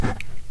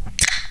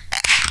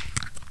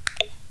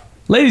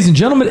Ladies and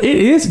gentlemen, it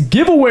is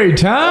giveaway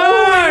time.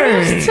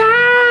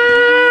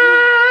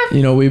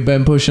 You know, we've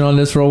been pushing on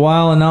this for a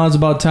while, and now it's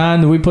about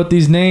time that we put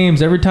these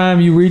names. Every time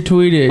you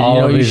retweet it,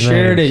 you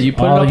shared it, you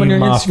put it up on your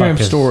Instagram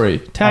story,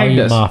 tagged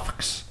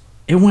us.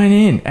 It went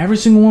in. Every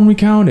single one we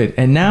counted.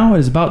 And now it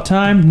is about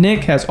time.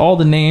 Nick has all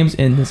the names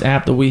in this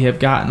app that we have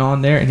gotten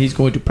on there, and he's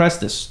going to press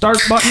the start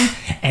button,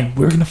 and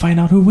we're going to find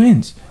out who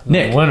wins.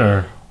 Nick,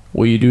 winner.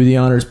 Will you do the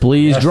honors,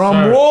 please? Yes, Drum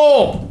sir.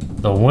 roll.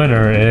 The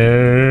winner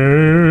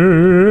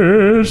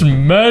is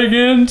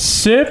Megan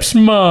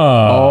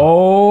Sipsma.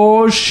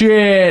 Oh,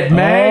 shit.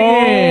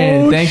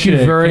 Megan. Thank you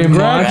very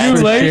much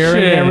for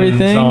sharing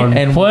everything.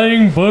 And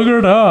playing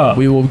Boogered Up.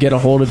 We will get a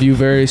hold of you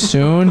very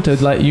soon to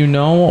let you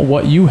know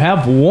what you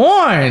have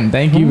won.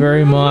 Thank you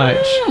very much.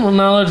 Well,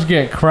 now let's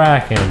get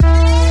cracking.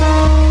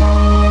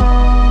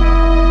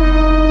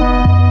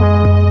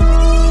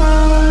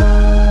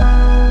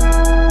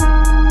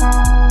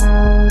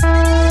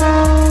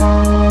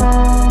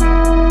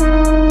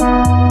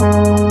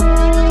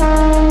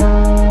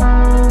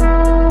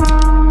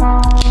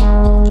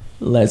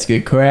 Let's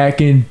get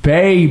cracking,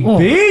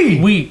 baby.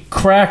 We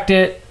cracked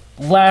it,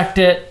 lacked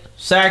it,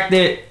 sacked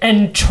it,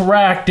 and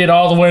tracked it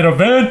all the way to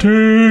Vantage.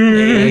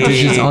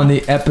 Vantage is on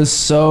the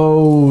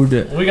episode.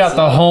 We got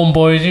the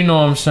homeboys, you know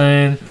what I'm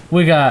saying.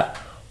 We got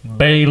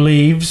Bay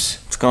Leaves.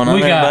 What's going on,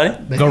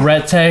 everybody? We got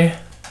Garete.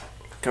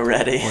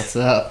 Garetti. What's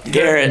up?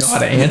 Garrett. I don't know how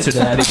to answer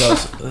that. He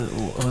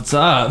goes, what's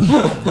up?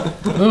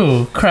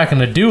 Ooh, cracking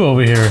the do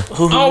over here.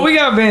 Oh, we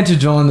got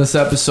Vantage on this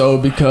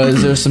episode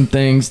because there's some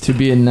things to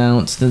be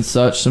announced and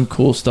such, some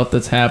cool stuff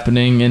that's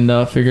happening,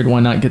 and figured why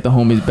not get the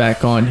homies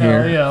back on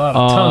here. Hell yeah, a lot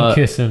of tongue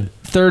kissing.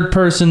 Third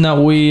person that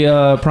we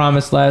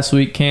promised last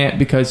week can't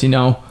because, you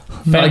know,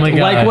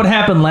 like what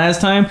happened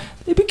last time,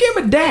 they became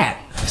a dad.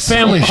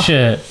 Family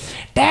shit.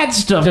 Dad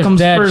stuff Just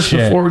comes dad first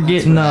shit. Before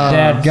getting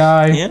dad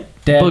guy. Yeah.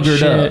 Dad boogered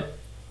shit. up.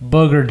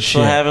 Boogered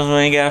shit. What happens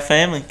when you got a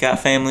family? Got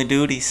family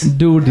duties.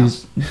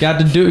 Duties. Got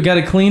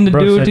to clean the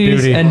Bro said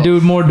duties duty. and do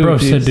more duties. Bro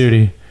said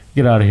duty.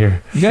 Get out of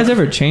here. You guys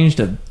ever changed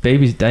a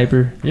baby's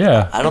diaper?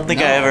 Yeah. I don't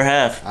think I ever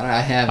have. I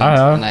haven't,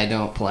 and I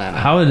don't plan on.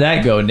 How did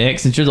that go, Nick?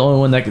 Since you're the only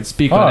one that could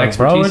speak on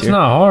expertise bro, it's here.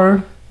 not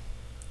hard.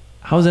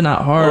 How is it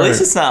not hard? Well, at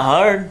least it's not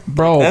hard.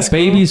 Bro, That's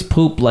babies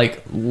poop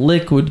like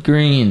liquid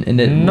green,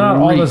 and it Not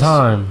all the reeks.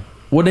 time.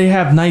 Would they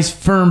have nice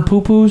firm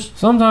poo-poos?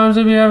 Sometimes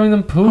they be having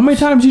them poop. How many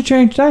times you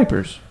change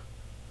diapers?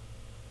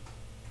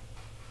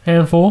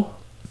 Handful.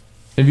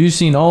 Have you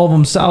seen all of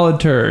them solid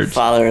turds?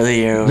 Father of the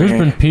year over There's here.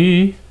 been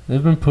pee.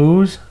 There's been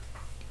poos.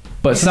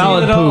 But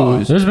solid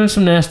poos. There's been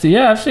some nasty.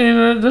 Yeah, I've seen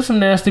it. There's some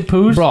nasty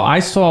poos. Bro, I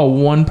saw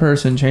one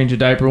person change a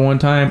diaper one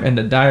time, and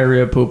the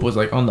diarrhea poop was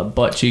like on the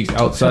butt cheeks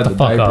outside the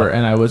fuck diaper, up.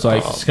 and I was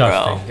like,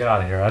 Disgusting. Bro. Get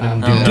out of here. I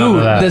didn't do none of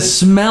dude, that. the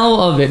smell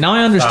of it. Now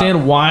I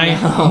understand why.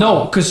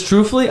 No, because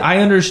truthfully, I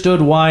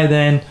understood why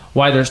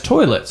there's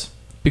toilets.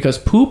 Because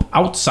poop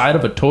outside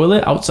of a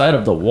toilet, outside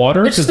of the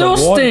water, It still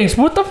stinks.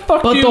 What the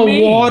fuck But do you the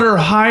mean? water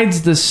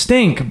hides the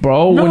stink,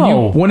 bro.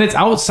 No. When it's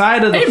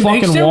outside of the It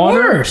fucking makes it water.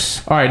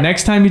 worse. All right,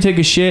 next time you take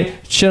a shit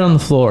on the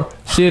floor.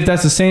 See if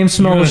that's the same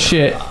smell of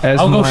shit as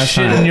I'll the go last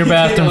shit time. in your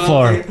bathroom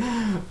floor.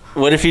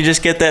 What if you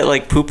just get that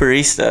like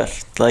poopery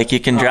stuff? Like you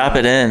can drop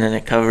it in and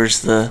it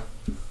covers the.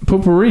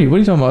 Poopery? What are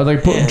you talking about?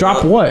 Like Yeah,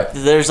 drop what?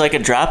 There's like a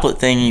droplet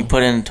thing you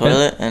put in the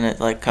toilet and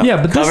it like Yeah,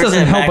 but this covers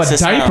doesn't it, help a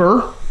maxes it out.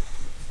 diaper.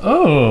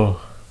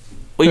 Oh.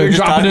 Well, you were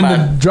just talking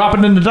about. Drop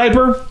it in the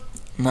diaper.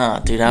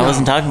 No, dude, I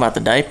wasn't talking about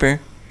the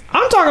diaper.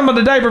 I'm talking about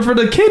the diaper for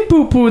the kid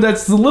poo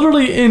that's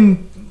literally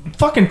in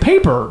fucking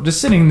paper, just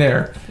sitting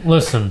there.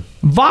 Listen.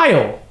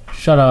 Vile.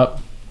 Shut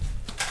up.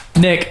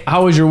 Nick,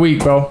 how was your week,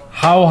 bro?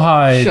 How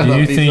high Shut do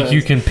you up, think he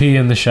you says. can pee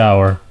in the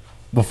shower?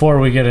 Before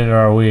we get into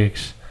our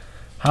weeks.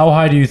 How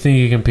high do you think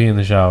you can pee in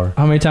the shower?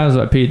 How many times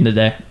have I peed in a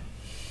day?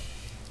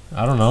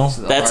 I don't know.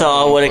 That's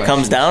all what it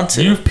comes down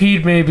to. You've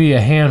peed maybe a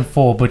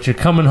handful, but you're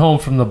coming home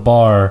from the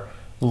bar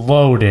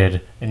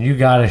loaded and you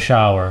got a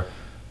shower.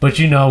 But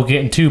you know,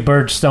 getting two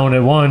birds stoned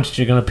at once,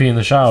 you're gonna pee in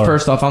the shower.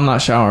 First off, I'm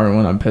not showering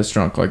when I'm pissed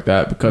drunk like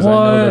that because I What?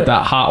 know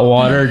that hot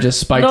water just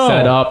spikes No.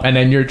 that up, and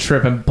then you're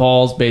tripping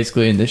balls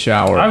basically in the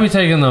shower. I be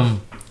taking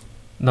them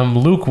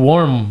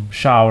lukewarm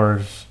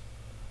showers.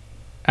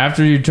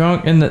 After you're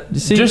drunk, in the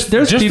Just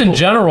there's people, in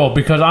general,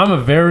 because I'm a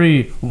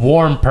very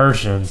warm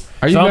person.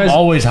 Are you so guys- I'm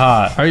always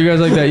hot. Are you guys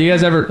like that? You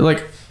guys ever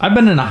like? I've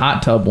been in a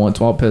hot tub once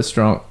while pissed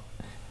drunk.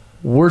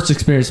 Worst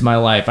experience of my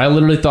life. I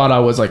literally thought I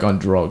was like on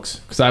drugs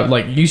because I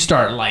like you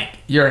start like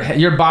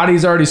your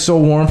body's already so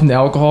warm from the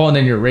alcohol, and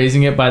then you're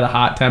raising it by the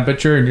hot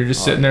temperature, and you're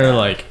just sitting there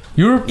like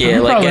You like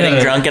probably getting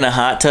had drunk in a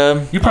hot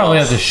tub. You probably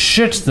had the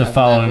shits the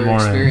following Never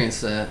morning.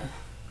 experienced that.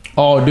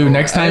 oh dude.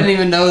 Next I time, didn't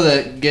even know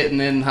that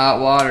getting in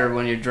hot water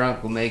when you're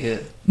drunk will make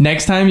it.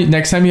 next time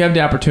you have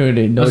the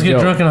opportunity. No Let's get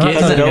joke. drunk in a hot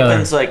Because tub it together.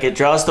 opens like it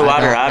draws the I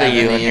water don't out of have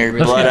you any and your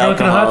Let's blood get drunk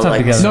in a hot alcohol tub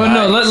like together.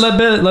 No,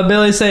 let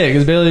Bailey say it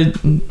because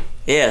Bailey.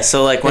 Yeah,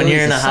 so like when Billy's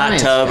you're in a a hot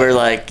science tub guy. or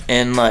like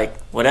in like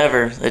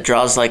whatever, it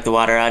draws like the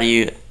water out of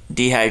you,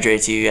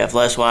 dehydrates you. You have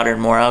less water and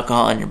more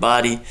alcohol in your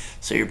body,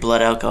 so your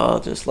blood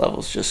alcohol just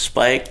levels just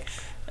spike,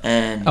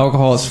 and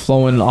Alcohol is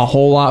flowing a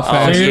whole lot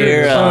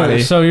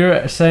faster. So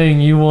you're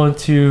saying you want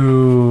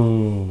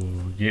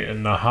to get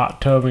in the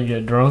hot tub and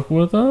get drunk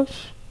with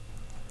us?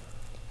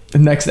 The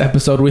next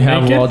episode we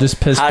have, we'll all just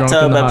piss hot drunk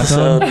tub in the hot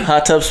episode, tub.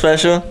 hot tub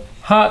special.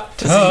 Hot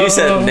tub. You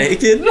said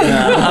naked? Nah,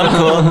 I'm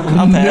cool.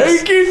 I'll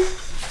pass. Naked?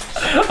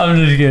 I'm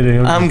just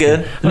kidding. I'm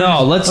good.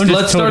 No, let's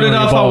start it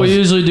off how we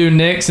usually do,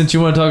 Nick. Since you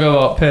want to talk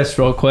about piss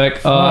real quick,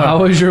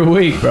 how was your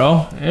week,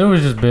 bro? It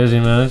was just busy,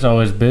 man. It's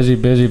always busy.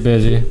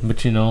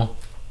 But you know,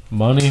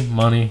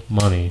 money.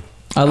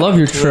 I love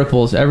your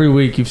triples. Every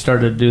week you've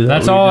started to do that.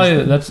 That's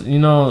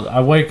all.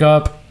 I wake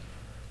up.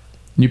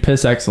 You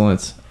piss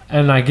excellence.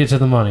 And I get to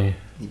the money.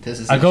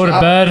 I go to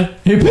bed.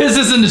 He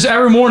pisses in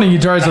every morning. He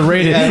tries to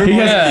rate it. Every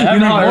morning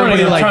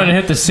I'm trying to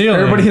hit the ceiling.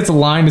 Everybody hits a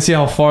line to see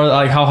how far,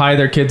 like how high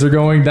their kids are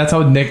going. That's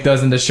how Nick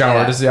does in the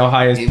shower to see how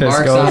high his piss goes.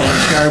 He marks on a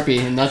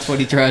Sharpie, and that's what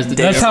he tries to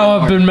do. That's how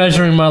I've been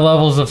measuring my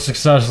levels of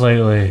success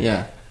lately.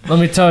 Yeah. Let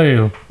me tell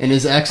you. And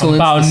his excellence.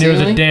 About near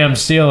the damn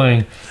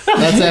ceiling.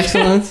 That's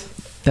excellence.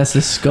 That's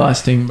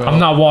disgusting, bro. I'm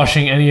not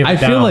washing any of it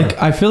down.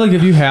 I feel like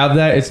if you have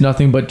that, it's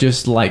nothing but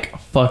just like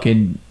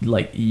fucking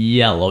like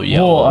yellow.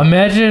 Well,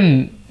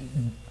 imagine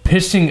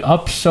pissing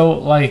up, so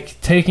like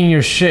taking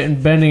your shit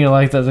and bending it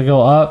like that to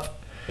go up.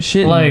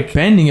 Shit, like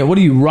bending it. What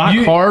do you rock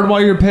hard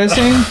while you're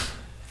pissing?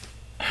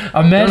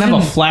 Imagine you don't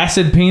have a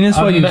flaccid penis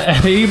while you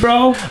pee,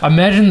 bro.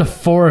 Imagine the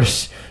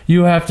force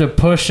you have to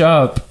push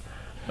up.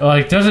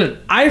 Like, does it?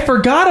 I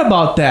forgot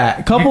about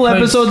that. A couple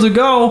episodes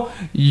ago,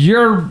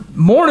 your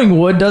morning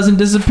wood doesn't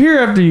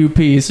disappear after you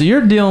pee, so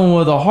you're dealing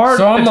with a heart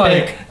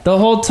attack the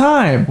whole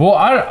time. Well,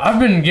 I've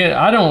been getting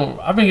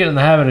in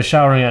the habit of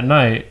showering at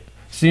night,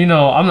 so you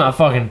know I'm not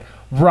fucking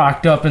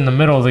rocked up in the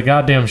middle of the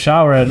goddamn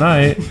shower at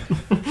night.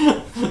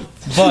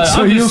 But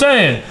so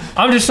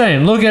I'm just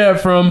saying. Look at it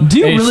from. Do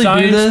you really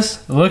do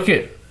this?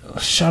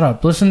 Shut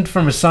up. Listen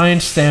from a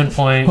science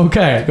standpoint.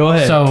 Okay, go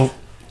ahead. So,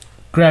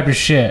 grab your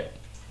shit.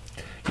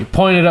 You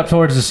point it up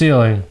towards the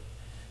ceiling.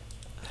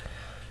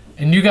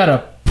 And you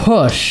gotta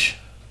push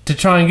to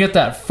try and get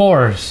that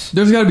force.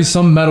 There's gotta be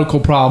some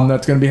medical problem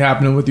that's gonna be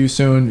happening with you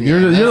soon. Yeah,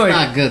 you're like,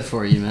 not good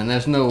for you, man.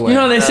 There's no way. You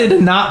know they say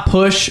to not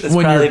push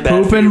when you're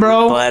pooping,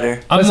 bro.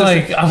 Bladder.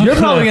 You're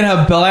probably gonna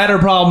have bladder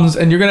problems,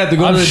 and you're gonna have to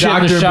go to the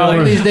doctor.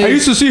 And be like, I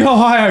used to see how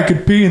high I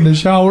could pee in the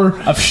shower.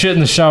 I've shit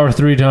in the shower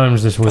 3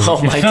 times this week.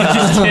 Oh my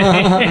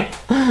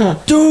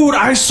god, dude!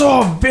 I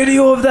saw a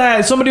video of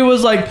that. Somebody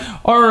was like,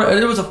 or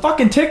it was a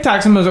fucking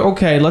TikTok. Somebody was like,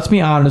 okay, let's be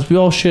honest. We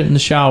all shit in the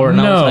shower,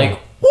 and I was like,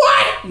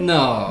 what?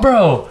 No.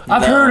 Bro,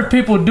 I've heard of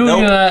people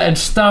doing that and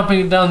stomping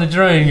it down the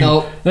drain.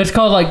 Nope. That's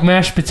called like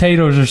mashed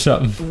potatoes or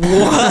something.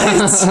 what?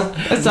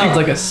 That sounds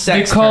like a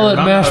sex They call it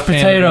term. mashed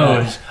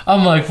potatoes.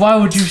 I'm like, why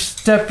would you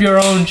step your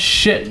own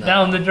shit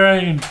down the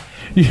drain?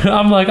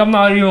 I'm like, I'm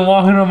not even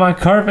walking on my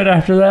carpet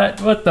after that.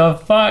 What the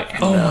fuck?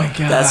 Oh my god.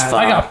 That's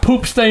fine. I got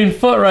poop stained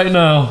foot right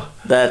now.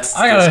 That's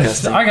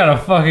disgusting. I gotta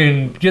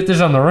fucking get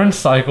this on the rinse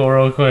cycle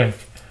real quick.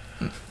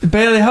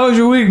 Bailey, how was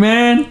your week,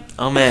 man?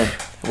 Oh man,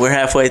 we're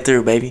halfway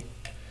through, baby.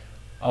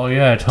 Oh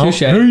yeah,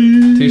 Touche.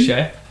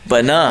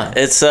 But nah,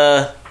 it's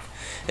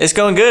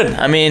going good.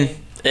 I mean,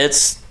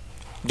 it's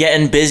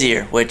getting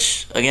busier,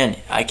 which again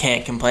I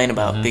can't complain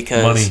about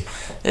because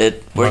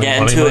we're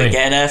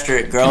getting after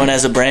it, growing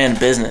as a brand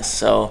business.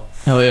 So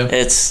hell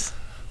yeah,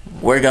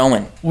 we're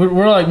going.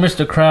 We're like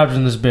Mr. Krabs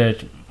in this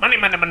bitch. Money.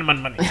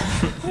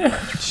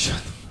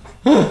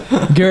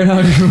 Garrett, how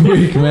was your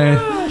week, man?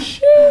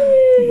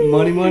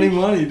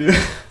 Money, dude.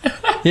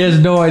 He has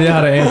no idea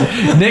how to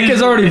answer. Nick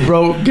has already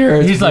broke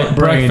Garrett's He's like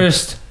brain.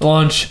 breakfast,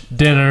 lunch,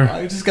 dinner,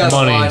 I just gotta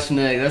money. watch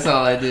Nick. That's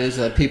all I do is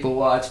people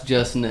watch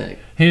just Nick.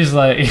 He's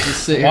like,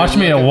 watch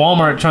me at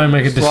Walmart trying to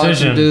make a decision.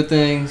 Watch him do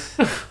things.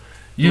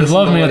 You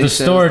love me at the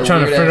store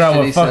trying to figure out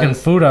what fucking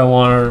food I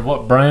want or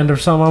what brand or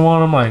something I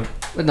want. I'm like,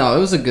 but no, it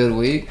was a good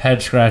week.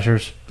 Head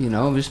scratchers. You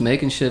know, just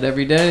making shit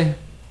every day.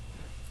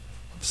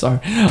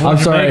 I'm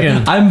sorry.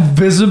 Making? I'm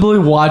visibly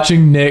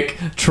watching Nick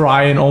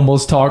try and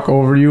almost talk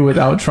over you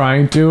without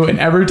trying to, and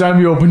every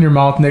time you open your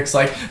mouth, Nick's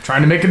like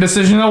trying to make a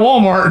decision at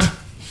Walmart.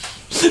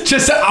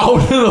 Just out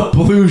of the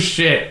blue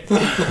shit.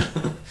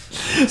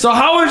 So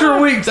how was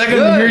your week? I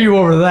couldn't hear you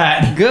over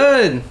that.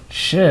 Good.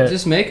 Shit.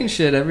 Just making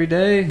shit every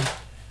day.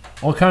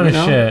 What kind of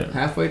shit?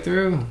 Halfway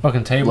through.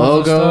 Fucking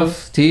tables Logos, and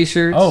stuff?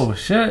 t-shirts. Oh,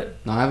 shit.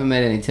 No, I haven't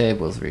made any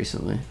tables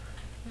recently.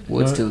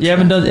 Wood's too expensive. You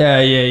haven't done...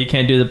 Yeah, you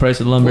can't do the price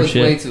of lumber Wood's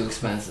shit. way too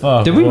expensive.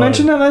 Fuck, Did we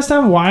mention that last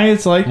time? Why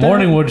it's like that?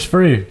 Morning wood's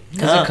free.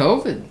 Because of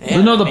COVID.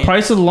 Yeah, No, the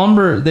price of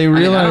lumber, they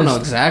realized... I don't know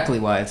exactly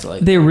why it's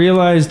like They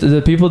realized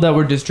the people that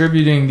were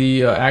distributing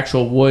the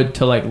actual wood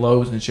to like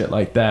Lowe's and shit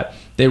like that,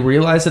 they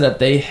realized that if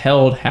they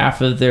held half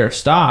of their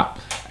stock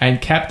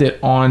and kept it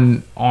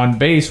on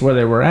base where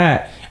they were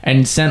at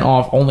and sent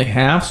off only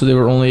half, so they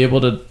were only able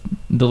to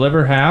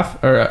deliver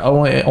half or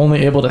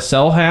only able to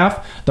sell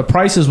half, the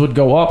prices would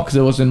go up because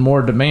it was in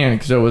more demand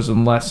because there was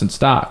less in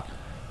stock.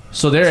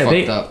 So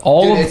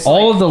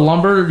all of the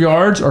lumber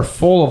yards are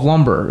full of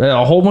lumber.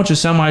 A whole bunch of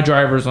semi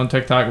drivers on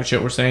TikTok and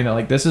shit were saying that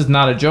like this is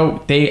not a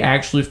joke. They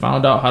actually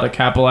found out how to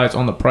capitalize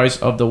on the price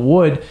of the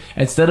wood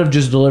instead of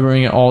just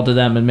delivering it all to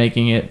them and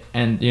making it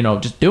and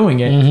just doing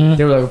it. Mm-hmm.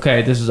 They were like,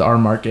 okay, this is our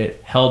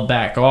market. Held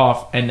back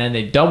off, and then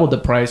they doubled the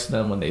price. And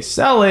then when they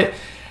sell it,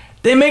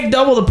 they make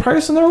double the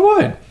price on their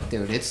wood.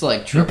 Dude, it's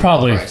like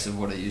triple the price of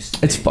what it used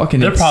to be. It's fucking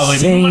They're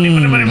insane.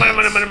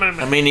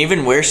 I mean,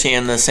 even we're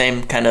seeing the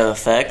same kind of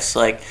effects.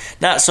 Like,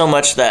 not so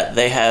much that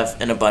they have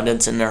an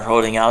abundance and they're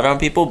holding out on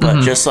people,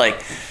 but just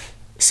like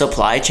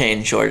supply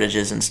chain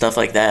shortages and stuff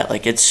like that.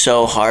 Like, it's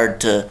so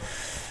hard to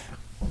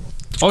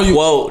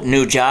quote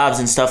new jobs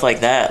and stuff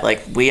like that.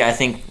 Like, I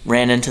think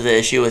ran into the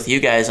issue with you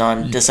guys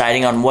on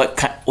deciding on what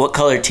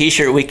color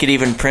t-shirt we could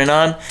even print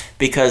on,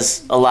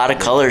 because a lot of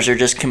colors are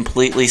just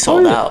completely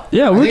sold out.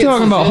 Yeah, we're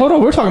talking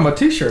about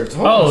t-shirts.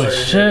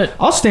 Shit.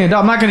 I'll stand up.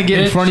 I'm not going to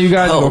get in front of you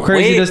guys and go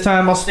crazy this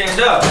time. I'll stand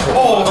up.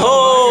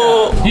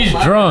 He's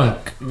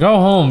drunk.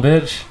 Go home,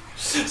 bitch.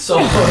 So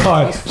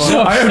hard.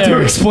 I have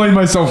to explain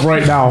myself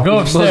right now. Go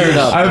upstairs.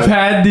 I've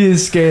had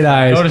these skate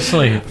eyes Go to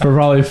sleep for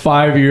probably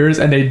 5 years,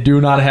 and they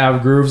do not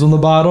have grooves on the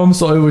bottom,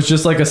 so it was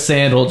just like a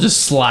sandal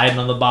just sliding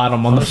on the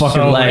bottom on the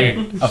fucking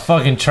leg. A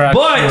fucking track.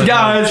 But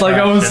guys, like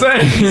I was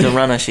saying, he's a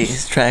runner.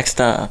 She's track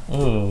star.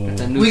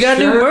 We got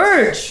new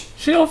merch.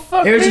 She'll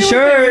fuck. Here's the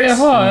shirts.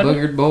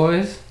 Boogered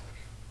boys.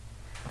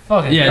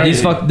 Yeah,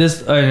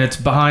 and it's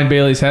behind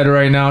Bailey's head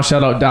right now.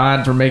 Shout out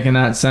Don for making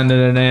that, sending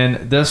it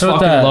in. This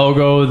fucking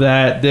logo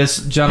that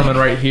this gentleman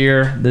right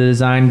here, the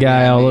design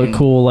guy, all look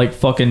cool, like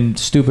fucking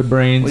stupid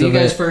brains. When you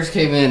guys first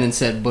came in and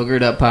said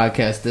 "Boogered Up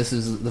Podcast," this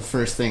is the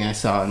first thing I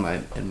saw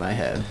in my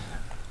head.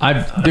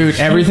 Dude,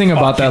 everything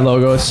about that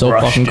logo is so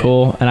fucking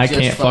cool, and I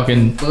can't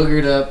fucking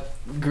boogered up,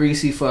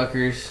 greasy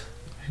fuckers.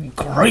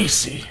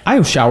 Greasy. I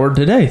showered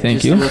today,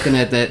 thank you. Looking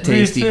at that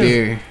tasty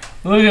beer.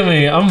 Look at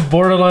me. I'm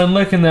borderline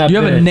licking that. You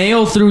have a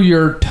nail through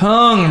your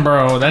tongue,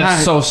 bro.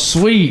 That's so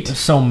sweet. It's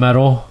so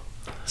metal.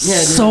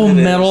 Yeah, so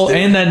metal.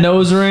 And that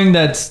nose ring,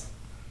 that's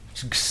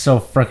so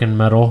freaking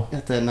metal.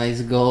 Got that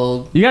nice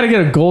gold. You got to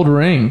get a gold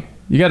ring.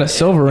 You got a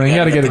silver ring. You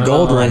got to get a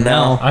gold ring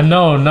now. I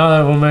know. Now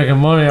that we're making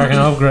money, I can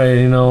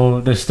upgrade.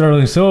 The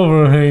sterling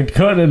silver ain't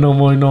cutting it no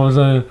more. You know what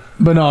I'm saying?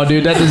 But no,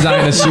 dude, that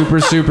design is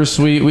super, super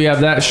sweet. We have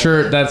that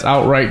shirt that's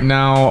out right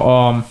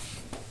now.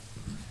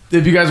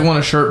 If you guys want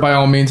a shirt, by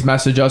all means,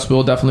 message us.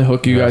 We'll definitely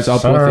hook you guys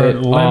up with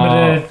it.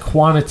 Limited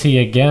quantity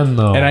again,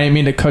 though. And I didn't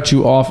mean to cut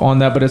you off on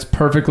that, but it's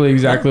perfectly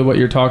exactly what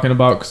you're talking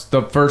about. 'Cause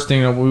the first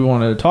thing that we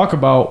wanted to talk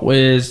about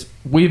is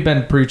we've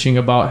been preaching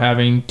about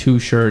having 2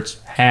 shirts,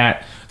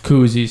 hat,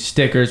 koozies,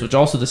 stickers, which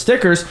also the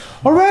stickers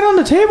are right on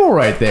the table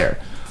right there.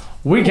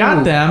 We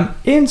got them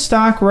in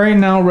stock right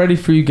now, ready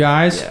for you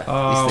guys.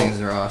 Yeah, these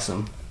things are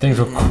awesome. Things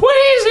are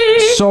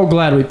crazy. So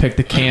glad we picked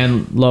the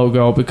can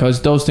logo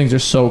because those things are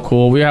so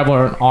cool. We have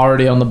one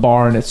already on the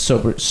bar and it's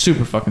super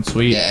fucking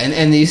sweet. Yeah,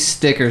 and these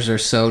stickers are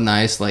so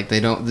nice. Like they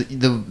don't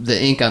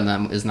the ink on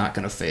them is not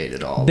going to fade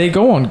at all. They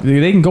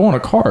can go on a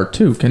card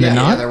too. Can they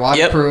not? Yeah, they're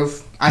waterproof.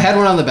 Yep. I had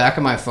one on the back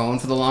of my phone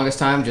for the longest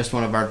time, just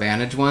one of our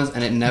Vantage ones,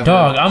 and it never.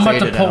 Dog, I'm about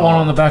to put one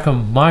on the back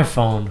of my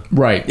phone.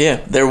 Right. Yeah,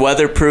 they're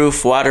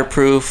weatherproof,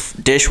 waterproof,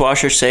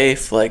 dishwasher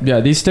safe. Like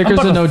these stickers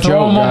are no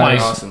joke,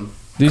 guys. Awesome.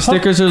 These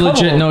stickers are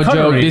legit, no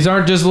joke. These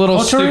aren't just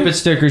little stupid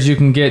stickers you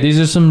can get. These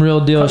are some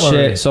real deal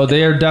shit. So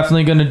they are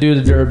definitely going to do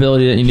the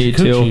durability that you need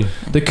to.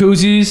 The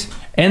koozies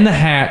and the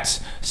hats,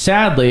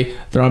 sadly,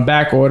 they're on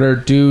back order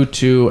due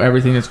to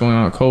everything that's going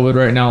on with COVID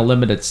right now.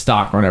 Limited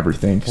stock on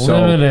everything. So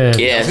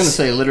limited. Yes. I was going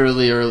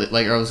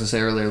to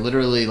say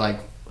literally like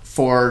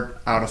 4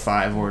 out of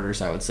 5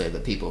 orders, I would say,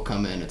 that people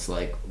come in, it's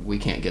like, we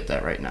can't get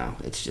that right now.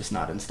 It's just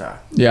not in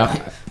stock. Yeah.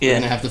 We're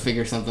going to have to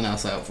figure something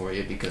else out for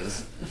you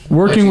because...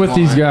 Working with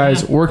these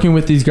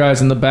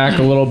guys in the back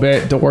a little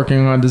bit,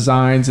 working on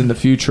designs in the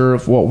future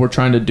of what we're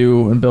trying to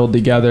do and build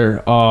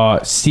together,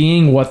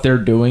 seeing what they're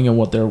doing and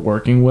what they're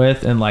working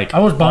with, and like... I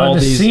was behind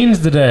the scenes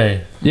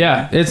today.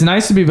 Yeah, it's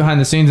nice to be behind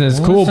the scenes and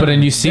it's cool, but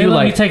then you see they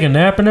let me take a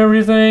nap and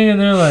everything,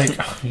 and they're like...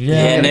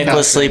 Yeah, Nick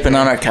was sleeping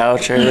on our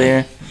couch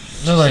earlier.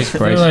 They're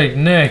like,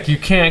 Nick, you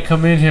can't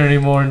come in here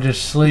anymore and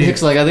just sleep.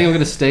 Nick's like, I think I'm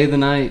gonna stay the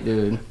night,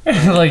 dude.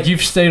 Like,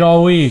 you've stayed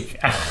all week.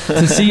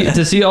 to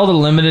see all the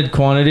limited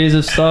quantities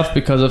of stuff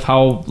because of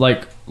how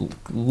like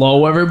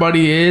low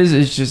everybody is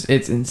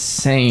it's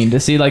insane to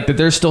see like that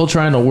they're still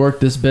trying to work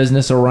this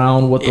business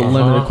around with the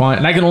limited quantity.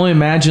 And I can only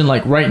imagine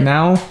like right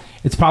now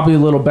it's probably a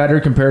little better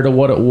compared to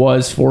what it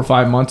was 4 or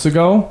 5 months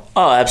ago.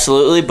 Oh,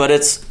 absolutely, but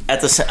it's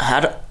at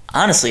the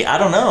honestly, I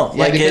don't know.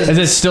 Yeah, is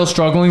it still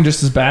struggling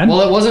just as bad?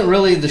 Well, it wasn't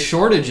really the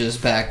shortages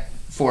back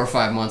 4 or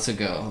 5 months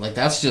ago. Like,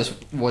 that's just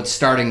what's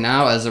starting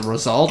now as a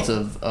result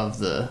of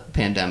the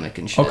pandemic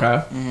and shit. Okay.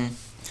 Mm-hmm.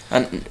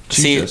 And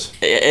see,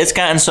 it's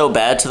gotten so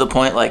bad to the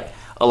point, like,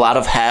 a lot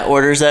of hat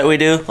orders that we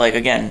do, like,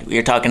 again,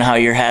 you're talking how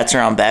your hats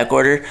are on back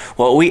order.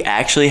 What we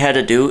actually had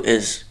to do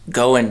is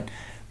go and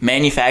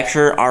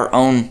manufacture our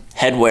own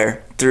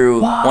headwear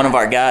through one of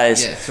our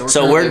guys. Yeah,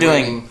 so we're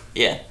doing...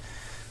 Yeah.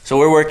 So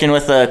we're working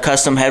with a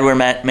custom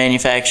headwear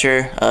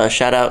manufacturer.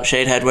 Shout out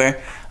Shade Headwear.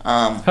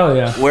 Hell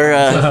yeah. We're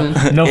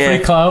no free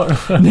clout.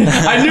 I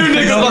knew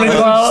niggas free like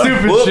clout.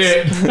 stupid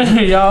shit.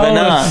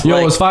 Yo,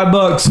 it was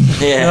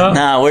 $5.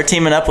 Yeah, we're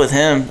teaming up with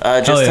him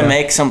to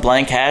make some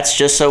blank hats,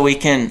 just so we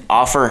can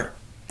offer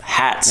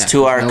hats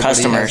to our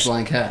customers.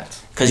 Blank hats.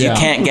 Because you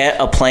can't get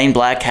a plain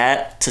black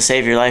hat to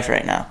save your life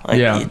right now.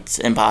 It's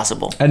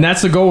impossible. And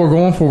that's the goal we're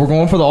going for. We're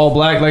going for the all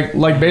black,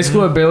 like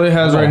basically what Bailey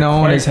has right now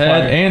on his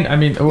head. And I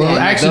mean, it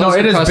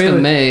is custom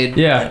Bailey made.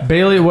 Yeah,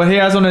 Bailey. What he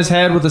has on his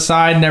head with the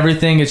side and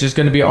everything, it's just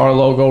going to be our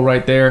logo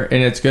right there,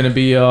 and it's going to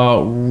be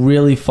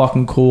really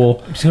fucking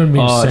cool. It's going to be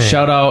insane.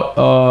 Shout out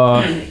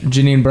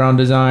Janine Brown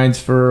Designs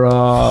for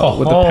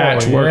with the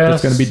patchwork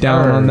that's going to be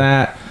down on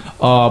that.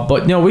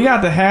 But we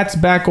got the hats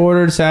back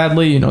ordered.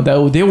 Sadly,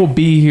 they will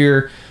be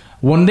here.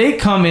 When they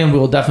come in,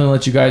 we'll definitely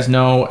let you guys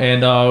know.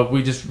 And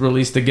we just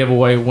released the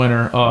giveaway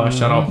winner.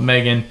 Shout out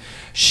Megan.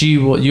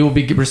 You will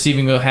be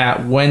receiving a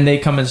hat when they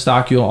come in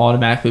stock. You'll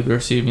automatically be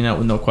receiving that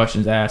with no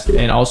questions asked.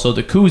 And also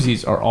the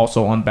koozies are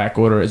also on back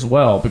order as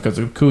well, because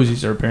the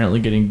koozies are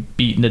apparently getting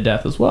beaten to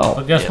death as well.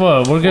 But guess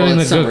what? We're getting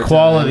the good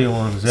quality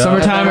ones. Yeah.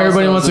 Summertime,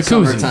 everybody wants a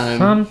koozie.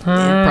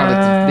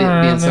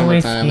 Product being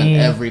summertime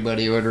and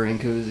everybody ordering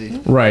koozies.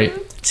 Right.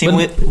 See,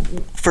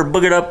 for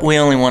Boogered Up, we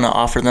only want to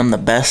offer them the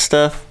best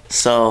stuff.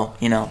 So,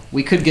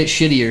 we could get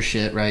shittier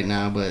shit right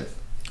now, but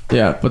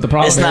but the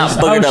problem it's not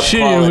Boogered Up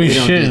quality. We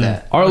don't do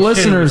that. Our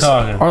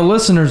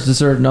listeners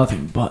deserve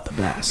nothing but the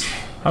best.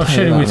 How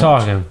shitty are we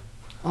talking?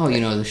 Oh,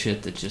 the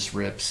shit that just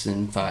rips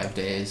in 5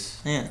 days.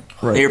 Yeah,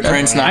 right. Your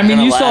print's not. I mean,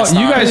 you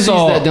guys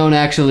saw that don't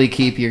actually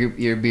keep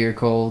your beer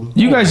cold.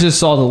 You guys just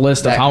saw the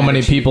list of how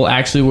many people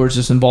actually were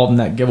just involved in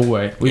that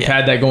giveaway. We've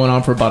had that going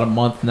on for about a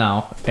month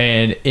now,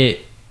 and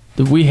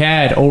we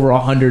had over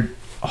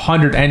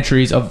 100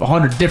 entries of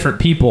 100 different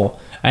people,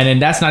 and then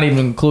that's not even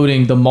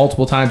including the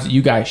multiple times that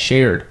you guys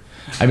shared.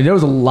 I mean, there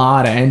was a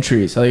lot of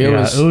entries. Like, it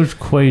was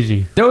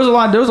crazy. There was a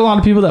lot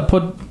of people that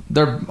put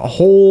their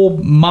whole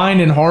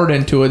mind and heart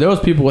into it. There was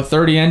people with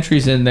 30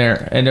 entries in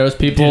there, and there was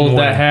people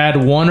that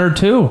had 1 or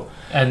 2.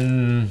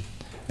 And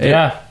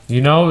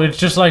it's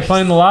just like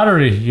playing the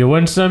lottery. You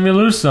win some, you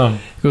lose some.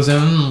 He goes,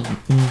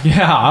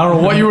 I don't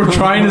know what you were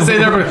trying to say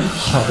there, but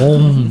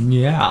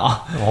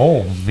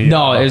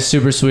No, it's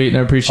super sweet, and I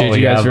appreciate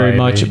you guys very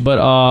much.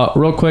 But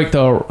real quick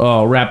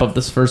to wrap up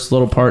this first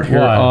little part here.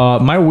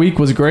 My week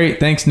was great.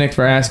 Thanks, Nick,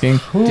 for asking.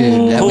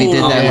 Dude, we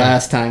did that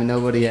last time.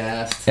 Nobody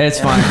asked. It's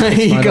fine.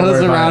 He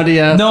goes around.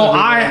 No,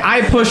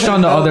 I pushed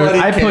on the other.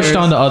 I pushed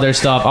on the other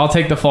stuff. I'll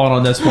take the fault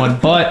on this one,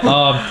 but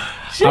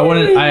Travis,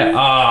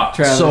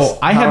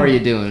 how are you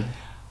doing?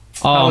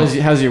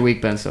 How's your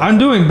week been so far? I'm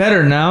doing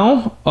better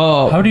now.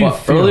 How do you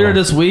feel? Earlier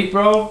this week,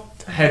 bro,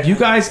 have you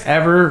guys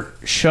ever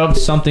shoved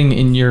something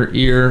in your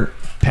ear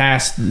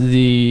past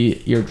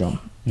the eardrum?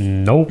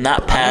 Nope.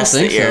 Not past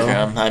the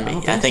eardrum. So.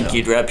 I think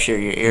you'd rupture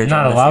your eardrum.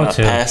 Not allowed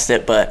to. Past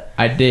it, but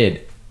I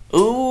did.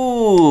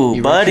 Ooh,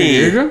 you buddy.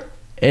 Your eardrum?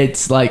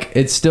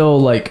 It's still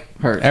like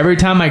hurts. Every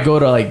time I go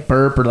to like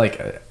burp or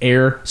like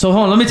air. So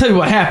hold on, let me tell you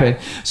what happened.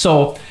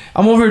 So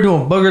I'm over here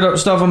doing Boogered Up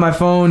stuff on my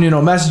phone,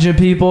 messaging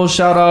people.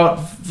 Shout out,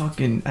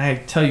 I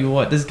tell you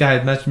what, this guy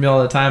messaged me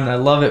all the time, and I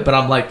love it. But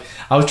I'm like,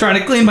 I was trying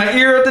to clean my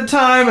ear at the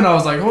time, and I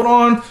was like, hold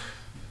on,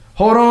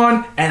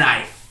 and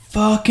I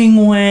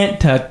fucking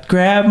went to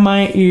grab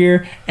my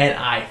ear, and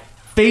I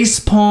face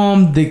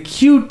palmed the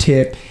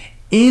Q-tip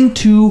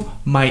into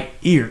my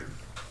ear.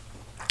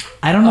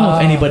 I don't know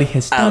if anybody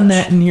has done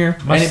that in here.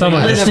 My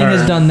stomach listening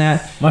has done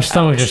that. My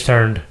stomach just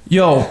turned.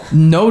 Yo,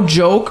 no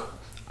joke.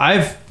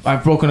 I've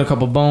broken a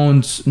couple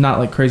bones, not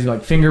like crazy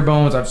like finger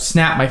bones. I've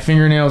snapped my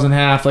fingernails in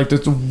half. Like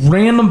this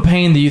random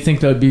pain that you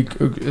think that would be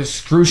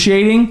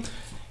excruciating.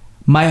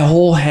 My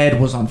whole head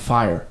was on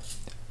fire.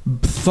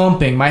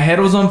 Thumping. My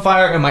head was on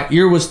fire and my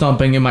ear was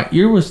thumping, and my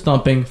ear was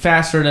thumping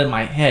faster than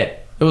my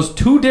head. It was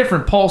 2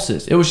 different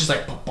pulses. It was just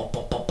like pop, pop,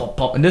 pop, pop, pop,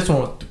 pop, and this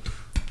one was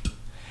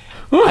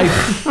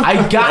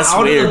I got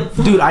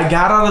I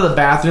got out of the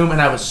bathroom and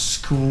I was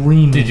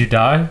screaming. Did you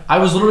die? I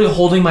was literally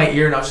holding my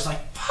ear and I was just like,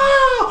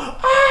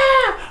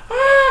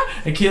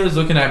 and Kayla's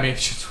looking at me.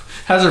 She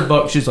has her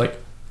book. She's like,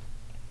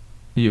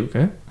 "Are you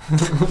okay?"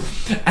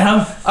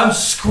 And I'm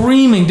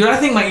screaming, dude. I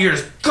think my ear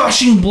is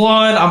gushing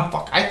blood.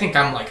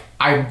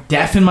 I'm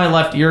deaf in my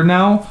left ear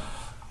now.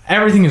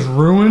 Everything is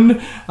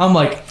ruined. I'm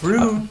like,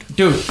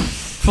 dude.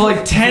 For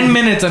like 10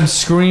 minutes, I'm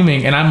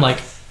screaming, and I'm like,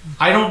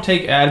 I don't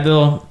take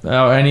Advil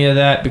or any of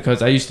that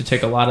because I used to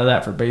take a lot of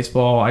that for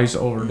baseball. I used to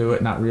overdo it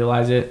and not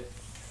realize it.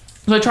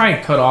 So I try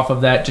and cut off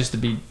of that just to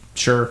be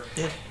sure.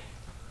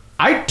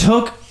 I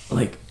took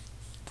like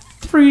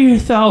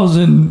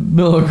 3,000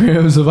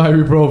 milligrams of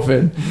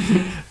ibuprofen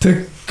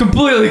to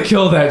completely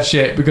kill that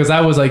shit because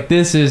I was like,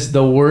 this is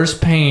the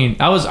worst pain.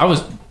 I was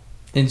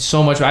in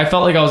so much. I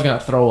felt like I was gonna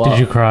throw up. Did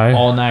you cry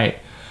all night?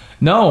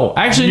 No,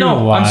 actually,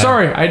 no. Lied. I'm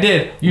sorry, I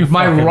did.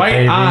 My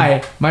right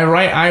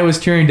eye was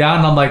tearing down,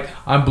 and I'm like,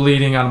 I'm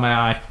bleeding out of my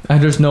eye.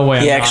 There's no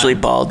way. He actually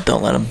bawled.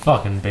 Don't let him.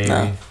 Fucking baby.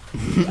 No.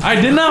 I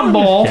did not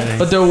bawl,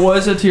 but there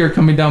was a tear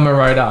coming down my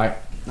right eye.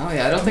 Oh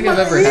yeah, I don't think I've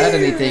ever had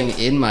anything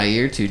in my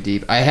ear too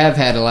deep. I have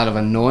had a lot of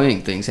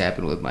annoying things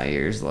happen with my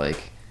ears,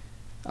 like,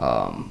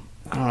 I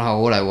don't know how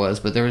old I was,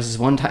 but there was this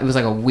one time, it was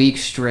like a week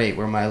straight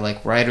where my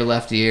like right or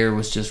left ear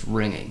was just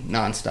ringing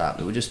nonstop.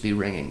 It would just be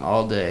ringing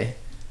all day.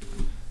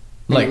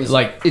 It's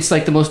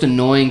like the most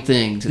annoying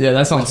thing.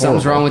 That sounds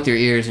something's wrong with your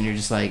ears and you're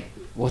just like,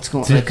 what's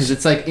going on? Because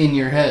it's like in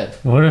your head.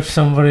 What if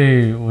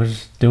somebody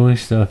was doing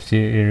stuff to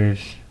your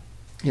ears?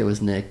 It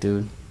was Nick,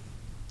 dude.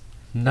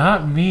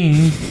 Not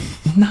me.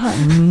 Not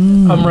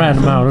me. I'm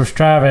ratting him out. It was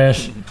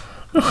Travis.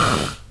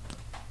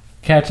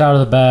 Cat's out of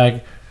the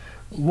bag.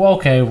 Well,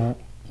 okay,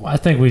 I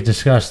think we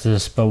discussed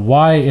this, but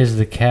why is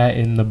the cat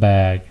in the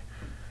bag?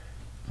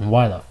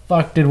 Why the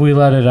fuck did we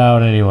let it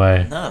out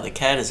anyway? No, the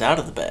cat is out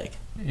of the bag.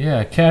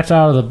 Yeah, cat's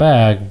out of the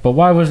bag, but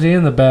why was he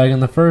in the bag in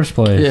the first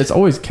place? Yeah, it's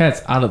always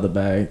cats out of the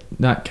bag,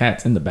 not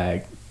cats in the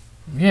bag.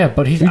 Yeah,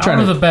 but he's out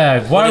of the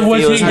bag. Why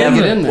was he in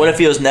there? What if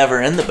he was never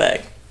in the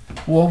bag?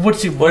 Well,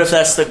 what if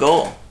that's the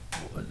goal?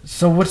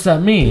 So what's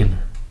that mean?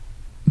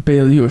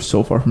 Bailey, you are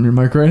so far from your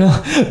mic right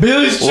now.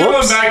 Bailey's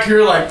chilling back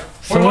here like,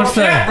 what's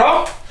that,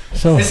 bro?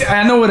 So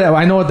I know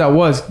what that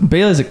was.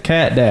 Bailey's a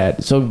cat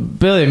dad. So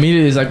Bailey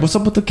immediately is like, what's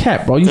up with the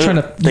cat, bro?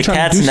 The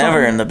cat's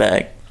never in the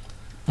bag.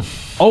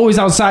 Always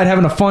outside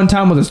having a fun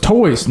time with his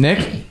toys,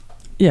 Nick.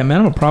 Yeah,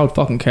 man, I'm a proud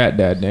fucking cat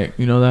dad, Nick.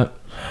 You know that?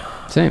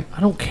 Same.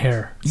 I don't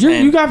care.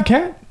 You got a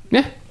cat?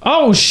 Yeah.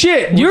 Oh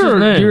shit,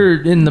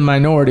 you're in the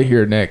minority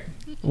here, Nick.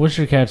 What's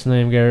your cat's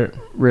name, Garrett?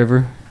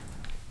 River.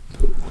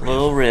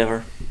 Little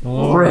River.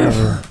 Little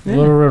River. Yeah.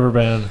 Little River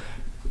Band.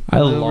 I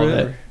love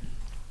it.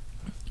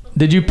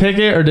 Did you pick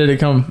it or did it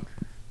come?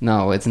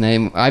 No, its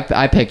name.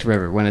 I picked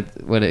River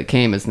when it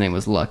came. Its name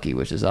was Lucky,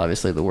 which is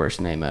obviously the worst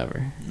name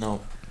ever.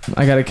 No.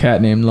 I got a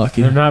cat named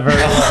Lucky. They're not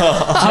very lucky.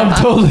 I'm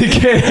totally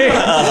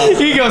kidding.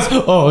 He goes,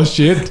 oh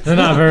shit. They're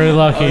not very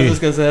lucky. I was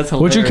just gonna say, that's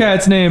hilarious. What's your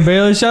cat's name,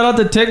 Bailey? Shout out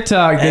to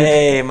TikTok.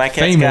 Hey, my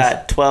cat's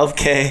got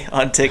 12K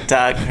on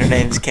TikTok. Her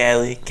name's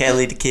Callie.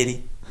 Callie the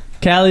kitty.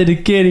 Callie the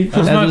kitty.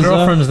 That's my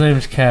girlfriend's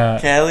name's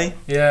Cat. Callie?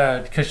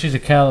 Yeah, because she's a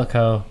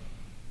calico.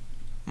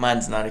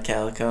 Mine's not a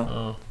calico.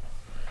 Oh.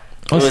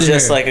 It was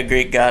just like a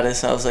Greek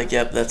goddess. I was like,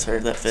 yep, that's her.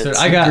 That fits.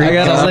 I got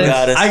a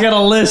list. I got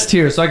a list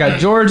here. So I got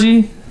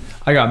Georgie.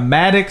 I got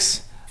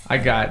Maddox. I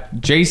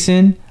got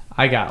Jason.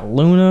 I got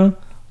Luna.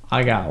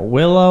 I got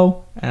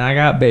Willow. And I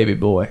got Baby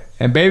Boy.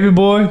 And Baby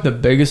Boy, the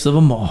biggest of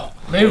them all.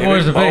 Baby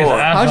Boy's the biggest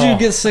asshole. How'd you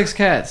get 6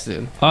 cats,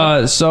 dude?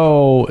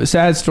 So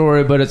sad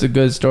story, but it's a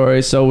good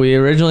story. So we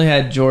originally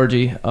had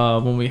Georgie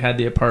when we had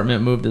the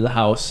apartment moved to the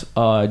house.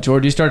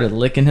 Georgie started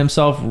licking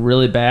himself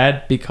really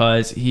bad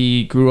because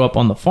he grew up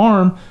on the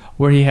farm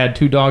where he had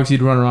 2 dogs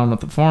he'd run around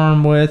with the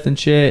farm with and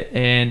shit.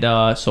 And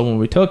so when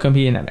we took him,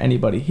 he didn't have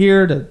anybody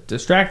here to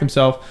distract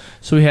himself.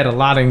 So he had a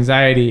lot of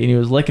anxiety and he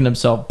was licking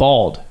himself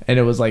bald. And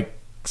it was like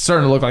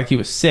starting to look like he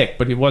was sick,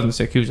 but he wasn't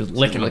sick. He was just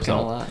licking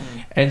himself. A lot.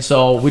 And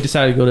so we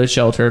decided to go to the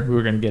shelter. We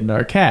were going to get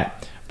another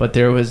cat. But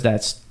there was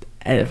that...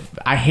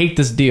 I hate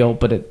this deal,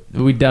 but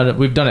we've done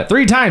it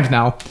 3 times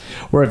now,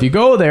 where if you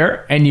go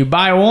there and you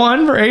buy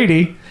one for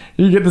 $80,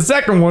 you get the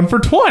second one for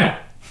 $20.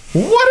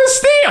 What a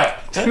steal!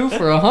 2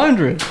 for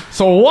 $100.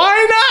 So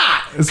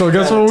why not? So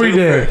guess what we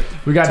did?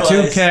 We got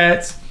twice. 2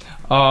 cats.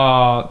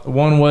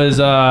 One was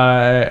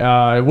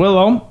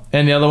Willow,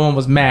 and the other one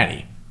was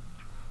Maddie.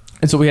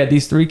 And so we had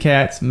these 3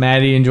 cats.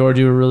 Maddie and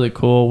Georgie were really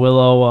cool.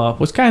 Willow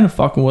was kind of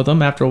fucking with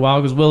them after a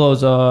while because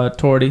Willow's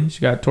torty. She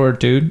got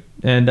tortude,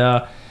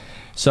 and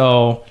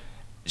so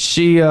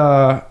she.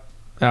 I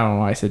don't know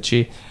why I said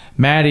she.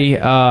 Maddie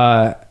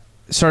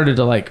started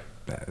to like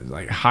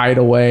hide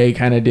away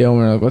kind of deal.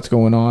 We're like, what's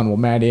going on? Well,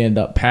 Maddie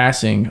ended up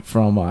passing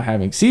from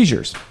having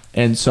seizures.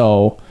 And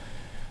so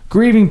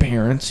grieving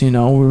parents, we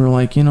were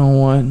like, you know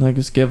what? Like,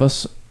 just give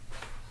us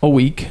a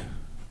week.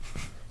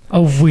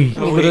 A week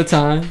at a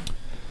time.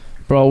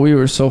 Bro, we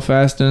were so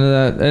fast into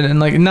that. And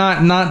like,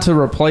 not to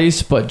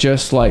replace, but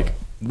just like,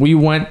 we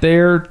went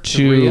there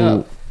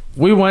to...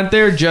 We went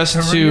there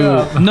just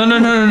to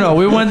no.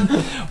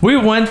 We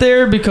went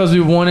there because we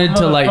wanted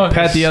to like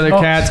pet the other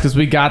cats because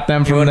we got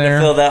them from there.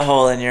 To fill that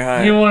hole in your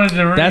heart. You wanted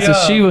to. That's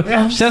what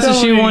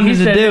she wanted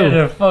to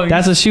do.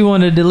 That's what she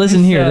wanted to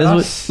listen here.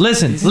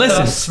 Listen.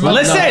 That's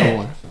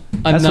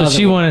what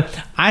she wanted.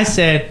 I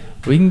said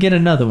we can get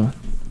another one.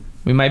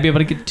 We might be able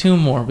to get 2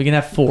 more. We can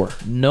have 4.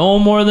 No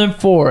more than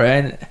 4.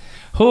 And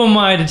who am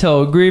I to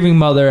tell a grieving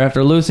mother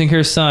after losing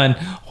her son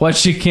what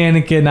she can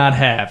and cannot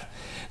have?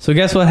 So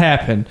guess what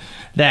happened?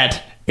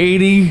 That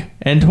 80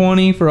 and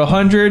 20 for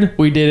 100,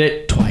 we did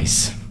it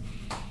twice.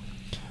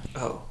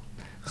 Oh.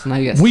 So now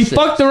you got We 6.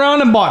 fucked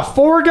around and bought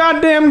 4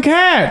 goddamn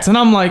cats. And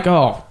I'm like,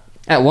 oh.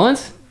 At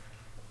once?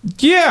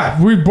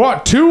 Yeah, we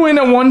brought 2 in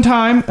at one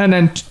time, and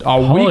then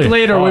a week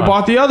later we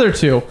bought the other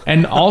 2.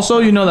 And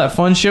also, that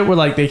fun shit where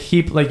like they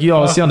keep, like you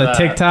always see on the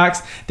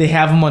TikToks, they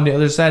have them on the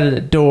other side of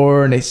the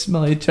door and they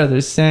smell each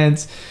other's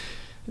scents.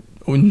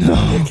 Oh, no.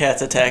 Your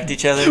cats attacked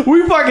each other.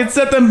 We fucking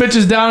set them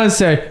bitches down and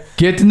say,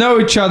 get to know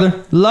each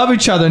other, love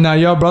each other now,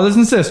 y'all brothers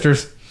and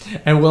sisters.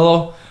 And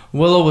Willow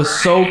was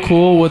so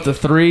cool with the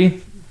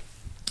 3.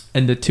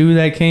 And the 2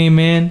 that came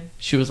in,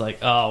 she was like,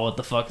 oh, what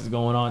the fuck is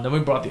going on? Then we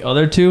brought the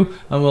other 2,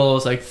 and Willow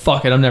was like,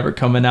 fuck it, I'm never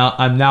coming out.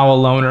 I'm now a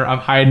loner. I'm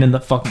hiding in the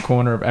fucking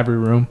corner of every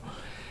room.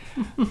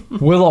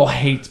 Willow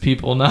hates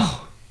people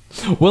now.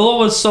 Willow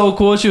was so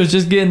cool. She was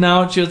just getting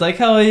out. She was like,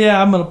 hell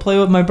yeah, I'm going to play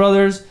with my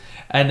brothers.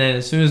 And then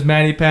as soon as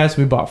Maddie passed,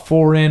 we brought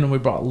 4 in, and we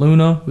brought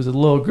Luna, who's a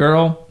little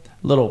girl,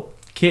 little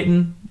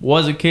kitten.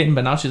 Was a kitten,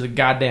 but now she's a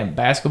goddamn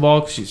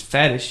basketball because she's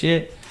fat as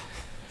shit.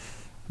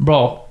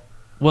 Bro,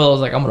 Willow's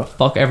like, I'm going to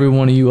fuck every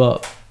one of you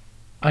up.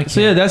 So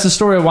yeah, that's the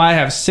story of why I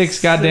have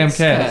 6 goddamn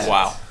cats.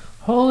 Wow.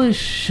 Holy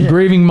shit.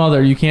 Grieving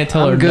mother, you can't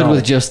tell her I'm good no.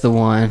 with just the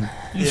one.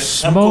 Yeah,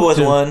 I'm cool with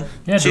one.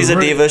 She's a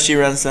diva. She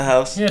runs the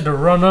house. You had to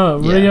run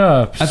up,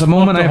 re-up. At the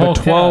moment, I have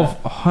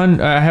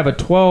a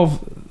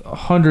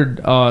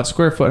 1,200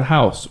 square foot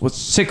house with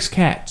 6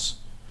 cats.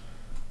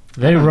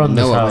 They run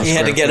this house. He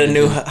had to get a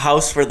new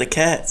house for the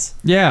cats.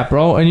 Yeah,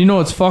 bro. And you know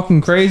what's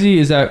fucking crazy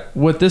is that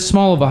with this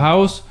small of a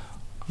house,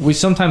 we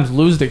sometimes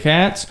lose the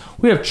cats.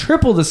 We have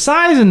triple the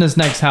size in this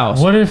next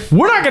house. What if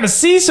we're not gonna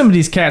see some of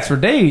these cats for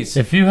days?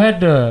 If you had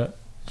to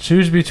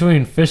choose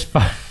between fish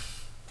fight.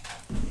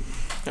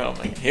 Oh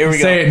my! Here we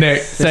go. Say it,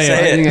 Nick. Say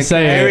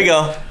it. Here we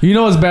go. You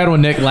know it's bad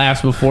when Nick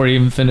laughs before he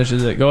even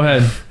finishes it. Go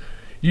ahead.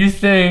 You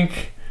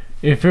think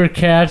if your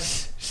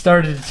cats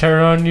started to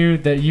turn on you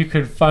that you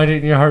could find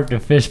it in your heart to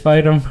fist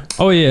fight them?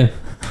 Oh yeah.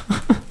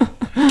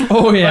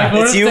 Oh yeah.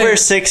 It's you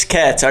versus 6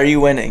 cats. Are you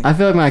winning? I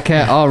feel like my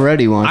cat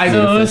already wants me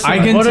to fist I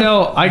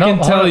can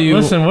tell you.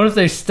 Listen, what if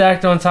they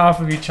stacked on top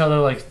of each other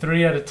like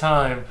 3 at a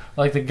time,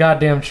 like the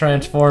goddamn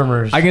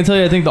Transformers? I can tell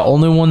you. I think the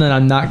only one that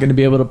I'm not going to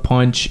be able to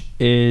punch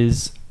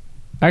is.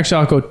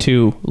 Actually, I'll go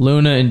 2.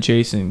 Luna and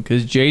Jason.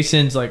 Because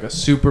Jason's like a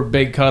super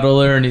big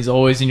cuddler and he's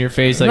always in your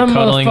face like that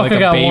cuddling like a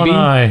got baby. One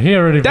eye. He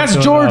already That's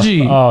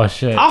Georgie. Oh,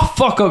 shit. I'll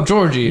fuck up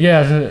Georgie.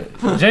 Yeah.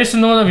 Jason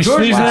the one that be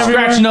Georgie's sneezing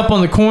everywhere? scratching up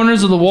on the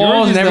corners of the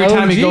walls Georgie's and every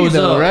time he goes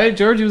up. Right?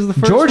 Georgie was the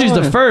first Georgie's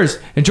one. the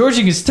first. And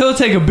Georgie can still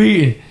take a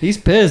beating. He's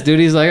pissed, dude.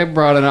 He's like, I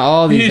brought in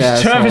all these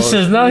assholes. Travis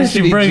says, now you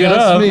should bring it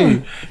up.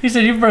 Me. He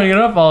said, you bring it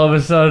up all of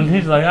a sudden.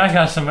 He's like, I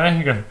got some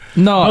anger.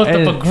 No,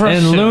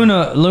 and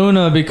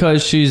Luna,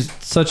 because she's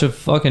such a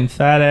fucking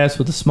fat ass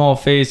with a small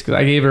face, because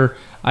I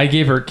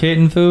gave her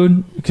kitten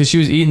food because she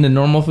was eating the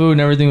normal food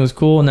and everything was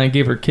cool, and I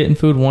gave her kitten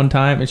food one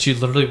time and she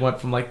literally went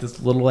from like this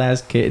little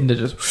ass kitten to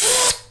just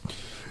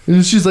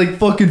and she's like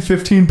fucking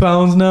 15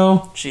 pounds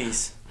now.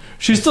 Jeez.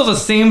 She's still the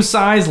same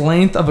size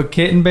length of a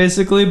kitten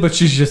basically, but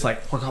she's just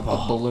like a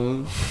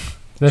balloon.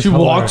 That's she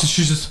hilarious. walks,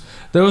 she's just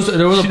there was she a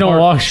don't part,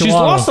 walk, she's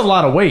lost a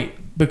lot of weight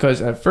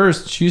because at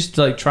first she used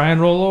to like try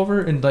and roll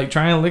over and like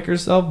try and lick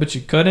herself, but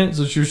she couldn't,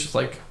 so she was just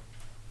like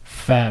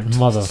fat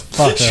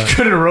motherfucker. She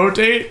couldn't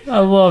rotate. I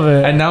love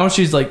it. And now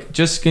she's like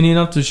just skinny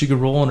enough so she could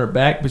roll on her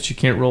back, but she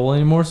can't roll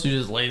anymore. So she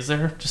just lays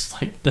there, just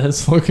like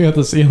this, looking at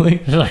the ceiling.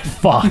 She's like,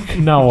 "Fuck,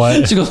 now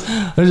what?" She goes,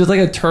 "There's just like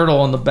a turtle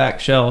on the back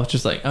shell." It's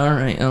just like, all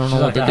right, I don't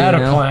know what to do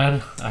now.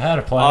 I had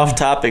a plan. Off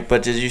topic,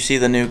 but did you see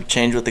the new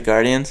change with the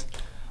Guardians?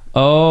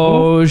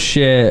 Oh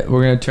shit,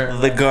 we're gonna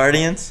turn the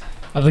Guardians.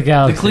 Of the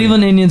Galaxy. The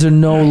Cleveland Indians are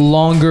no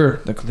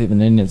longer the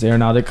Cleveland Indians. They are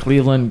now the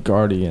Cleveland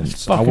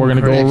Guardians. We're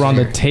gonna go around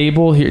the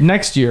table here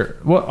next year.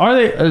 What are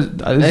they?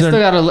 They still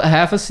got a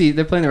half a seat.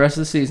 They're playing the rest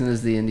of the season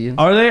as the Indians.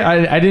 Are they?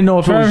 I didn't know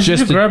if it was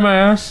just. Did you grab my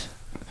ass?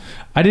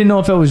 I didn't know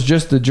if it was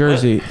just the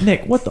jersey. What?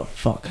 Nick, what the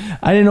fuck?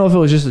 I didn't know if it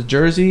was just the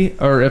jersey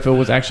or if it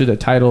was actually the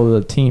title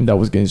of the team that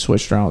was getting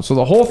switched around. So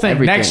the whole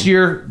thing, next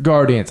year,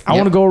 Guardians. I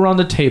want to go around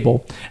the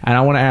table and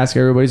I want to ask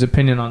everybody's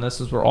opinion on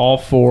this as we're all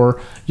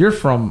for... You're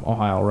from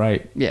Ohio,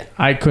 right? Yeah.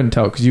 I couldn't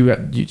tell because you got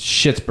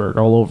Schittsburg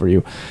all over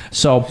you.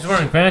 So he's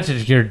wearing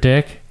Vantage gear,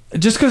 dick.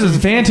 Just because it's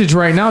Vantage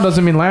right now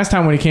doesn't mean last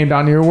time when he came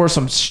down here, he wore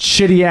some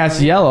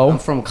shitty-ass yellow. I'm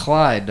from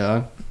Clyde,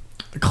 dog.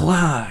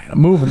 Clyde. I'm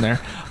moving there.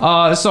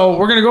 So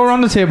we're going to go around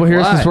the table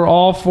here since we're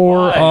all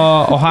for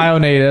Ohio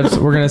natives.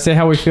 We're going to say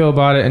how we feel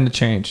about it and the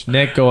change.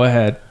 Nick, go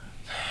ahead.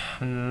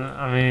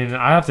 I mean,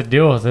 I have to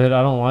deal with it.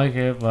 I don't like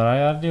it, but I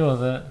got to deal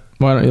with it.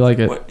 Why don't you like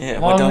it? What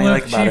don't you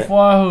like about Chief it?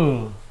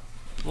 Wahoo.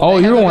 Oh,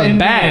 you're going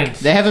back.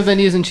 They haven't been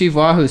using Chief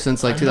Wahoo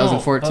since like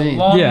 2014.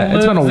 Yeah,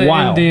 it's been a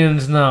while. The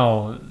Indians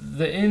now.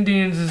 The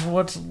Indians is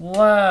what's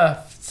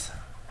left.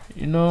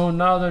 You know,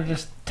 now they're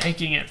just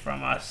taking it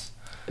from us.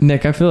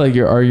 Nick, I feel like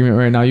your argument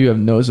right now, you have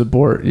no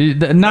support.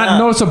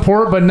 No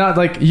support, but not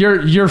like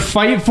your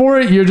fight for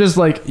it. You're just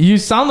like, you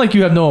sound like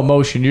you have no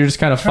emotion. You're just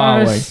kind of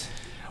following.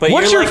 But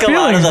what's you're your like feelings,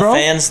 a lot of the bro?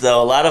 fans,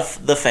 though. A lot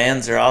of the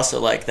fans are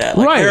also like that.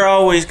 Like, they're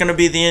always going to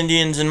be the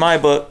Indians in my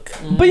book.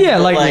 But yeah,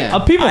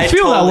 people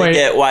feel that way. I totally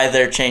get why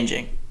they're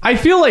changing. I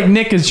feel like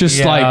Nick is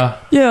just like,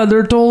 yeah,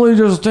 they're totally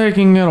just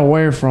taking it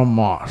away from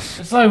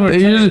us. It's like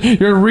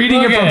you're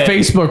reading it from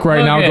Facebook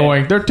right now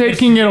going, they're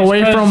taking it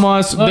away from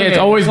us. It's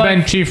always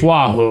been Chief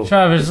Wahoo.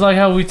 Travis, it's like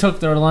how we took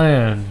their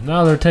land.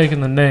 Now they're taking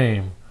the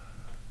name.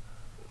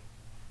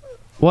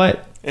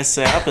 What? It's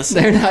the opposite.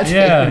 They're not.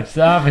 Yeah, it's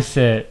the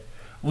opposite.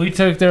 We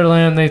took their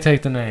land, they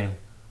take the name.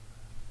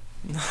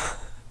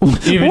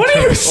 What are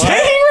you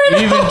saying right now?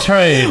 Even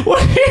trade.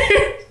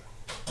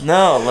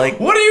 No, like...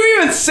 What are you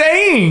even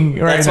saying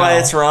right That's now? why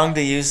it's wrong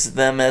to use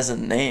them as a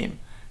name.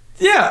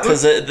 Yeah.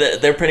 Because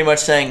they're pretty much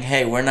saying,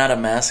 hey, we're not a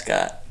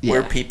mascot. Yeah.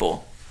 We're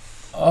people.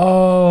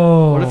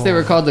 Oh. What if they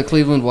were called the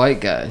Cleveland White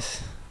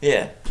Guys?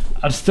 Yeah.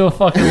 I'd still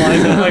fucking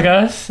like them, I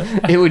guess.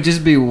 It would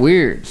just be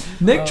weird.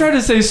 Nick tried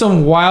to say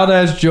some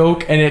wild-ass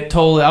joke, and it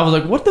totally... I was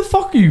like, what the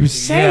fuck are you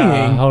saying?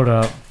 Yeah, hold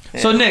up.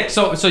 So, Nick,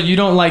 so you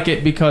don't like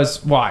it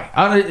because... Why?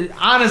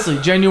 Honestly,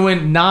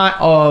 genuine, not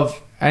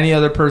of any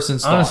other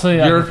person's thought.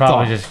 Honestly, I could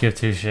probably just give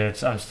two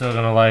shits. I'm still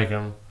going to like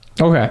them.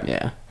 Okay.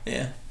 Yeah.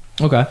 Yeah.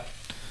 Okay.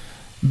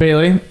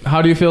 Bailey,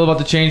 how do you feel about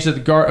the change to the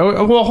guard?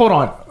 Oh, well, hold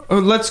on.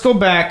 Let's go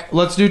back.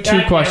 Let's do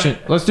two questions.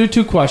 Let's do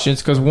two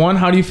questions because one,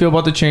 how do you feel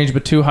about the change?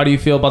 But two, how do you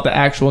feel about the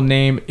actual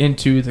name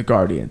into the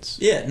Guardians?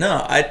 Yeah,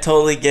 no, I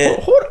totally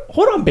get...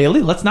 Hold on,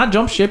 Bailey. Let's not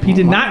jump ship. He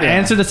did not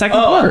answer the second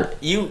part.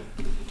 You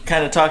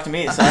kind of talked to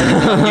me, so I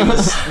didn't know he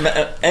was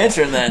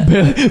answering that.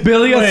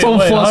 Billy got so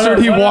flustered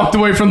he walked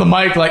away from the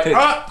mic like,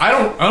 I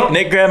don't.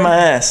 Nick grabbed my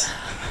ass.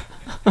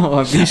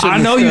 Oh,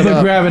 I know you've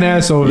been grabbing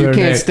ass over there, You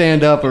can't Nick.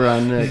 stand up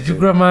around Nick. Did you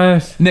grab my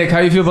ass? Nick, how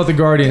you feel about the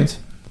Guardians?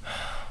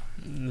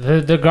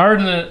 The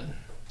garden...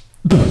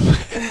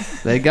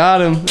 They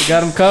got him. They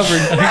got him covered.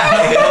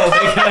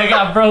 they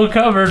got bro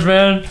covered,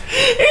 man.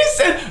 He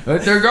said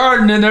they're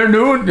gardening, they're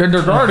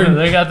gardening.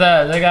 They got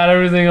that. They got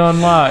everything on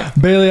lock.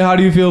 Bailey, how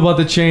do you feel about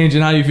the change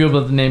and how do you feel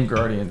about the name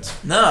Guardians?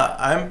 No,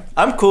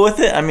 I'm cool with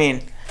it. I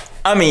mean,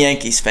 I'm a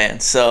Yankees fan,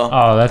 so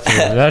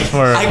that's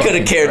where I could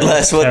have cared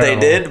less what they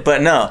did,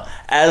 but no.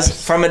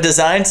 As from a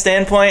design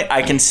standpoint,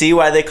 I can see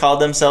why they called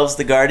themselves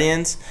the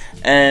Guardians,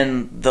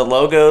 and the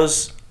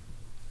logos.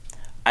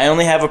 I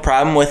only have a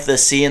problem with the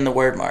C and the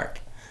word mark.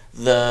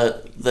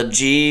 The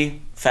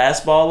G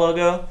fastball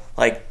logo,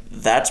 like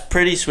that's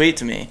pretty sweet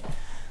to me.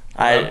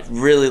 I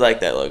really like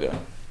that logo.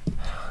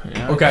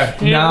 Yeah. Okay,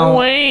 now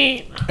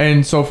wait.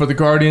 And so for the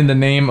Guardian, the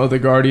name of the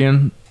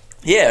Guardian.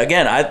 Yeah,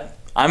 again,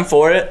 I'm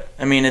for it.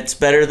 I mean, it's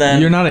better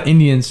than... You're not an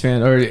Indians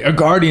fan or a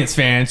Guardians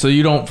fan, so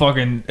you don't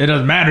fucking... It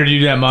doesn't matter to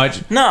you that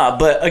much. Nah,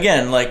 but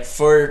again, like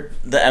for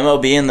the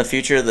MLB and the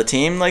future of the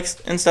team, like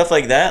and stuff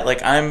like that,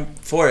 like I'm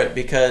for it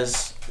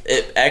because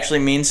it actually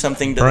means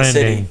something to the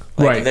city.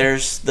 Like, right.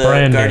 There's the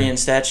Guardian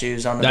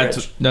statues on the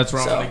bridge. That's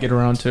what I'm going to get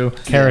around to.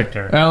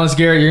 Character. Alice,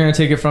 Garrett, you're going to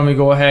take it from me.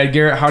 Go ahead.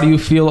 Garrett, how do you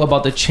feel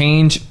about the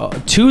change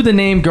to the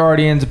name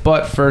Guardians?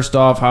 But first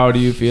off, how do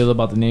you feel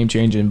about the name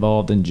change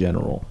involved in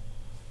general?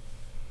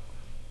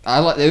 I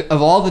like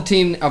of all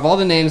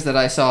the names that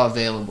I saw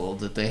available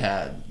that they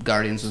had,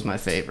 Guardians was my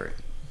favorite.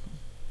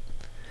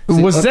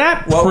 Was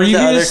that what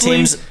previously? Were the other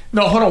teams?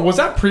 No, hold on. Was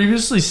that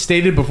previously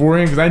stated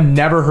beforehand? Because I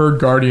never heard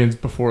Guardians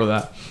before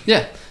that.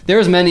 Yeah, there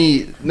was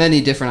many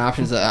different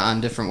options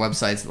on different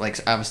websites. Like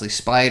obviously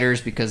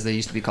spiders, because they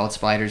used to be called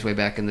spiders way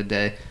back in the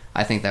day.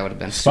 I think that would have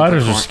been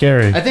spiders super are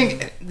scary. I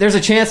think there's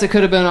a chance it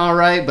could have been all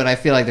right, but I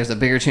feel like there's a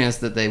bigger chance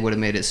that they would have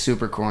made it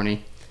super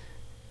corny.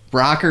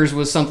 Rockers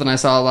was something I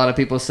saw a lot of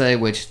people say,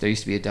 which there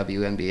used to be a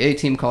WNBA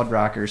team called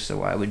Rockers, so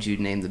why would you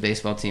name the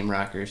baseball team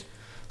Rockers?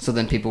 So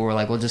then people were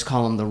like, well, just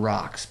call them the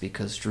Rocks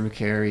because Drew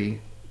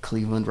Carey,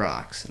 Cleveland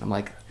Rocks. And I'm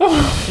like,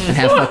 and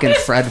have fucking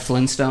Fred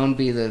Flintstone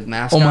be the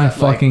mascot. Oh my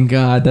fucking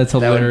God, that's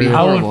hilarious.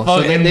 That would be horrible.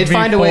 So they'd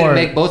find a way to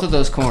make both of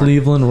those corny.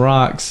 Cleveland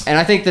Rocks. And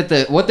I think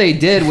that what they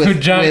did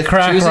with choosing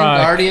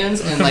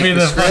Guardians and like be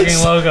the fucking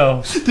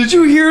logo. Did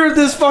you hear what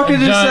this fucking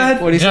just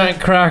said? What giant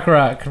crack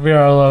rock could be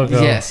our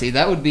logo. Yeah, see,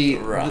 that would be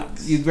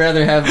Rocks. You'd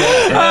rather have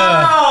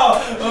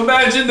that. Oh,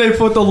 imagine they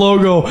put the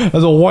logo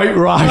as a white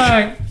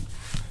rock.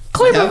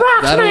 Cleveland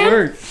Rocks, that'll man.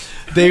 work.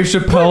 Dave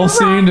Chappelle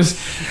scene just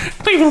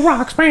Cleveland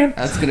Rocks, man.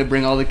 That's gonna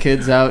bring all the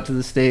kids out to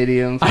the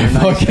stadium for a I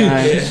nice fucking-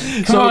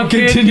 time. So on,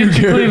 kid, continue, get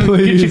your Garrett, Cleveland-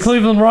 please. Get your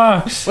Cleveland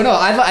Rocks. Well,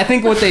 no, I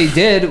think what they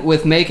did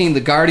with making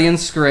the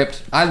Guardians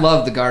script, I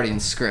love the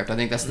Guardians script. I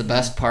think that's the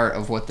best part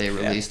of what they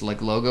released,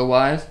 like logo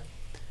wise,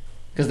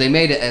 because they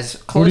made it as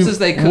close as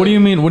they could. What do you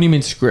mean? What do you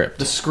mean script?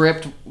 The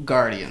script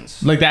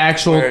Guardians, Like the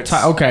actual? Where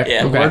it's- Okay.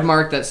 yeah, okay. word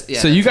mark. So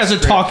So you guys are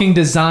talking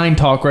design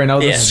talk right now.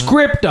 The Yeah.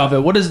 script of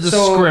it. What is the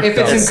So script if of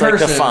it's it? in It's like the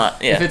cursive, font,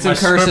 yeah. if it's in My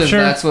cursive,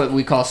 scripture? that's what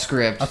we call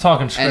script. I'm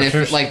talking And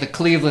scriptures. if like the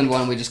Cleveland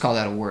one, we just call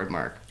that a word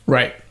mark.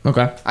 Right.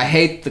 Okay. I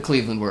hate the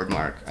Cleveland word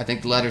mark. I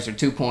think the letters are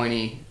too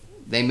pointy.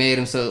 They made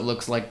them so it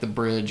looks like the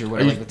bridge or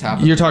whatever, like the top.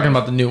 You're of the talking bridge.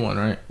 about the new one,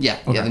 right? Yeah,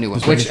 Okay. the new one.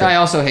 Just making Which sure. I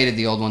also hated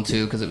the old one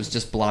too because it was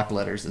just block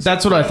letters.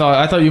 That's what I thought.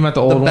 I thought you meant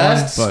the old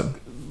best one,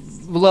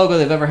 logo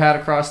they've ever had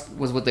across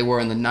was what they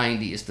wore in the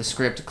 90s, the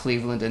script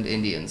Cleveland and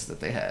Indians that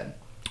they had.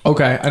 but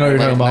okay, I know what you're Like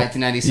talking about.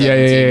 1997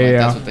 Yeah, team, yeah, like, yeah.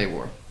 that's what they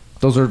wore.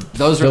 Those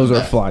Those are the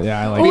best. fly.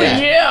 Yeah, I like. Oh,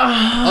 that.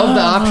 yeah. Of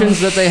the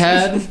options that they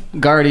had,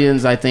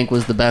 Guardians I think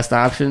was the best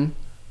option.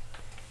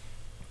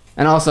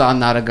 And also I'm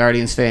not a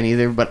Guardians fan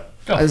either, but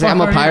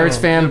I'm a Pirates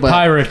fan, but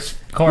Pirates,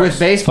 of course. with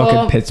baseball,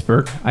 Fucking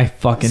Pittsburgh. I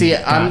fucking see,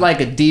 I'm like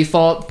a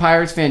default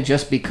Pirates fan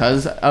just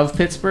because of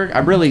Pittsburgh.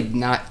 I'm really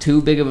not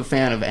too big of a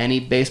fan of any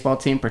baseball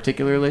team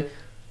particularly.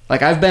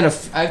 Like I've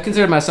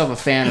considered myself a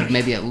fan of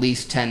maybe at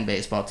least 10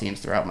 baseball teams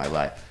throughout my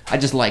life. I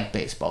just like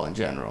baseball in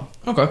general.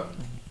 Okay.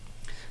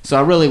 So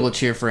I really will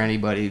cheer for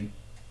anybody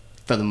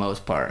for the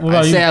most part.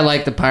 I say I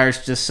like the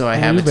Pirates just so I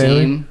have a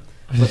team,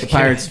 but the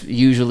Pirates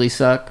usually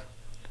suck.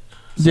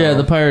 So. Yeah,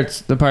 the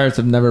Pirates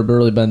have never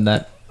really been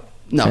that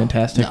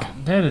fantastic. No.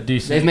 They had a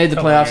decent. They've made the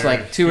playoffs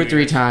like 2 or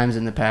 3 times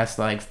in the past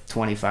like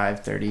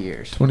 25, 30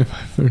 years.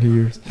 25, 30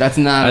 years. That's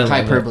not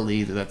hyperbole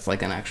either. That's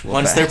like an actual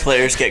Once fact. their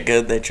players get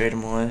good, they trade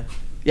them away.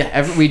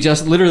 Yeah, we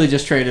just literally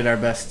just traded our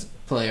best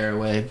player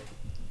away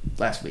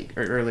last week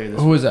or earlier this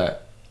week. Who was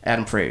that?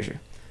 Adam Frazier.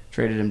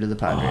 Traded him to the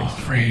Padres. Oh,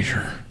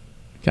 Frazier.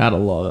 Gotta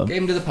love him.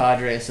 Gave him to the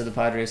Padres so the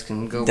Padres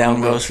can go.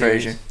 Down goes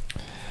Frazier.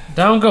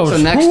 Down goes. So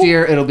next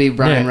year it'll be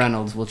Brian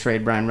Reynolds. We'll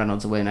trade Brian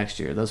Reynolds away next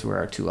year. Those were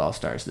our 2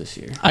 All-Stars this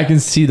year. I can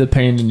see the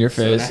pain in your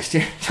face. So next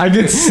year, I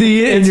can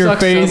see it in your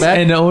face, so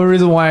and the only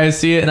reason why I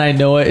see it and I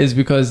know it is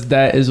because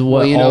that is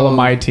what all of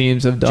my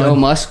teams have done. Joe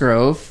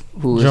Musgrove,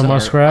 who is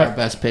our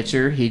best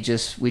pitcher,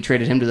 we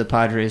traded him to the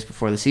Padres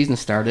before the season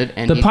started,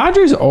 and the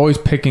Padres are always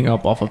picking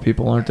up off of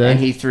people, aren't they? And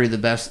he threw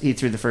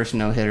the first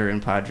no-hitter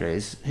in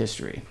Padres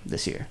history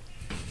this year.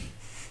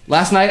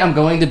 Last night I'm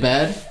going to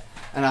bed.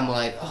 And I'm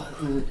like,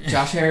 oh,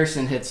 Josh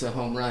Harrison hits a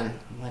home run.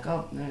 I'm like,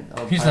 oh,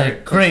 he's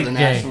like, great game.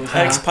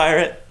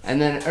 Ex-Pirate.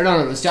 And then,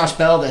 it was Josh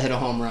Bell that hit a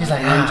home run. He's like,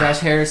 and then Josh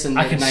Harrison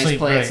made a nice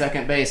play at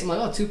second base. I'm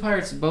like, 2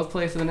 Pirates both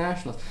play for the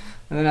Nationals.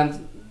 And then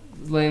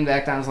I'm laying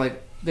back down. I was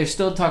like, they're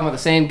still talking about the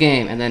same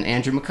game. And then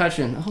Andrew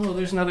McCutchen,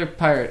 there's another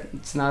Pirate.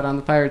 It's not on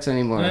the Pirates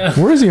anymore. Yeah.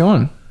 Where is he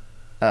on?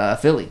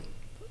 Philly.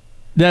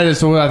 That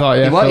is what I thought.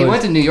 Yeah, he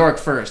went to New York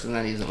first, and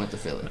then he went to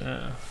Philly.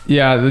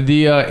 Yeah,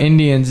 the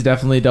Indians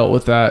definitely dealt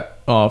with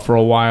that for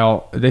a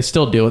while. They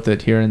still deal with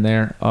it here and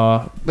there.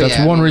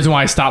 That's one reason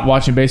why I stopped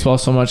watching baseball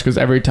so much, because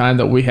every time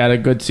that we had a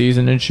good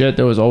season and shit,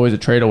 there was always a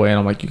trade away, and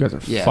I'm like, you guys are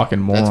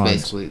fucking morons. That's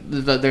basically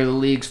they're the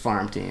league's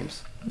farm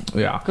teams.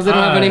 Yeah, because they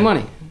don't have any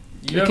money.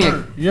 You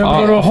ever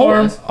go to a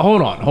farm?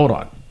 Hold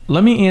on.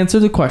 Let me answer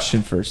the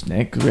question first,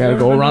 Nick. We got to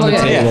go around the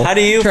table. Yeah. How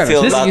do you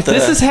feel about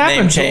this has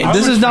happened.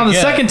 This is now the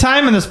second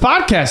time in this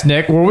podcast,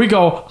 Nick, where we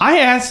go, I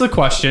ask the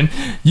question,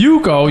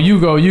 you go,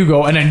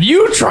 and then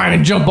you try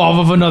to jump off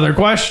of another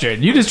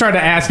question. You just try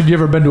to ask if you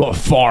ever been to a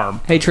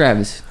farm. Hey,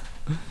 Travis.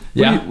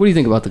 Yeah. What do you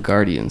think about the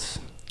Guardians?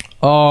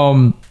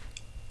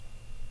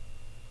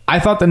 I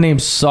thought the name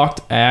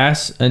sucked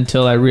ass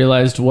until I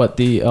realized what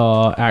the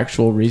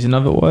actual reason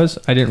of it was.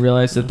 I didn't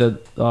realize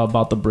that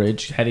about the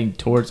bridge heading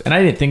towards, and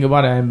I didn't think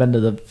about it. I haven't been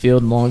to the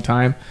field in a long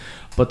time,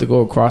 but to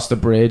go across the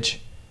bridge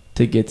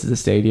to get to the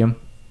stadium,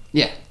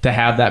 to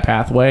have that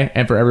pathway,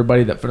 and for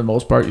everybody that for the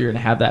most part you're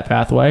gonna have that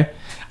pathway.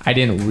 I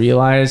didn't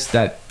realize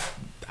that.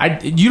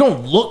 You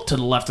don't look to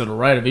the left or the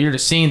right of it. You're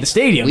just seeing the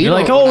stadium. You're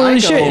like, oh, holy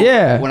shit,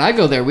 yeah. When I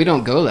go there, we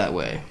don't go that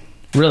way.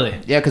 Really?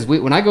 Yeah, because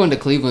when I go into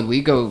Cleveland,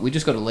 we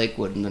just go to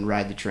Lakewood and then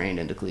ride the train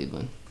into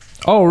Cleveland.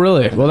 Oh,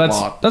 really? Well,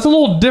 that's a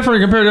little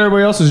different compared to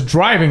everybody else who's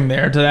driving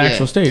there to the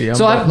actual stadium.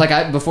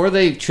 So before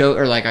they showed,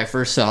 or I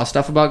first saw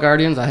stuff about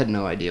Guardians, I had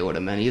no idea what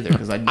it meant either,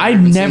 because I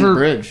never seen the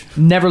bridge.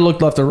 Never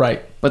looked left or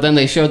right. But then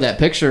they showed that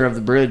picture of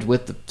the bridge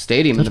with the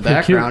stadium in the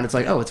background. Cute. It's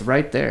like, it's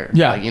right there.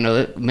 Yeah,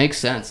 it makes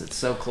sense. It's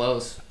so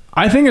close.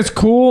 I think it's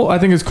cool. I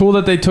think it's cool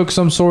that they took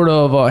some sort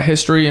of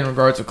history in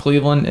regards to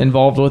Cleveland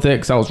involved with it,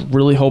 because I was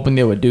really hoping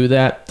they would do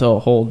that to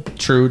hold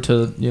true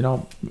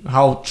to,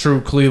 how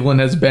true Cleveland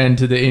has been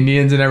to the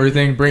Indians and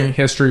everything, bringing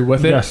history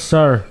with it. Yes,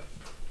 sir.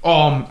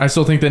 I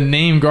still think the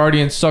name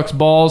Guardians sucks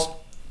balls.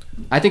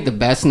 I think the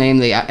best name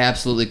they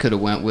absolutely could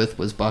have went with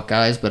was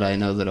Buckeyes, but I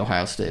know that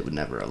Ohio State would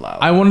never allow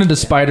it. I wanted the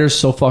Spiders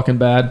so fucking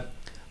bad.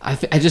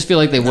 I just feel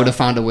like they would have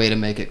found a way to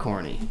make it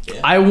corny.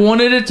 Yeah. I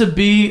wanted it to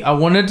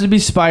be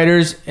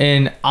spiders,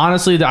 and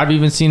honestly, I've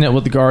even seen it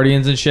with the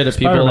Guardians and shit. If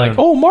people are like,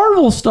 "Oh,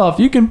 Marvel stuff,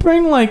 you can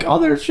bring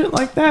other shit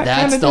like that."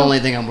 That's the only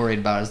thing I'm worried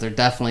about, is they're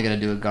definitely gonna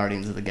do a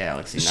Guardians of the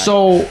Galaxy.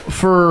 So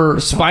for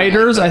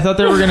spiders, I thought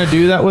they were gonna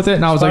do that with it,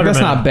 and I was like,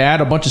 "That's not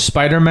bad." A bunch of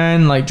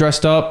Spider-Men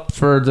dressed up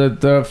for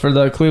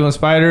the Cleveland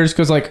Spiders,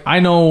 because I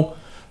know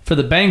for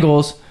the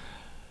Bengals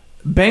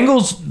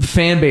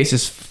fan base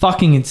is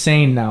fucking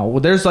insane now.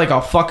 Well, there's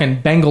a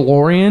fucking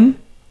Bengalorian.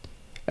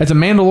 It's a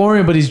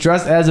Mandalorian, but he's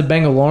dressed as a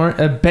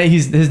Bengalorian.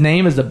 His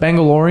name is the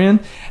Bengalorian.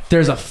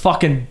 There's a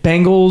fucking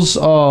Bengals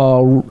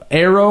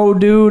Arrow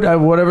dude,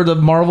 whatever the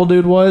Marvel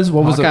dude was.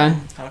 What was it?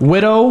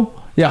 Widow?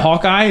 Yeah,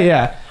 Hawkeye.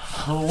 Yeah.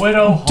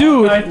 Widow.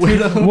 Dude.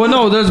 Well,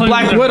 no, there's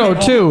Black Widow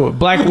too.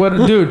 Black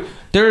Widow, dude.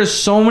 There's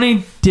so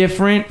many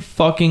different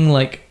fucking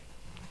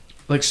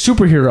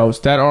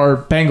superheroes that are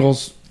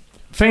Bengals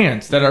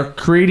fans that are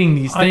creating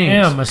these things. I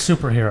am a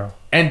superhero.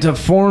 And to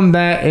form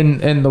that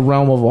in the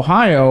realm of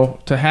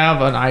Ohio, to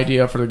have an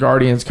idea for the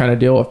Guardians kind of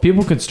deal, if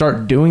people could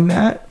start doing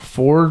that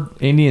for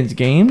Indians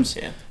games,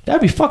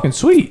 that'd be fucking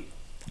sweet.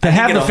 To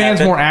have the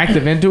fans more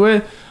active into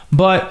it.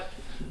 But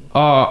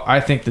I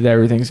think that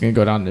everything's going to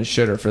go down the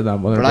shitter for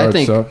them when it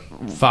comes to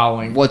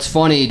following. What's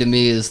funny to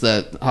me is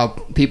that how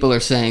people are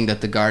saying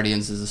that the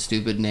Guardians is a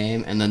stupid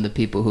name, and then the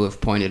people who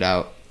have pointed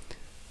out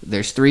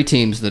there's 3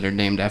 teams that are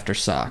named after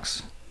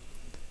socks.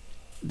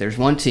 There's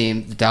one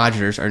team, the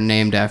Dodgers, are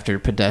named after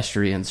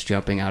pedestrians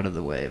jumping out of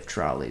the way of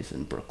trolleys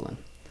in Brooklyn.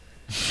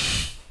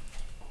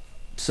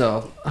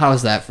 So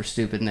how's that for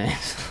stupid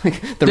names?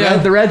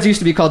 The Reds used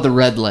to be called the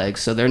Red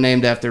Legs, so they're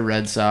named after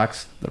Red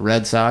Sox. The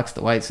Red Sox,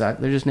 the White Sox,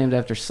 they're just named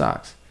after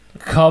Sox.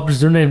 Cubs,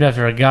 they're named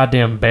after a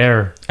goddamn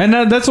bear. And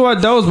that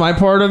was my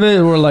part of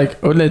it. We're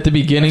like at the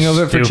beginning of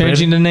it for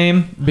changing the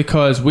name,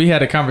 because we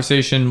had a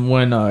conversation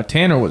when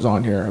Tanner was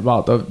on here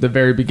about the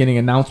very beginning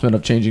announcement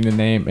of changing the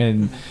name,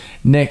 and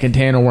Nick and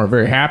Tanner weren't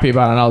very happy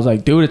about it. And I was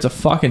like, dude, it's a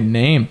fucking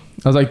name.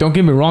 I was like, don't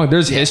get me wrong,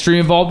 there's history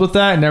involved with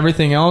that and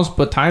everything else,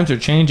 but times are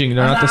changing.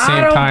 They're not the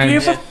same time. I don't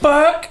give a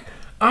fuck.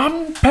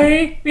 I'm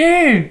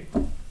paying.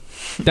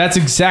 That's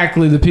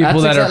exactly the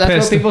people that are pissed.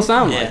 That's what people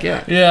sound like,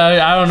 yeah.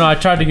 Yeah, I don't know. I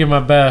tried to give my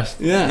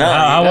best. Yeah.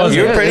 No,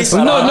 you were pretty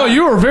spot on. No,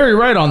 you were very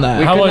right on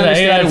that. How was it?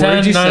 8 out of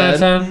 10? 9 out of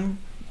 10?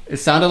 It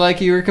sounded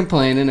like you were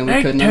complaining and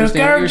we couldn't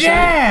understand what you were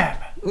saying.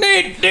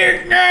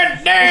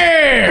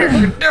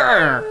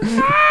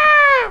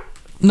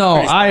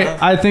 No,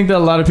 I think that a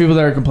lot of people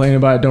that are complaining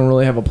about it don't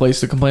really have a place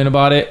to complain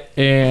about it.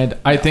 And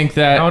I think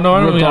that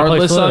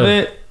regardless of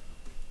it,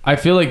 I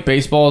feel like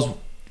baseball is...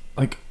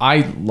 Like,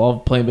 I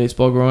love playing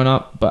baseball growing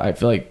up, but I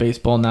feel like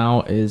baseball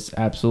now is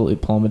absolutely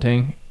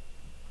plummeting.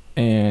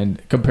 And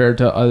compared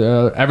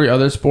to every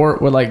other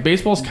sport, where like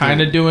baseball's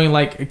kind of doing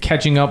like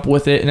catching up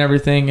with it and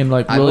everything, and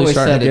like really I've always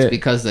starting said to get... it's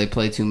because they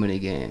play too many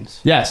games.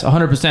 Yes,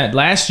 100%.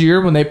 Last year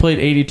when they played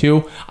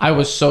 82, I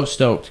was so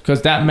stoked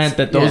because that meant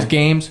that those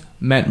games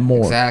meant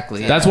more.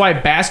 Exactly. That's why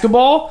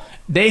basketball,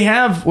 they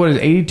have,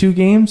 82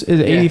 games? Is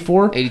it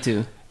 84?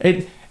 82.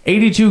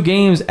 82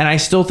 games, and I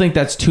still think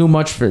that's too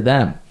much for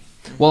them.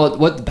 Well,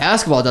 what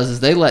basketball does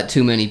is they let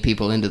too many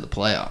people into the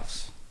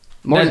playoffs.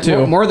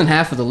 More than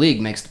half of the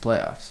league makes the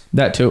playoffs.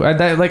 That too.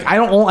 I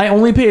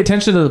only pay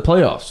attention to the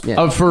playoffs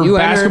for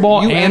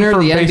basketball and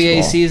for the baseball.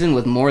 NBA season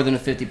with more than a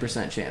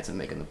 50% chance of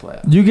making the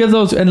playoffs. You give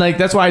those, and like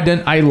that's why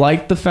I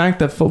liked the fact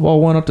that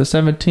football went up to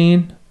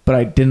 17, but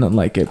I didn't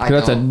like it because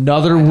that's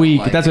another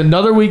week. That's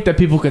another week that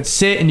people can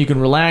sit and you can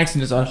relax,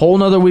 and it's a whole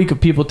nother week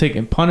of people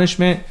taking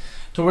punishment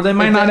to where they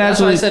might not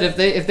actually. That's why I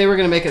said if they were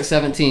going to make it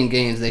 17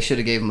 games, they should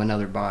have gave them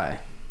another bye.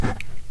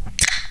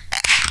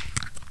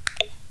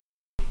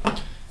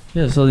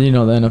 Yeah, so the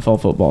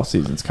NFL football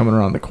season's coming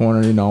around the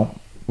corner.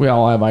 We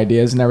all have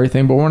ideas and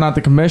everything, but we're not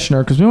the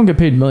commissioner because we don't get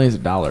paid millions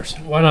of dollars.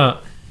 Why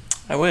not?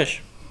 I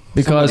wish.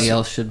 Because somebody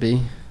else should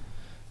be,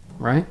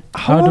 right?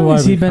 How long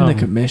has he been the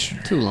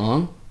commissioner? Too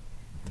long.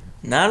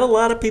 Not a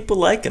lot of people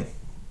like him.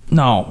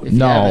 No. You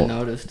haven't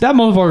noticed. That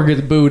motherfucker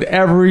gets booed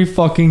every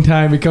fucking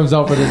time he comes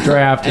out for the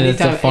draft, and it's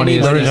the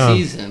funniest thing. Anytime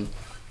sees him,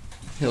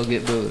 he'll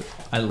get booed.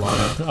 I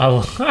love it.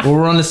 Well,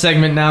 we're on the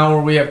segment now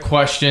where we have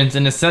questions,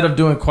 and instead of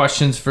doing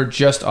questions for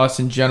just us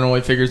in general,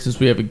 we figured since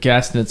we have a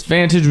guest and it's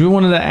Vantage, we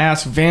wanted to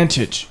ask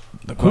Vantage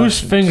the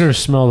whose fingers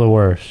smell the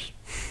worst?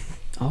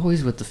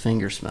 Always with the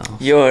finger smell.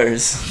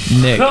 Yours.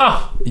 Nick,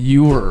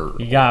 you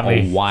got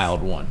me. A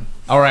wild one.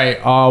 All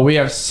right, we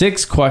have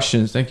 6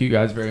 questions. Thank you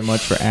guys very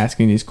much for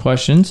asking these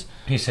questions.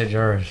 He said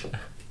yours.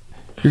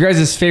 Your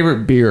guys'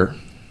 favorite beer?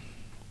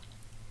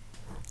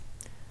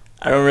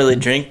 I don't really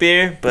drink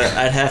beer, but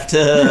I'd have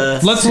to.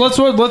 Let's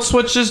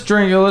switch this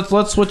drink.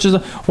 Let's switch this.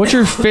 What's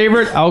your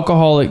favorite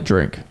alcoholic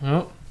drink?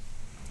 I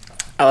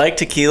like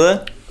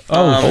tequila. If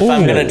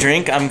I'm gonna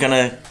drink, I'm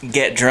gonna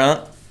get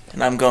drunk,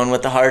 and I'm going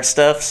with the hard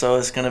stuff. So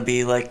it's gonna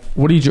be like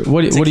what do you?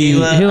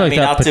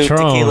 I'll do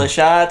tequila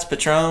shots,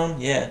 Patron.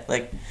 Yeah,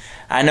 like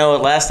I know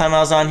last time I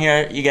was on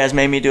here, you guys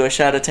made me do a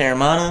shot of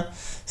Terramana.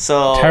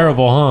 So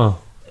terrible, huh?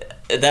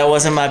 That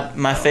wasn't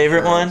my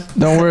favorite one.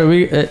 Don't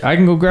worry, I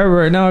can go grab it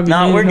right now.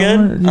 No, we're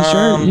good.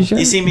 You sure?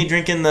 You see me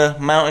drinking the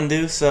Mountain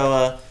Dew,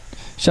 so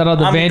shout out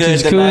to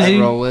Vantage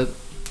Closes.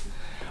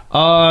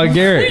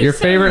 Garrett, your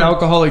favorite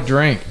alcoholic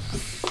drink?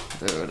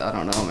 Dude, I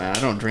don't know, man. I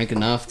don't drink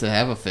enough to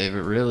have a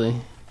favorite, really.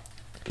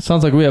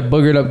 Sounds like we have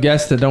boogered up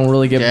guests that don't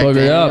really get Jack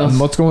boogered Daniels.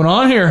 up. What's going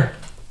on here?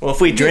 Well,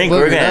 if we drink,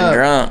 we're getting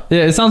drunk.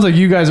 Yeah, it sounds like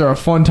you guys are a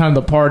fun time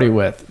to party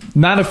with.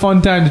 Not a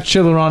fun time to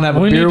chill around and have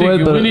a beer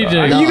with, but you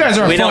guys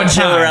are a fun time. We don't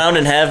chill around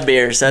and have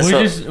beers. That's we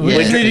what just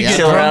need to get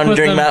chill around and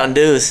drink Mountain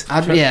Dews.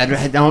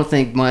 I don't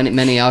think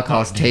many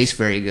alcohols taste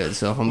very good.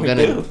 So if I'm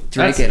gonna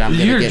drink it, I'm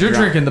gonna get drunk. You're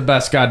drinking the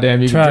best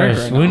goddamn you can drink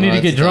right now. We need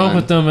to get drunk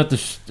with them at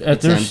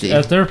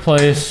their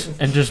place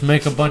and just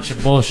make a bunch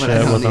of bullshit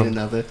with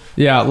them.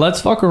 Yeah,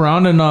 let's fuck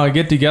around and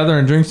get together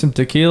and drink some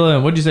tequila.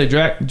 And what'd you say,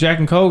 Jack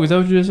and Coke? Is that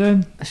what you just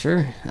said?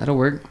 Sure, that'll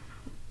work.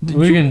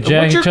 We can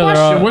jack each other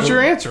up. What's your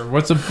answer?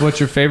 What's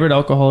your favorite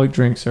alcoholic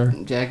drink, sir?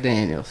 Jack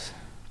Daniels.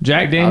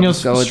 Jack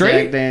Daniels go with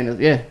straight? Jack Daniels,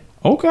 yeah.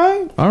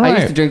 Okay, all right. I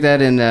used to drink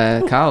that in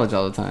college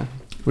all the time.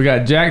 We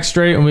got Jack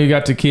straight and we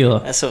got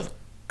tequila. That's a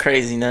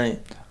crazy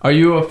night. Are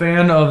you a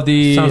fan of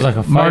the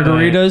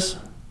margaritas?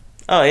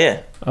 Oh,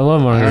 yeah. I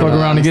love margaritas. I don't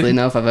honestly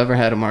know if I've ever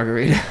had a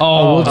margarita.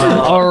 All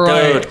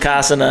right. Dude,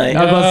 Casa night.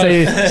 I was about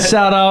to say,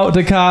 shout out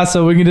to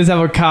Casa. We can just have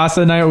a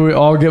Casa night where we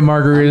all get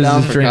margaritas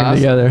and drink them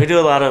together. We do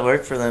a lot of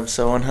work for them,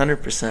 so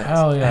 100%.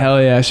 Hell yeah.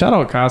 Hell yeah. Shout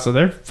out Casa.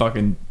 They're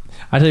fucking...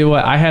 I tell you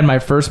what, I had my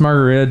first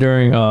margarita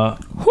during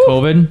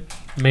COVID.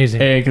 Amazing.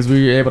 Because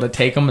we were able to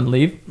take them and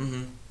leave.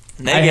 Mm-hmm.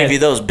 They gave you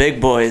those big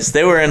boys.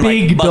 They were in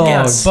big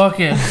buckets.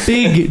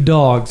 Big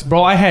dogs,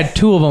 bro. I had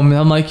 2 of them, and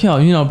I'm like,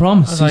 yo, bro,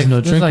 I'm a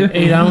seasonal drinker. Like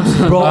 8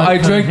 ounces. Bro, I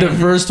drank the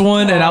first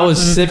one, and I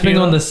was sipping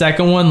on the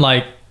second one,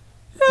 like,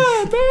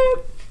 yeah, man,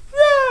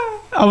 yeah.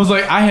 I was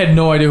like, I had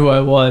no idea who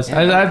I was.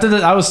 After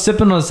that, I was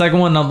sipping on the second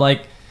one, and I'm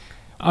like,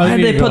 why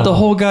did they put the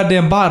whole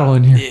goddamn bottle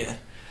in here? Yeah.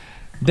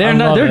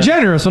 They're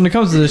generous when it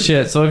comes to this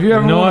shit. So if you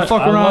ever want to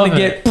fuck around and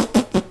get,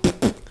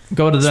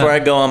 go to them. That's where I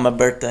go on my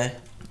birthday.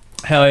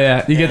 Hell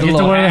yeah. You get the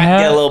little hat.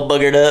 Get a little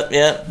boogered up,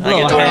 yeah. I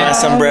get to wear my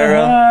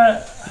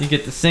sombrero. You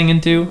get to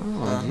singing too.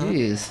 Oh,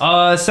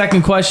 jeez.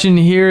 Second question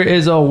here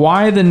is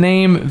why the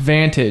name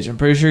Vantage? I'm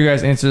pretty sure you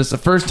guys answered this the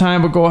first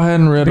time, but go ahead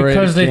and reiterate.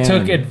 Because they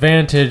took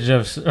advantage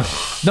of.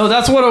 No,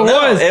 that's what it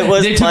was. It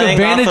was they took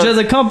advantage of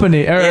the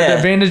company or the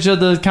advantage of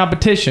the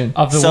competition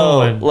of the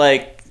woman.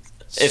 Like,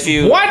 if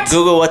you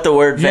Google what the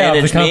word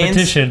Vantage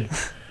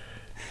means.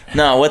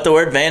 No, what the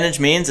word Vantage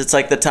means, it's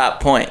like the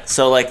top point.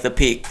 So like the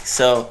peak.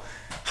 So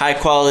high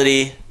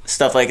quality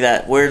stuff like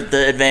that. We're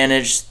the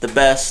advantage, the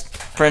best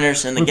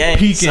printers in the game.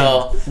 Peaking.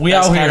 So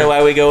that's kind of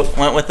why we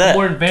went with that.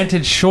 We're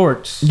Vantage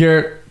shorts.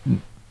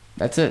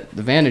 That's it.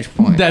 The Vantage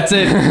point. That's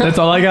it. That's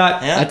all I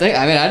got. Yeah.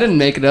 I didn't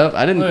make it up.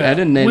 I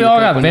didn't name. We all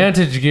got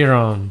Vantage gear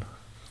on.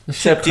 This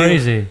shit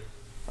crazy.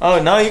 Oh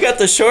no, you got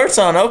the shorts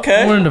on.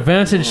 Okay. I'm wearing the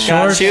Vantage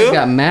shorts. You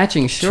got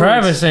matching shorts.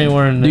 Travis ain't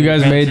wearing. You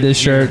guys made this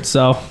shirt,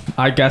 so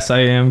I guess I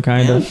am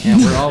kind of. Yeah,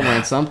 we're all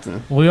wearing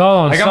something. We all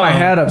on. I got my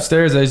hat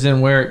upstairs. I just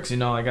didn't wear it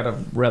because I gotta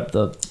rep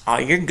the. Oh,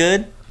 you're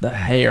good. The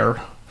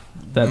hair.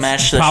 That's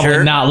match the probably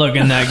shirt. Not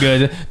looking that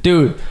good,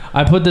 dude.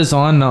 I put this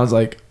on and I was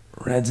like,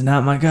 red's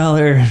not my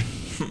color.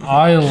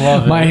 I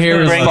love it. My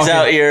hair brings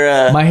out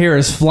your. My hair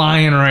is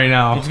flying right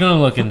now. It's gonna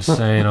look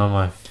insane on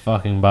my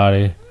fucking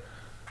body.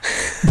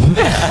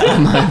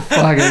 My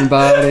fucking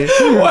body.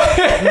 I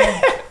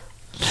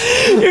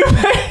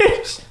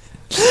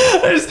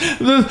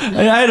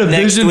had a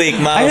Next vision. week,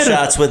 model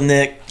shots with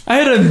Nick. I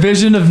had a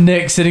vision of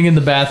Nick sitting in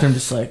the bathroom,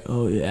 just like,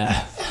 oh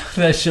yeah,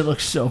 that shit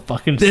looks so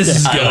fucking. This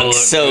is gonna look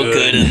so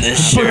good in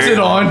this shirt. Puts it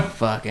on.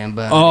 Fucking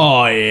body.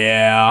 Oh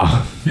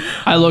yeah,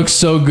 I look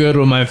so good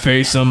with my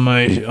face on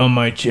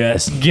my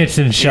chest. Gets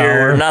in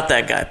shower. You're not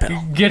that guy,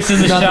 pal. Gets in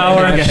the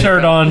shower,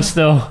 shirt on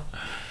still.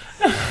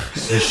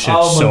 This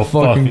shit's so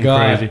fucking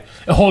crazy.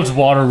 It holds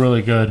water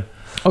really good.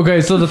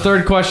 Okay, so the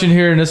third question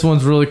here, and this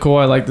one's really cool.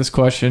 I like this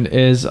question.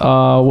 Is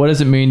what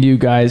does it mean to you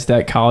guys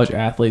that college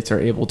athletes are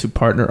able to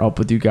partner up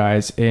with you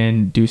guys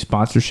and do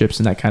sponsorships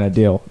and that kind of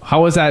deal?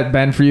 How has that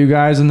been for you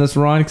guys in this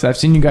run? Because I've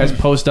seen you guys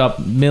post up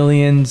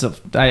millions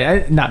of,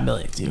 not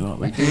millions, y'all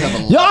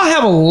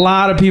have a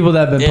lot of people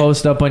that have been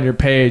posted up on your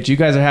page. You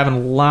guys are having a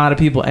lot of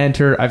people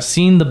enter. I've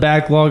seen the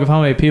backlog of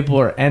how many people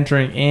are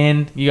entering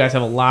in. You guys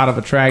have a lot of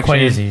attraction.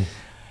 Crazy.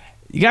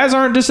 You guys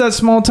aren't just that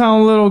small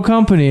town little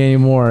company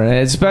anymore,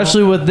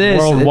 especially with this.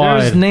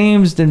 Worldwide. There's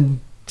names and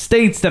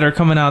states that are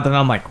coming out that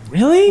I'm like,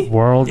 really?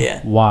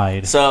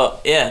 Worldwide. So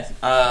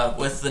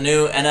with the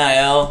new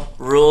NIL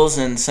rules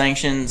and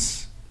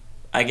sanctions,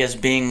 I guess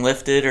being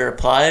lifted or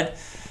applied,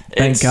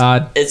 thank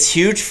God, it's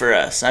huge for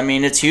us. I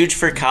mean, it's huge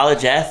for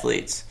college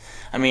athletes.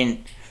 I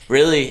mean,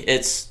 really,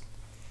 it's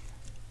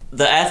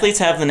the athletes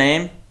have the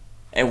name,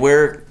 and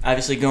we're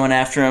obviously going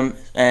after them,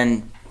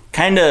 and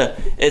kind of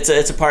it's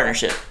a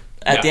partnership.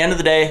 At the end of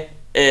the day,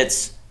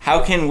 it's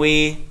how can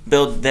we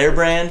build their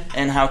brand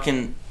and how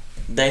can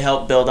they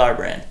help build our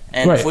brand.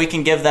 And if we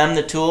can give them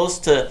the tools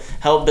to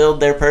help build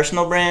their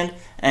personal brand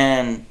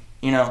and,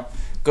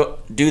 go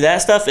do that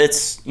stuff,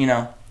 it's,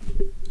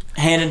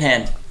 hand in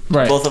hand.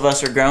 Right. Both of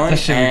us are growing. That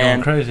shit be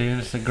going crazy.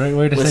 It's a great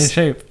way to stay in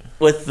shape.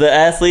 With the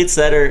athletes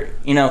that are,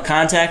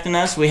 contacting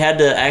us, we had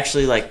to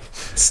actually,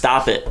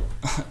 stop it.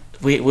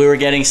 We were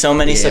getting so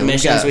many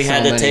submissions. We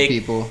had to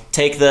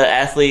take the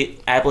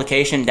athlete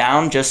application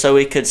down just so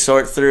we could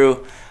sort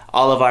through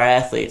all of our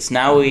athletes.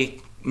 Now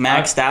we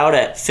maxed out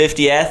at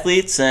 50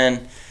 athletes,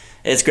 and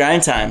it's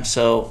grind time.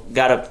 So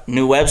got a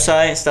new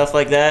website, stuff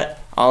like that,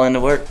 all in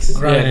the works.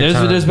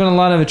 There's been a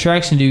lot of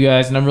attraction to you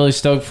guys, and I'm really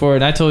stoked for it.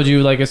 And I told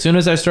you, as soon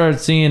as I started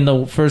seeing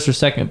the first or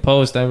second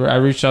post, I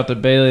reached out to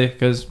Bailey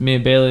because me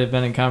and Bailey have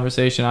been in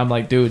conversation. I'm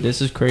like, dude,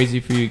 this is crazy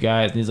for you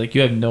guys. And he's like,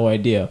 you have no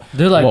idea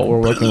what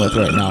we're working with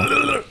right now.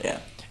 Yeah.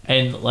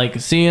 And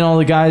seeing all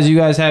the guys you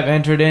guys have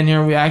entered in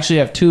here, we actually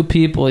have 2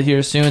 people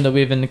here soon that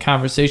we've been in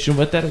conversation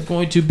with that are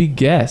going to be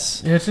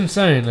guests. Yeah, it's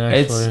insane,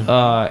 actually.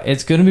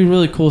 It's going to be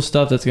really cool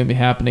stuff that's going to be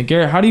happening.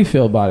 Garrett, how do you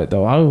feel about it,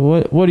 though?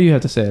 What do you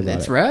have to say about it?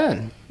 It's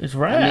rad. It's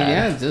rad.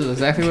 I mean, it's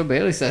exactly what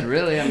Bailey said,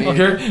 really. I mean,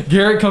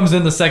 Garrett comes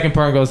in the second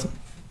part and goes,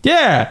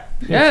 yeah.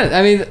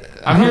 I mean,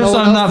 I'm here so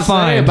I'm not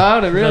fine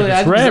about it, really.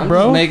 It's rad,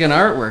 bro. Just making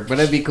artwork, but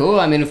it'd be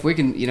cool. I mean, if we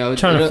can,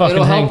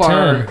 it'll help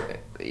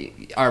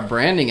our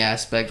branding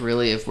aspect,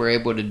 really, if we're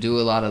able to do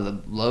a lot of the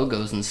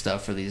logos and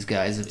stuff for these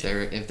guys, if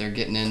they're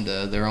getting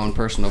into their own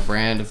personal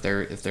brand, if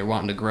they're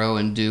wanting to grow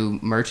and do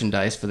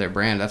merchandise for their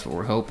brand, that's what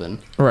we're hoping.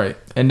 Right.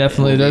 And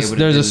definitely there's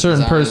a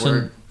certain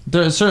person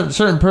there's a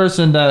certain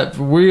person that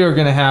we are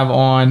gonna have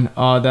on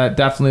that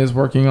definitely is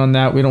working on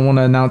that. We don't want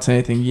to announce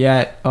anything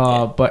yet,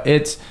 but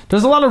there's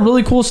a lot of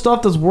really cool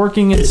stuff that's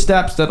working in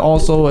steps that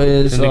also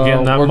is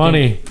getting that working.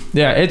 Money.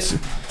 Yeah, it's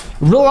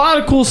a lot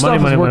of cool stuff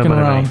is working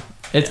around. Money.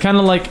 It's kind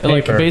of like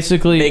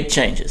basically big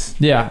changes.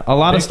 Yeah, a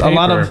lot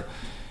of.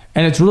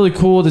 And it's really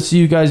cool to see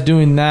you guys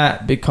doing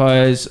that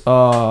because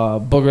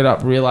Boogered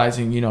Up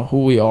realizing,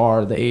 who we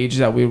are, the age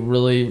that we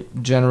really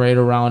generate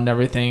around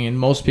everything. And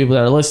most people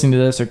that are listening to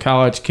this are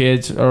college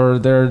kids or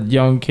they're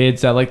young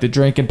kids that like to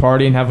drink and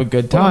party and have a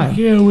good time. Oh,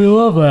 yeah, we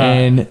love that.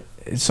 And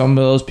some of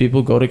those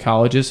people go to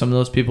colleges. Some of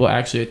those people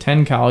actually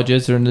attend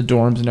colleges. They're in the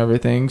dorms and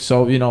everything.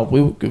 So,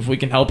 if we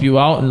can help you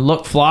out and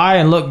look fly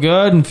and look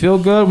good and feel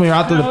good when you're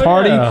out to the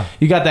party,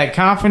 you got that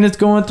confidence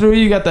going through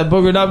you. You got that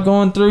Boogered Up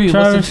going through. You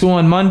listen to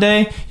on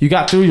Monday. You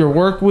got through your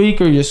work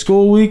week or your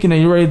school week and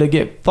then you're ready to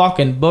get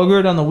fucking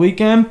boogered on the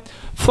weekend.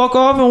 Fuck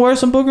off and wear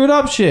some Boogered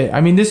Up shit. I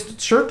mean, this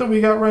shirt that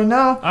we got right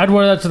now. I'd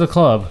wear that to the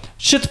club.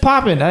 Shit's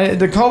popping.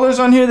 The colors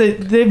on here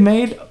they've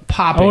made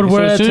popping. I would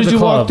wear so as soon as you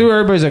club. walk through,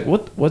 everybody's like,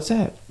 "What's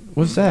that?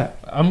 What's that?"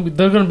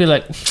 They're gonna be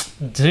like,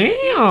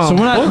 "Damn!" So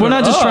we're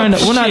not just trying to.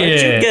 We're not. Where'd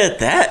you get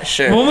that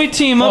shirt? When we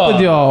team up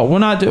with y'all,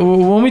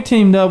 when we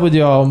teamed up with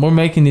y'all, and we're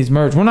making these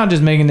merch. We're not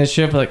just making this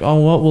shit for like, oh,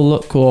 what will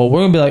look cool.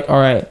 We're gonna be like, all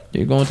right,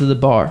 you're going to the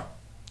bar.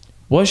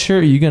 What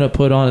shirt are you gonna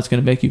put on that's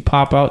gonna make you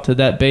pop out to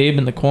that babe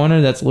in the corner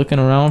that's looking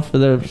around for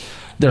their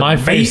my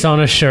mate? Face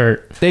on a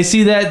shirt. They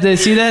see that,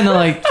 and they're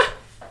like,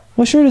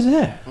 what shirt is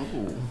that?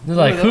 They're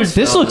like, who's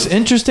this? Looks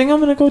interesting. I'm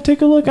gonna go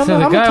take a look. I'm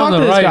gonna talk to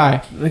this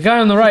guy. The guy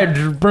on the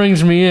right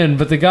brings me in,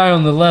 but the guy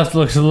on the left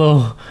looks a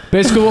little.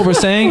 Basically, what we're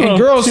saying, and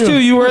girls too.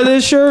 You wear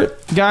this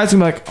shirt, guys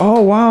gonna be like,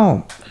 oh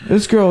wow,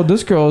 this girl's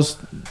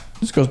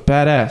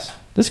badass.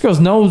 This girl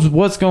knows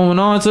what's going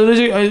on. So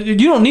you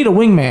don't need a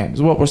wingman,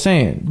 is what we're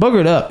saying.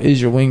 Boogered Up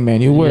is your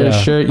wingman. You wear a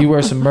shirt, you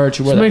wear some merch,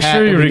 you wear the hat.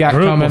 Make sure you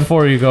regroup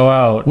before you go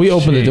out. We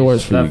open the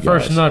doors for you guys. That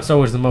first nut's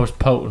always the most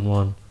potent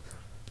one.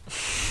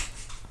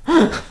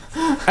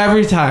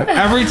 Every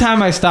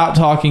time I stop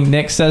talking,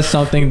 Nick says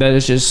something that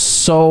is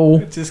just so.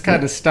 It just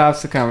kind of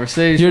stops the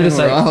conversation. You're just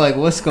like,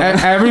 what's going on?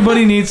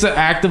 Everybody needs to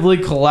actively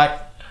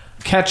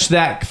catch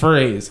that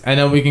phrase, and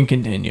then we can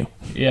continue.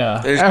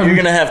 Yeah. You're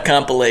going to have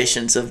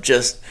compilations of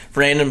just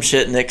random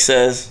shit Nick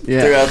says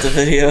throughout the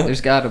video.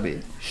 There's got to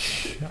be.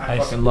 I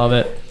fucking love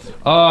it.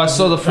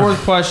 So the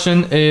fourth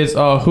question is,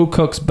 who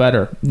cooks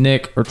better,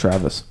 Nick or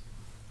Travis?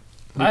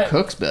 Who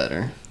cooks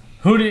better?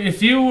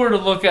 If you were to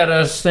look at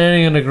us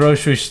standing in a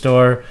grocery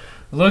store,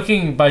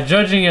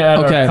 judging it at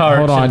our carts,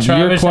 hold on.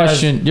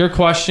 Travis Your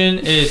question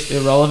is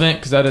irrelevant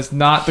because that is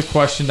not the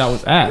question that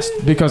was asked.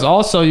 Because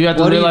also you have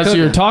to realize who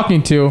you're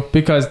talking to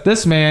because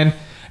this man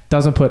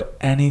doesn't put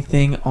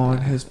anything on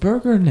his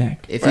burger,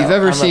 Nick. If you've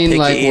ever seen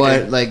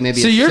maybe.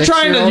 So you're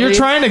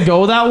trying to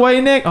go that way,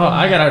 Nick. Oh,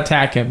 I gotta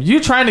attack him. You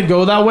trying to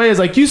go that way is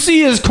like you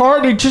see his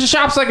cart, he just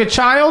shops like a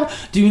child.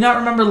 Do you not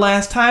remember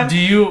last time?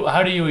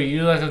 How do you eat?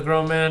 You like a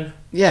grown man?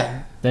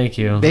 Yeah. Thank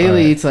you.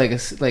 Bailey eats like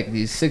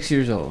he's 6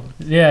 years old.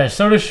 Yeah,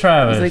 so does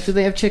Travis. He's like, do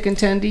they have chicken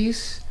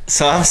tendies?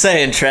 So I'm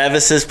saying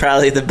Travis is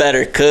probably the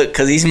better cook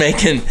because he's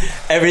making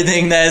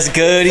everything that's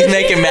good. He's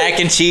making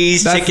mac and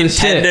cheese, chicken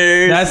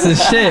tenders. That's the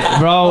shit,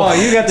 bro. Oh,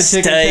 you got the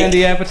chicken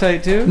tendy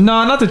appetite too?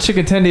 No, not the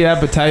chicken tendy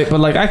appetite, but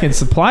like I can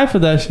supply for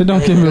that shit.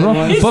 Don't get me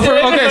wrong.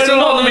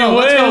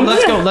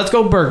 Let's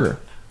go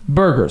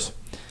burgers.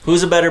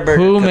 Who's a better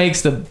burger? Who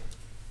makes the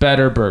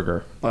better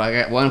burger? Well, I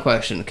got one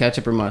question: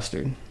 ketchup or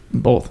mustard?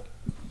 Both.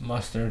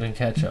 Mustard and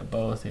ketchup,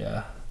 both.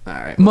 Yeah. All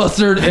right.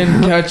 Mustard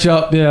and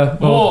ketchup, yeah.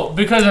 Well,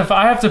 because if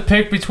I have to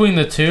pick between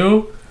the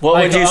two,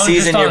 what would you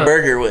season your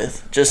burger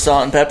with? Just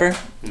salt and pepper?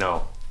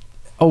 No.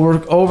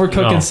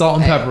 Overcooking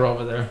salt and pepper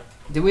over there.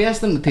 Did we ask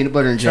them the peanut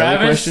butter and jelly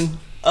question?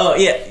 Oh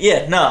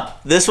yeah. No,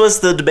 this was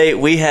the debate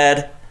we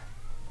had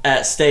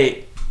at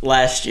state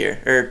last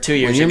year or 2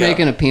 years ago. When you're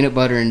making a peanut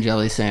butter and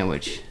jelly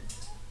sandwich,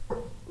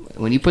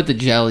 when you put the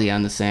jelly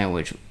on the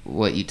sandwich,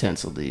 what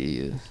utensil do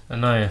you use? A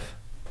knife.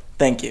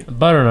 Thank you. A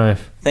butter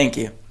knife. Thank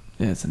you.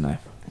 Yeah, it's a knife.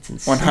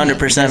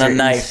 100% a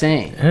knife.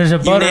 Insane. Here's a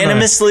butter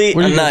Unanimously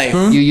knife. a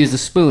knife. You use a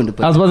spoon to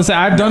put. I was about to say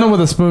I've done it with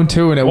a spoon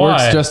too, and it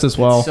works just as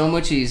well. It's so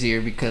much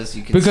easier because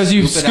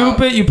you scoop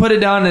it, you put it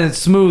down, and it's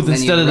smooth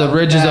instead of the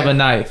ridges of a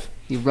knife.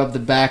 You rub the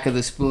back of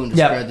the spoon to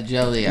spread the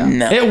jelly out.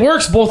 No. It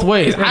works both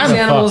ways.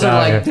 Animals are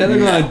like they're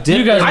gonna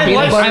dip their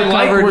peanut butter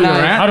covered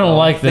knife. I don't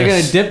like this. They're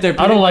gonna dip their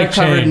peanut butter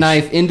covered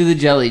knife into the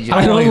jelly jar.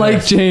 I don't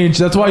like change.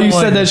 That's why you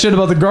said that shit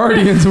about the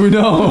Guardians. We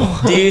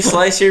know. Do you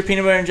slice your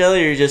peanut butter and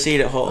jelly, or you just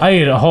eat it whole? I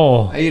eat it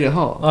whole.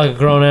 Like a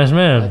grown ass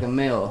man. Like a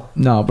male.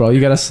 No, bro.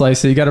 You gotta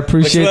slice it. You gotta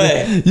appreciate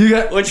it. You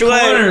got which way?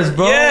 Corners,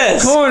 bro.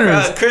 Yes.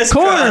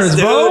 Corners,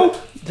 bro.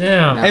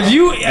 Damn. No. If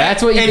you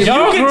that's what you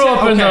y'all grew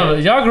up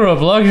y'all grew up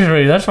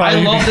luxury. That's why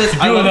I love this.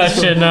 Doing that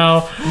shit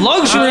now.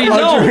 Luxury.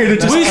 No, we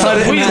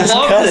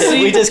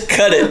just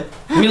cut it.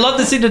 We love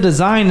to see the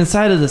design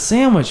inside of the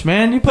sandwich,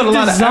 man. You put a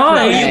lot of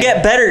effort. You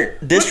get better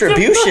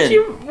distribution.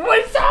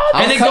 What's all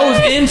and it goes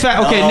in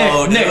fast. Okay,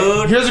 No, Nick,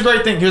 dude. here's a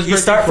great thing. You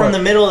start from the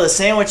middle of the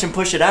sandwich and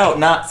push it out,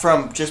 not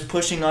from just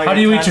pushing all How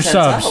do your you eat your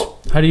contents subs?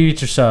 out. How do you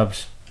eat your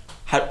subs?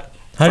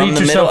 How do you eat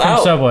your sub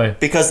from Subway?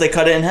 Because they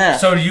cut it in half.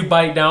 So do you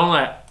bite down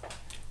like?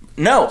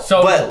 No.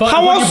 So, but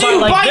how else do you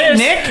bite,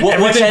 Nick?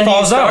 Which end do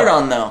you start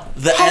on though?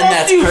 The How end else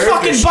that's do you curved or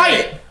fucking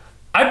straight? bite?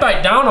 I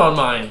bite down on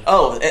mine.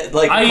 Oh,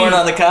 like corn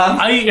on the cob?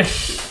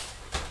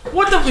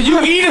 What the?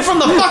 You eat it from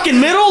the fucking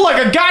middle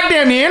like a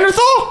goddamn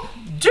Neanderthal?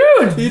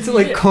 Dude! It's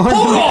like corn.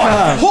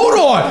 Hold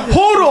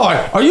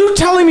on. Are you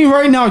telling me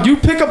right now you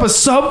pick up a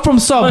sub from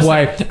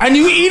Subway and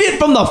you eat it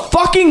from the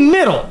fucking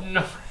middle?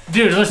 No.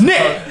 Dude, listen. Nick,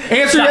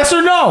 answer yes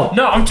or no.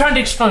 No, I'm trying to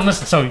explain.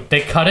 Listen, so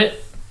they cut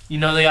it. You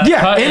know, they got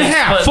cut in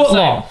half, foot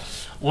long.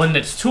 When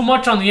it's too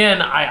much on the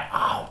end,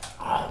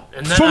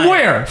 and then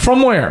Where?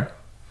 From where?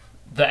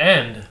 The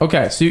end.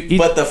 Okay, so you eat.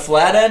 But the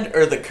flat end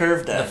or the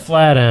curved end? The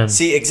flat end.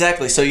 See,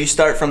 exactly. So you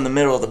start from the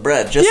middle of the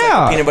bread, just like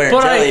the peanut butter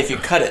and jelly if you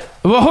cut it.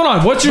 Well, hold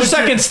on. What's your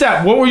second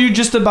step? What were you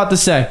just about to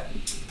say?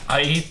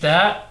 I eat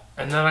that,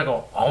 and then I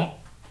go,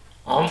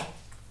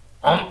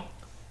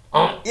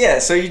 Yeah,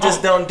 so you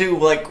just don't do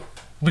like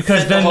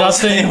because the then whole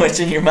nothing. sandwich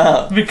in your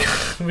mouth.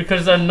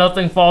 Because then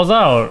nothing falls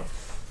out.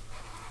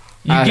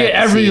 You I'd get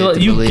have to see it to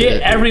believe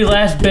it. every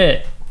last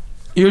bit.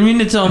 You mean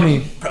to tell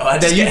me Bro, I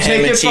that just you get take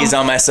ham and it cheese from,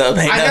 on my sub.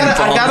 Ain't I nothing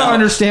falling gotta out.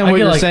 understand I what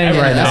get, you're like, saying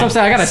everything. right That's what now. I'm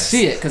saying. I gotta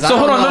see it because So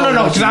hold on,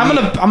 no. Because I'm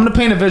gonna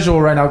paint a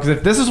visual right now. Because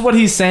if this is what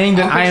he's saying,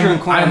 then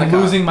I'm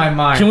losing my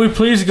mind. Can we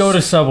please go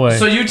to Subway?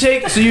 So you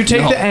take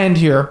the end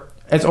here.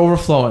 It's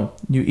overflowing.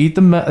 You eat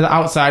the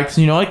outside because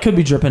you know it could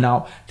be dripping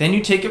out. Then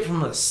you take it from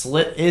the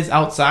slit is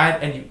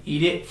outside and you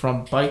eat it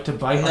from bite to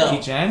bite on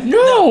each end.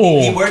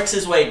 No. He works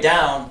his way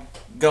down,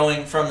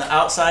 going from the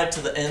outside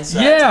to the inside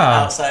to the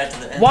Yeah. outside to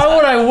the inside. Why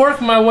would I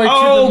work my way to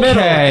the middle?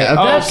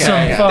 That's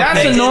some fucking.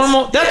 That's a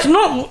normal. That's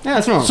normal. Yeah,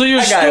 that's normal. So you're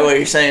I got still, what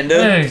you're saying,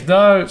 dude. Thanks,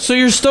 dog. so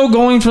you're still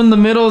going from the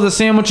middle of the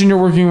sandwich and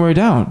you're working your way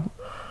down.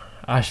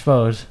 I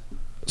suppose.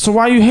 So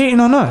why are you hating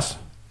on us?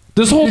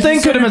 This whole You thing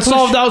just could have said been you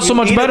solved out so you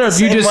much eat it better the if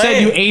you same just said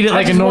way. you ate it I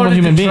like a just normal wanted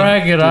human to being.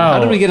 drag it Dude, out. how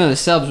did we get into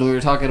subs when we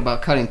were talking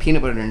about cutting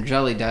peanut butter and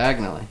jelly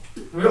diagonally?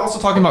 We were also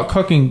talking about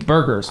cooking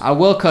burgers. I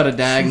will cut a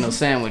diagonal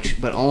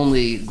sandwich, but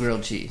only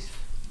grilled cheese.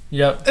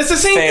 Yep. It's the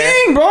same Fair.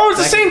 thing, bro. It's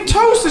the same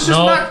toast. It's just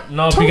not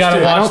No, if toasted. you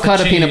gotta I watch don't the cut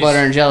a cheese. peanut butter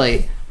and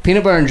jelly.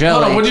 Peanut butter and jelly.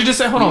 Hold on, what'd you just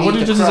say? Hold on, what'd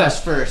you just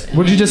say? First, and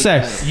What'd you then just say?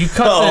 eat the You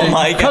cut Oh the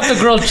my cut God. the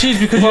grilled cheese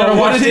because you gotta What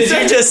watch did the he Did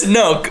say? you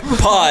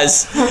just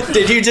pause?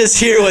 Did you just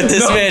hear what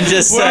this man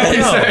just What did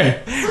he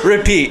said? say?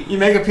 Repeat. You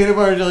make a peanut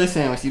butter and jelly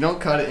sandwich. You don't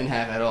cut it in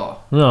half at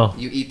all. No.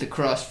 You eat the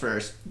crust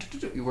first.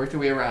 You work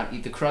your way around.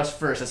 Eat the crust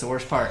first. That's the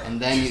worst part, and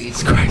then you eat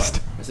the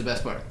crust. That's the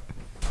best part.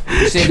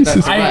 You save the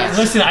best for last.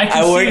 Listen, I can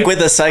I see work it.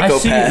 with a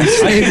psychopath.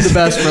 Save the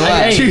best for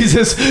last.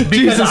 Jesus, Because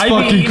Jesus I be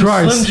fucking eating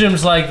Christ, Slim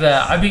Jims like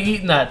that. I be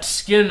eating that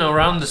skin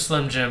around the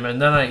Slim Jim,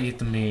 and then I eat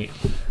the meat.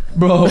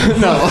 bro. No,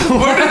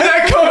 Where did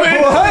that come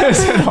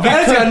in?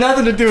 that's got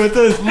nothing to do with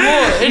this.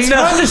 It's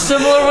kind of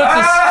similar with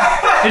this.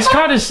 It's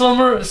kind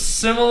of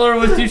similar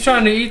with you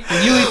trying to eat.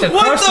 You eat the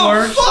What crust the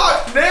first.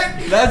 fuck,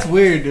 Nick? That's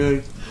weird,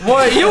 dude.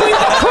 What? You eat the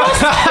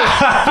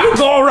crust. You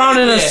go around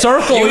in a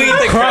circle. You and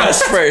eat the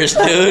crust first,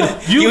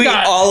 dude. You eat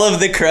got- all of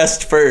the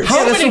crust first.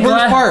 How That's the many worst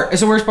gla- part.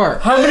 It's the worst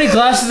part. How many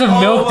glasses of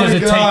milk my does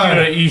it God.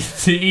 take you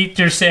to eat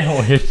your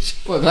sandwich?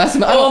 What, glass of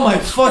milk? Oh my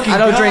fucking I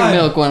don't drink God.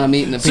 milk when I'm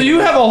eating the peanut So you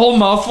butter. have a whole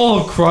mouthful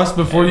of crust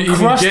before you even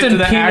Crust get to and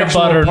the peanut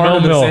actual butter, part no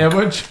of the milk.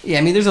 sandwich? Yeah,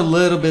 I mean, there's a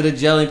little bit of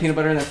jelly and peanut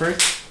butter in there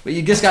first, but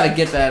you just got to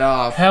get that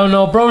off. Hell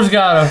no, bro's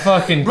got a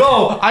fucking.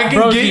 Bro, I can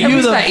Bro, get at At you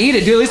least the. I eat it,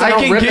 dude. At least I, I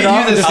don't can rip get it you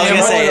off. the and I was just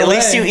gonna sandwich. throw say, it at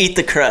least away. you eat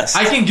the crust.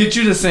 I can get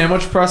you the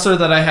sandwich presser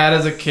that I had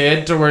as a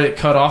kid to where it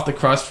cut off the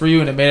crust for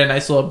you and it made a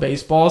nice little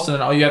baseball. So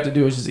then all you have to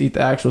do is just eat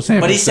the actual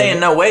sandwich. But he's saying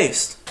no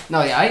waste.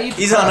 No, yeah, I eat.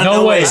 He's on a No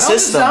no way. waste I don't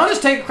just, system. I don't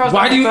just take the crust.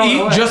 Why off do and you throw it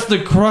eat away. just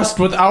the crust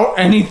without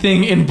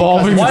anything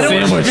involving Why the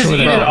don't you sandwich just with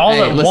eat it? it all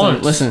Hey, at listen,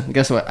 once? listen.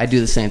 Guess what? I do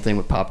the same thing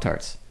with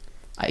Pop-Tarts.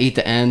 I eat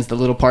the ends, the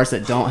little parts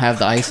that don't have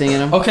the icing in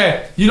them.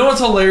 Okay, you know what's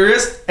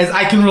hilarious? Is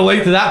I can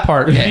relate to that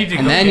part. Yeah, need to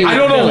and go then get you I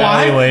don't know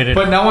why, evaluated.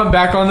 but now I'm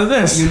back onto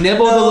this. you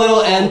nibble the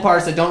little end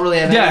parts that don't really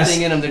have Yes.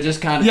 anything in them. They're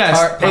just kind of Yes.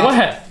 tart. Hey,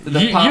 What?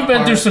 The pop You've been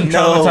through part. some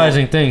No.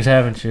 traumatizing things,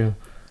 haven't you?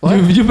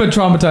 You've been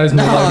traumatized me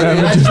No, like that. dude, I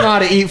haven't just you? know how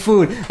to eat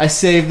food. I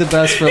save the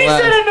best for He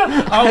last. said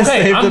it. Okay,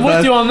 saved I'm the with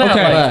best. you on that.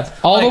 Okay, like-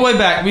 all the like- way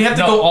back. We have to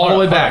No, go all the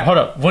way back. Hold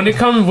up. When it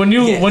comes, when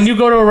you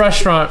go to a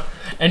restaurant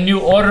and you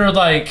order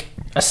like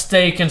a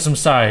steak and some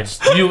sides,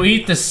 do you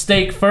eat the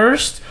steak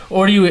first,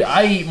 or do you?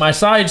 I eat my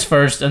sides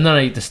first and then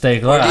I eat the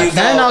steak do you last.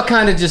 Then go I'll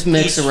kind of just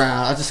mix each-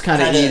 around. I'll just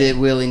kind of kinda eat it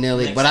willy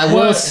nilly. mix But I it.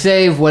 will What?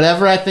 save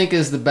whatever I think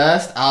is the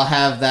best. I'll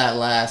have that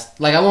last.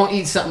 Like I won't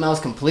eat something else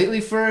completely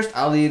first.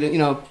 I'll eat it,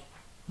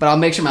 but I'll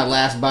make sure my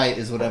last bite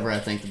is whatever I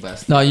think the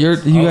best. No,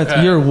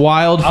 Okay. you're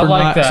wild for I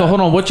like not. that. So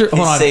hold on, hold He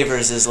on.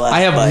 savors his last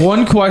I have bite.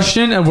 one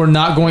question, and we're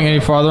not going any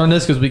farther on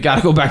this because we got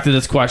to go back to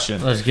this question.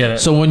 Let's get it.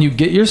 So when you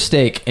get your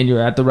steak and you're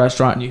at the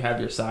restaurant and you have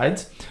your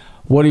sides,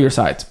 what are your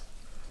sides?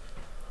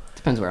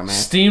 Depends where I'm at.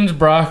 Steamed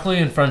broccoli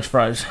and French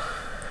fries.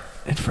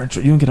 In French,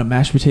 you don't get a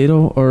mashed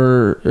potato,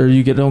 or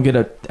you don't get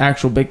an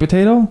actual baked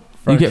potato.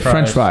 You get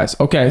French fries.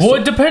 Okay. Well,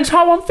 it depends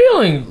how I'm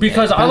feeling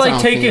because I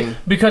like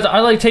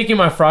taking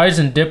my fries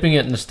and dipping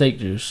it in the steak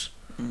juice.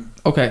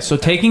 Okay, so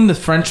taking the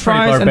French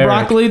fries and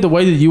broccoli, the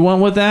way that you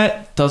went with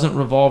that doesn't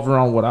revolve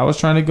around what I was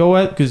trying to go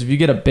at. Because if you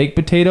get a baked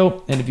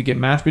potato and if you get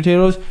mashed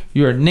potatoes,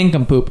 you're a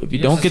nincompoop. If you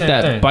don't get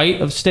that bite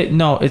of steak,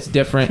 no, it's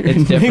different.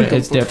 It's different.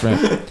 It's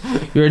different.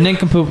 You're a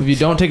nincompoop if you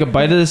don't take a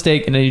bite of the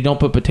steak and then you don't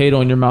put potato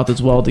in your mouth as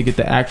well to get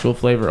the actual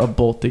flavor of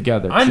both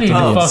together. I need to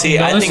fucking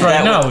know this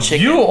right now.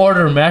 You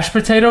order mashed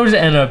potatoes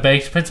and a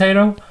baked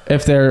potato?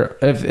 If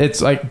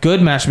it's like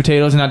good mashed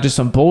potatoes and not just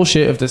some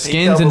bullshit, if the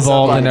skin's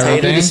involved and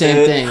everything. I do the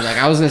same thing. Like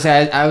I was gonna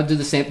say, I would do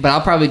the same, but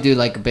I'll probably do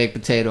like a baked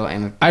potato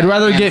and. I'd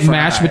rather get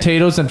mashed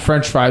potatoes than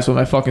French fries with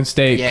my fucking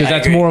steak because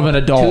that's more of an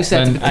adult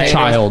than a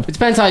child. It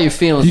depends how you're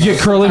feeling. You get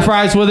curly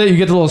fries with it. You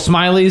get the little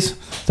smileys.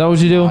 Is that what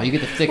you do? Oh, you get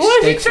the thick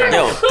steak fries.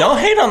 Yo, don't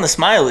hate on the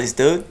smileys,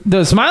 dude.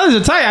 The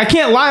smileys are tight. I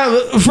can't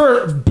lie.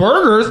 For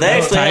burgers, they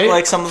actually have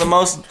like some of the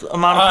most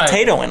amount of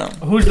potato in them.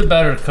 Who's the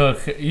better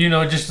cook? You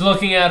know, just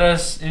looking at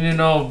us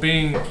and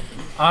being,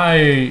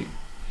 I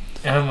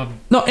am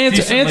a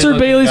answer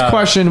Bailey's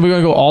question. We're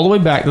gonna go all the way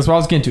back. That's what I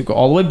was getting to. Go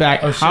all the way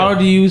back. Oh, how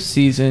do you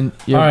season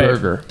your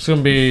burger? It's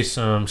gonna be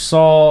some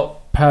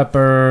salt,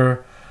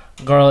 pepper,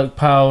 garlic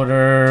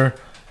powder.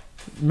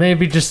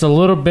 Maybe just a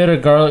little bit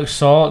of garlic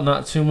salt,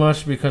 not too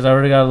much because I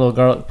already got a little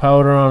garlic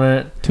powder on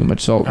it. Too much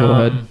salt. Go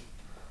ahead.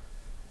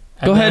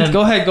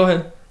 Go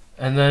ahead.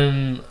 And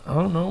then, I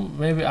don't know,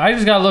 maybe I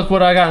just got to look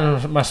what I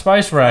got in my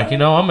spice rack.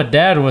 I'm a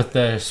dad with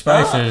the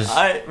spices.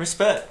 I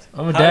respect.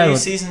 I'm a dad. How are you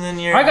seasoning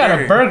your I got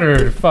burger? A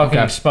burger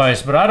fucking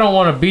spice, but I don't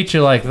want to beat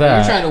you like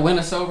that. You're trying to win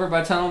us over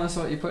by telling us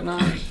what you're putting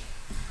on?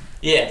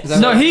 Yeah.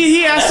 No,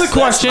 he asked the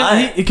question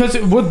because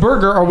with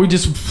burger, are we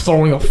just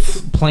throwing a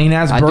plain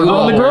ass burger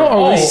on the grill, or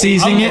are we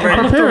seasoning it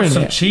and preparing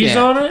some cheese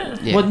on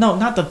it? Yeah. Well, no,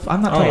 not the.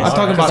 I'm not talking. I'm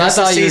talking about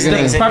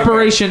the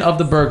preparation of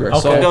the burger. Okay.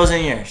 So what goes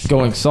in yours?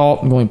 Going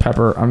salt. I'm going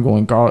pepper. I'm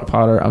going garlic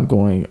powder. I'm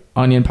going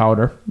onion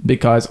powder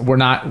because we're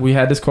not. We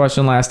had this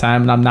question last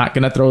time, and I'm not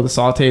gonna throw the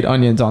sautéed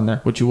onions on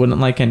there, which you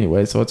wouldn't like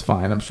anyway. So it's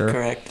fine, I'm sure.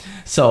 Correct.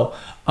 So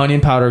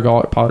onion powder,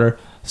 garlic powder,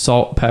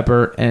 salt,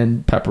 pepper,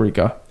 and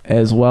paprika.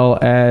 As well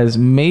as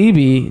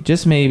maybe,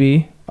 just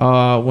maybe,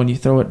 when you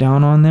throw it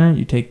down on there,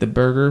 you take the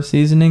burger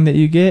seasoning that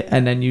you get,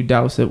 and then you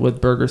douse it with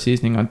burger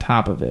seasoning on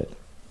top of it.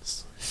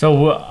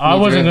 So I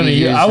wasn't gonna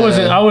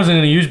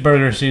use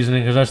burger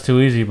seasoning because that's too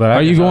easy. But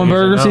are you going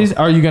burger seasoning?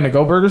 Are you gonna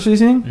go burger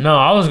seasoning? No,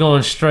 I was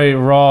going straight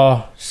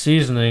raw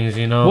seasonings.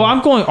 Well,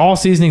 I'm going all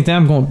seasonings. Then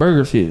I'm going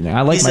burger seasoning.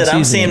 I like my seasoning.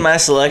 I'm seeing my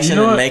selection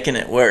and making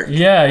it work.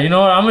 Yeah, you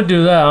know what? I'm gonna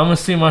do that. I'm gonna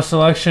see my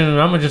selection,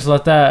 and I'm gonna just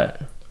let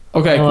that.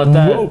 Okay.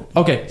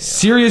 Okay.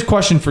 Serious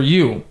question for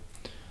you.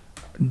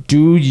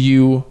 Do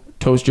you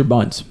toast your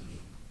buns?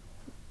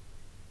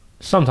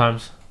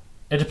 Sometimes.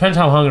 It depends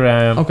how hungry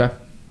I am. Okay.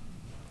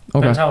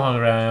 Depends how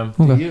hungry I am.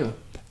 Okay. Do you?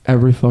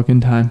 Every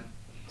fucking time.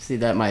 See,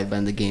 that might have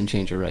been the game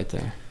changer right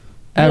there.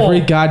 Every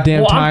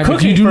goddamn time.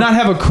 If you do not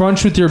have a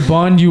crunch with your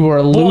bun, you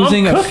are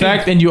losing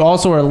effect, and you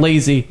also are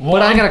lazy.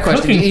 But I got a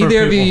question. Do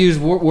either of you use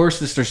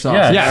Worcestershire sauce?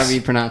 Yes. However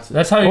you pronounce it.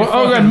 That's how you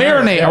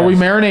marinate. Yes. Are we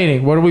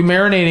marinating? What are we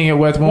marinating it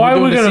with? Why are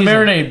we going to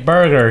marinate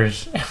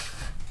burgers?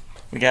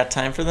 We got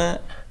time for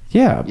that?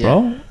 Yeah,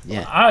 bro.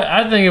 Yeah.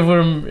 I think if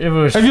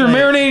you're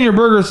marinating your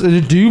burgers,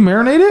 do you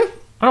marinate it?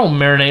 I don't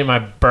marinate my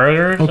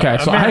burgers. Okay,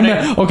 so I've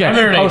never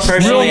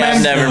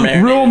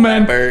marinated my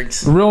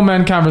burgers. Real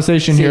men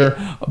conversation here.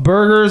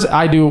 Burgers,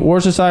 I do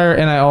Worcestershire,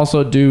 and I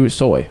also do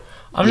soy.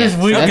 I'm just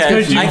weird.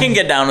 Okay, I can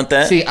get down with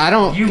that. See, I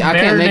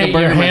can't make a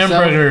burger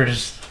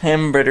myself.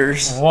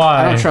 Hamburgers.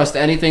 Why? I don't trust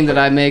anything that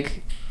I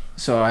make,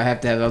 so I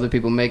have to have other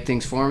people make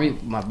things for me.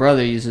 My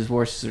brother uses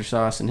Worcestershire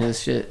sauce in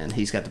his shit, and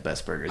he's got the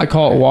best burgers. I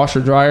call it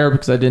washer dryer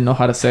because I didn't know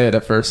how to say it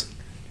at first.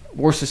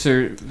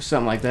 Worcestershire,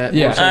 something like that.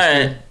 Yeah. All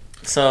right.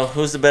 So,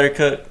 who's the better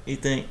cook, you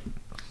think?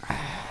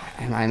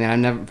 I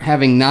mean,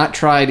 having not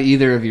tried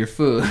either of your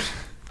food.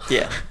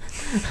 Yeah.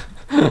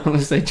 I'm going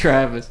to say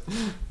Travis.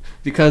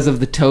 Because of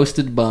the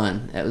toasted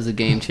bun. That was a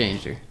game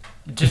changer.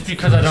 Just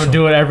because I don't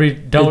do it every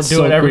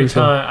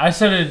time. I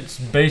said it's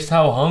based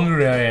how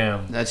hungry I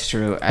am. That's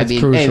true. That's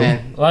crucial. Hey,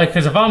 man. Like,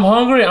 because if I'm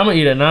hungry, I'm going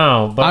to eat it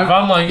now. But if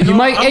I'm like,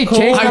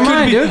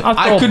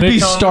 I could be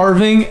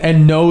starving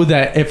and know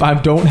that if I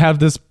don't have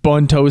this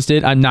bun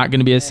toasted, I'm not going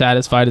to be as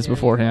satisfied as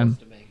beforehand.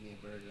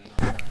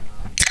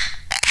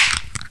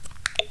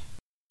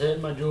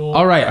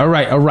 All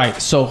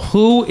right. So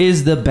who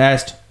is the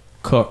best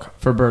cook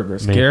for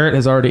burgers? Me. Garrett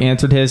has already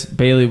answered his.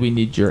 Bailey, we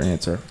need your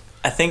answer.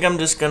 I think I'm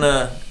just going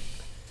to...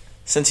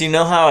 Since you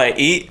know how I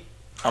eat,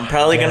 I'm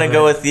probably going to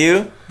go with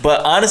you.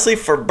 But honestly,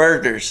 for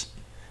burgers,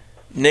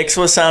 Nick's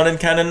was sounding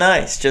kind of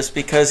nice just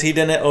because he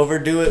didn't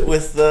overdo it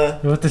with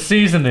the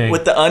seasoning.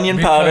 With the onion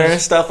powder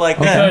and stuff like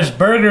that. Because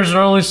burgers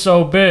are only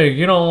so big.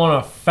 You don't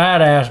want a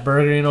fat-ass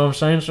burger, you know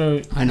what I'm saying?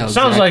 So I know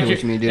exactly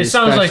what you mean, dude.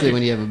 Especially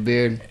when you have a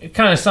beard. It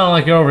kind of sounds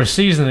like you're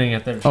over-seasoning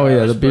it there. Oh,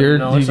 yeah, the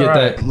beard. You get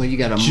that when you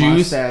got a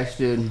juice. mustache,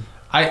 dude.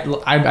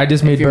 I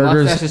just made burgers. If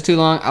your mustache is too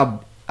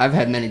long, I've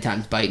had many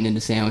times biting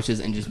into sandwiches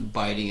and just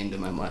biting into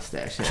my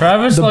mustache.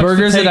 Travis likes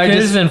burgers to take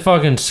his and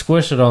fucking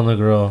squish it on the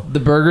grill.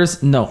 The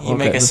burgers, no. You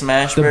make a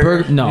smash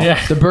burger? No.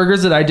 Yeah. The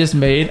burgers that I just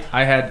made,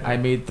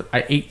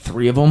 I ate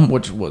 3 of them,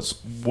 which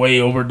was way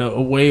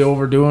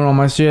overdoing all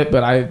my shit,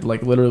 but I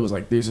like literally was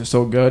like, these are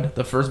so good.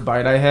 The first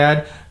bite I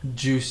had,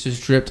 juice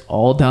just dripped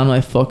all down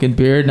my fucking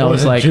beard, and I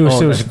was like, juice,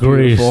 it was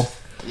grease.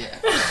 Yeah.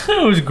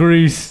 It was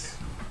grease.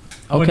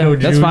 Okay,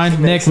 that's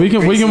fine, Nick. We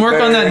can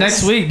work on that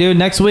next week, dude.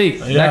 Next week,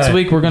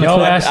 we're gonna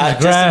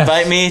just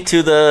invite me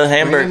to the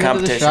hamburger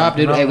competition. Shop,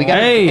 dude.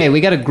 Hey,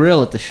 we got a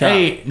grill at the shop.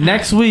 Hey,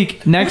 next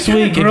week,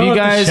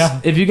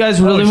 if you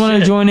guys really want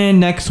to join in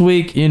next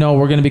week, you know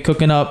we're gonna be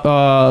cooking up.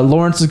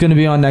 Lawrence is gonna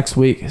be on next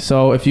week,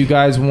 so if you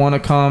guys want to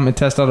come and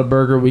test out a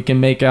burger, we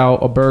can make out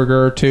a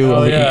burger or two,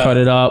 and we can cut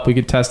it up. We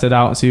can test it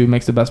out and see who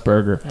makes the best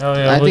burger.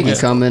 I think you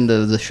come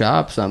into the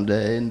shop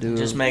someday and do.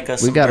 Just make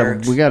us. We got a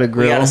grill. You got a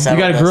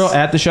grill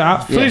at the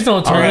shop. Please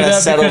don't tell me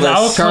that because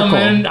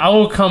I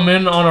will come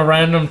in on a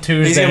random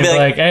Tuesday and be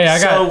like, hey,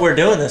 so we're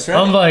doing this, right?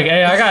 I'm like,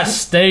 hey, I got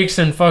steaks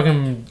and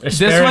fucking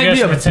asparagus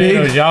and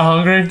potatoes. Y'all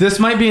hungry? This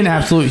might be an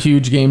absolute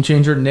huge game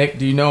changer. Nick,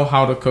 do you know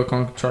how to cook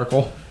on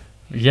charcoal?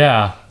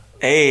 Yeah.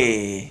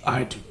 Hey.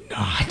 I do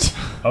not.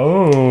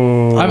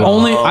 Oh. I'm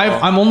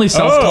only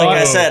self-taught.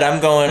 Like I said, I'm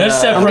going.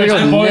 This separates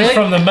the boys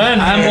from the men.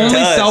 I'm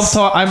only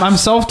self-taught. I'm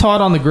self-taught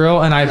on the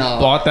grill, and I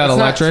bought that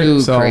electric.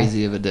 It's not too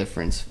crazy of a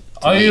difference.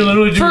 All you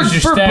literally do is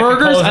for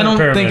burgers, I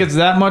don't think it's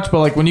that much,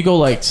 but like when you go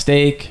like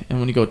steak and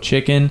when you go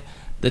chicken,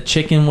 the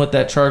chicken with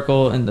that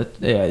charcoal and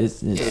that's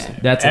everything.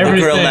 The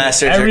grill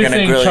masters are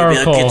gonna grill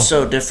you. Be like, it's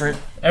so different.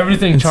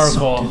 Everything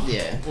charcoal.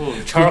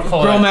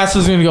 Charcoal. Grill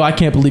master's gonna go, I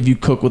can't believe you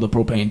cook with a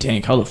propane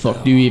tank. How the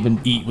fuck do you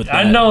even eat with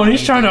that? I know, and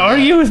he's trying to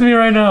argue with me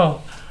right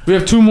now. We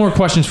have 2 more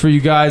questions for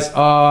you guys.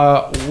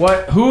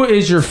 Who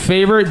is your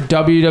favorite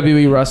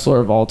WWE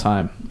wrestler of all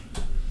time?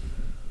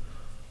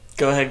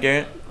 Go ahead,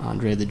 Garrett.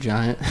 Andre the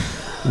Giant.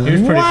 He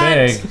was pretty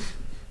big.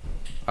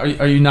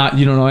 Are you not?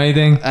 You don't know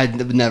anything? I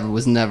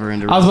was never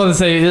into. I was about to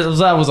say it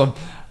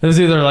was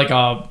either like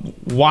a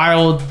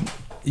wild.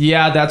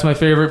 Yeah, that's my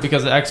favorite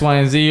because of X, Y,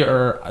 and Z,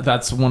 or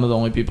that's one of the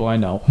only people I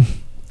know.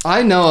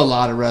 I know a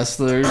lot of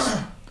wrestlers.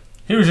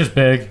 He was just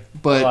big.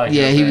 But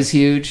he was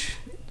huge.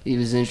 He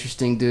was an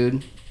interesting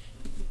dude.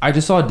 I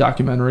just saw a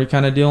documentary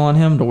kind of deal on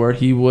him to where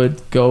he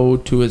would go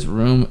to his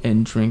room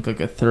and drink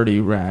like a 30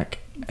 rack.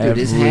 Dude,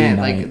 his hand,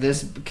 night. Like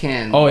this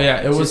can. Oh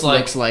yeah, it was like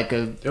looks like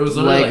a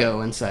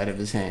Lego inside of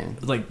his hand.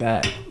 It was like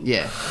that.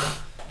 Yeah,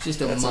 just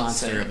a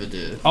monster of a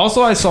dude.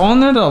 Also, I saw in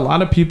there that a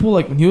lot of people,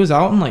 like when he was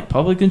out in like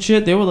public and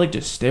shit, they would like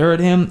just stare at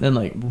him and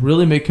like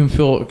really make him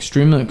feel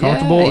extremely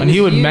uncomfortable. Yeah, and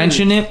he would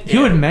mention it. He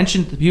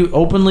would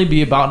openly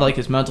be about like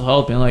his mental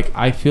health, being like,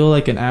 I feel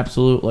like an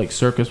absolute like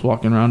circus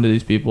walking around to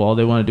these people. All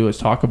they want to do is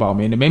talk about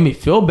me, and it made me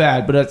feel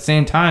bad. But at the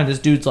same time, this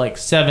dude's like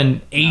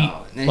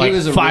 7'8", like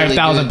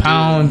 5,000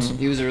 pounds.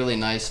 He was a really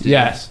nice dude.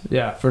 Yes,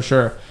 yeah, for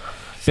sure.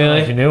 Billy,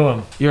 like you knew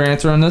him. Your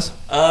answer on this?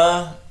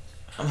 I'm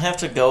gonna have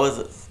to go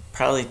with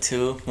probably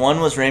 2.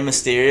 One was Rey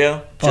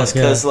Mysterio, just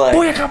because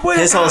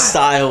his whole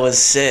style was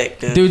sick,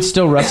 dude. Dude's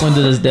still wrestling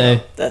to this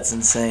day. That's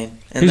insane.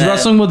 And he's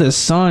wrestling with his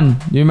son.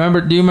 Do you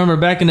remember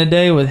back in the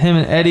day with him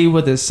and Eddie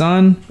with his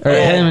son, or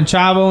him and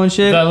Chavo and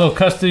shit? That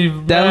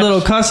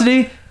little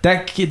custody.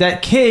 That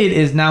kid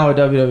is now a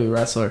WWE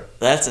wrestler.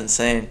 That's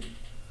insane.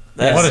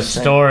 What a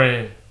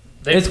story.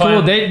 It's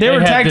cool. They were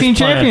tag team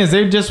champions.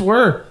 They just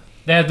were.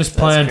 They had this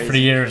plan for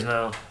years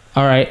now.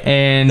 All right,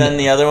 and then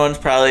the other one's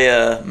probably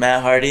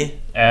Matt Hardy.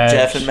 Edge.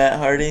 Jeff and Matt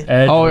Hardy.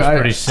 Edge was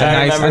pretty sick.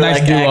 I remember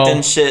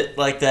acting shit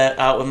like that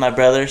out with my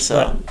brother,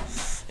 so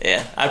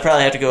yeah, I'd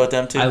probably have to go with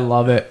them too. I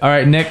love it. All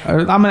right, Nick,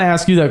 I'm gonna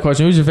ask you that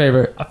question. Who's your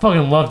favorite? I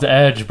fucking loved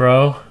Edge,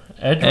 bro.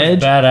 Edge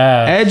was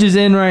badass. Edge is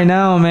in right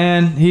now,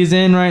 man. He's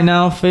in right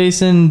now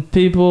facing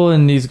people,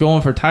 and he's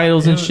going for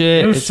titles and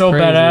shit. He was so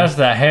crazy. Badass.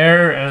 That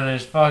hair and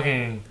his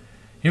fucking...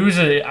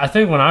 I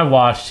think when I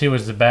watched, he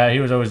was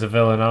always the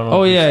villain. I don't know.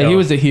 Oh yeah, he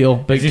was the heel.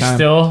 Big time. Is he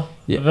still?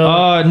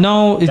 Yeah.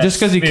 No, it's just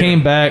because he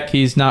came back.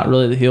 He's not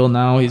really the heel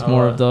now. He's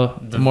more of the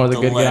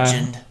good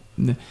legend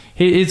guy.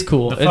 It's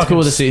cool. It's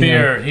cool to see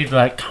him. He's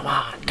like, come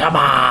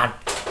on.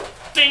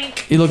 Think.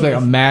 He looked like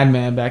a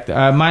madman back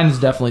there. Mine is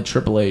definitely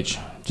Triple H,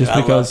 just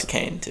because. I loved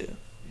Kane too.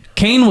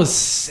 Kane was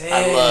sick.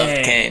 I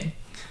loved Kane.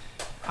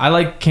 I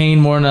like Kane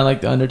more than I like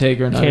the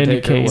Undertaker. And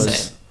Undertaker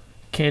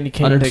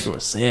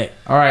was sick.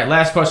 All right,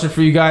 last question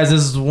for you guys.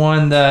 This is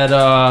one that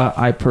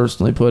I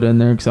personally put in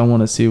there because I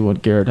want to see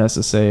what Garrett has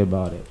to say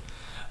about it.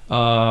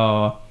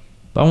 But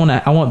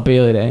I want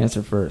Bailey to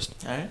answer first.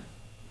 All right.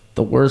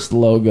 The worst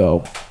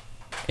logo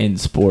in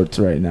sports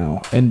right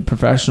now, in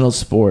professional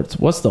sports.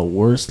 What's the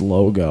worst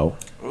logo?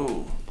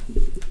 Ooh.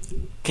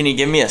 Can you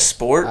give me a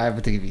sport? I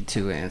have to give you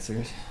 2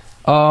 answers.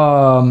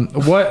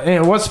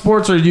 What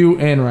sports are you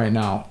in right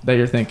now that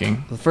you're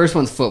thinking? The first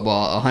one's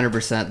football,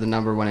 100% the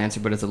number 1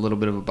 answer, but it's a little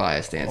bit of a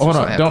biased answer. Hold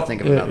on, I have to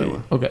think of another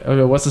one.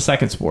 Okay. What's the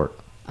second sport?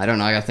 I don't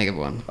know. I gotta think of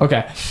one.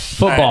 Okay,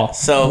 football. Right,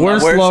 so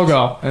worst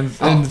logo in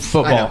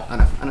football.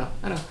 I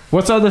know.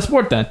 What's the other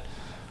sport then?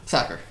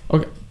 Soccer.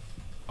 Okay.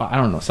 I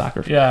don't know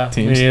soccer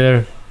teams. Me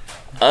either.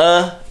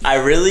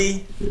 I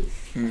really.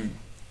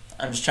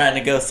 I'm just trying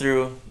to go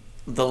through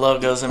the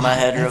logos in my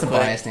head real quick.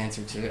 That's a biased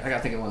answer too. I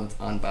gotta think of one that's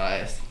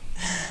unbiased.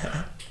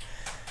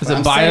 Is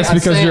it biased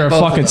because you're a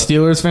fucking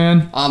Steelers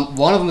fan?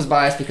 One of them is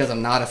biased because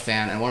I'm not a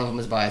fan, and one of them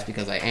is biased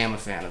because I am a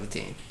fan of the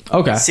team.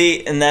 Okay.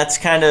 See, and that's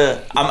kind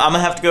of... I'm going to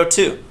have to go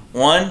two.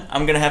 One,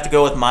 I'm going to have to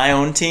go with my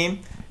own team,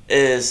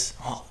 is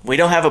we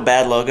don't have a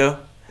bad logo.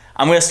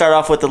 I'm going to start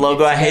off with the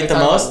logo I hate the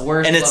most,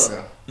 and it's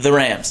the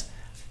Rams.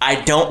 I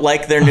don't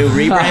like their new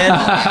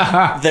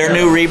rebrand. Their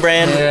new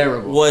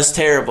rebrand was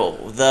terrible.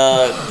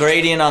 The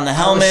gradient on the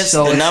helmets,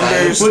 the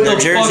numbers, the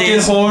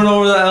jerseys. Fucking horn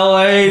over the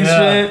LA and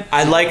shit.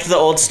 I liked the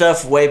old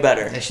stuff way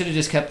better. They should have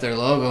just kept their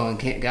logo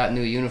and got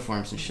new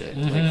uniforms and shit.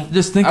 Like,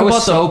 just think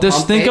about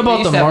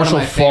the Marshall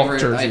Faulk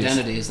jerseys.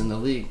 Identities in the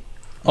league.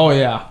 Oh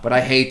yeah, but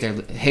I hate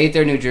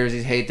their new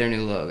jerseys, hate their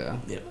new logo.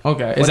 Yep.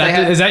 Okay, is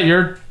that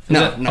your?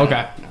 No.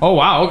 Okay. No. Oh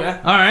wow. Okay.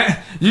 All right.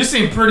 You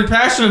seem pretty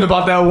passionate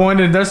about that one,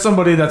 and there's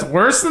somebody that's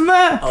worse than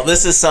that. Oh,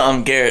 this is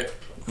something Garrett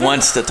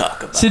wants to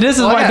talk about. See, this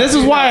is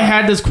why I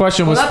had this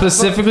question was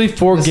specifically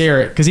for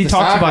Garrett because he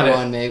talks about it.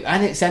 One, maybe.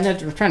 I'm trying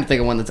to think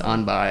of one that's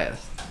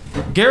unbiased.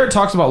 Garrett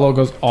talks about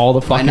logos all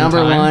the fucking time. My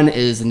number one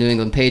is the New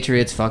England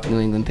Patriots. Fuck New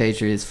England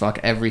Patriots. Fuck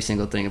every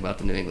single thing about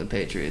the New England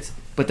Patriots.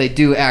 But they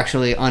do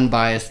actually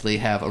unbiasedly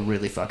have a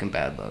really fucking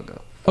bad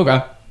logo.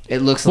 Okay. It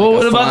looks like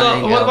what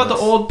about the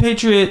old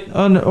Patriot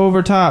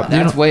over top?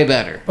 That's way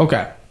better.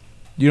 Okay.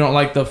 You don't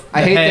like the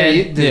I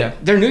hate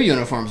their new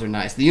uniforms are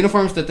nice. The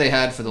uniforms that they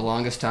had for the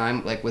longest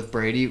time, like with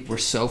Brady, were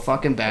so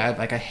fucking bad.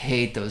 Like I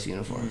hate those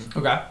uniforms.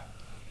 Okay.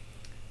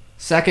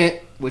 Second,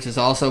 which is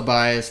also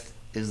biased,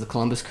 is the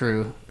Columbus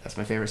Crew. That's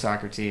my favorite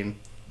soccer team.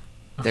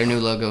 Their new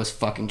logo is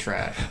fucking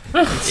trash.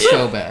 It's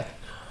so bad.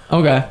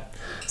 Okay.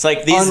 It's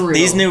like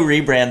these new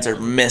rebrands are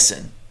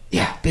missing.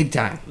 Yeah, big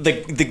time. The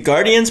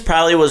Guardians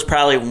was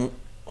probably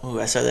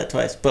I said that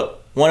twice,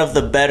 but one of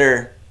the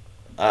better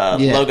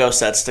logo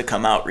sets to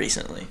come out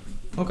recently.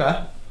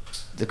 Okay.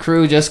 The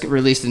Crew just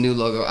released a new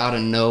logo out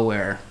of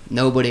nowhere.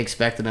 Nobody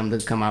expected them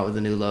to come out with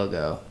a new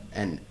logo,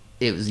 and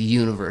it was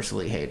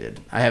universally hated.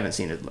 I haven't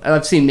seen it.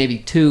 I've seen maybe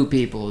 2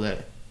 people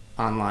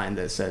online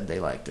that said they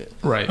liked it.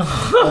 Right.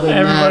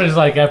 Everybody's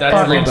like, that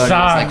fucking song.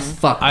 Like,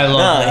 fuck. I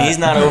love that. He's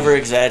not over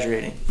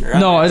exaggerating.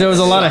 No, there was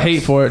a lot of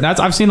hate for it.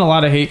 I've seen a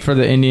lot of hate for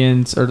the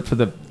Indians or for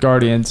the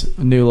Guardians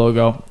new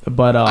logo,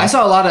 but I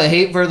saw a lot of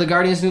hate for the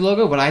Guardians new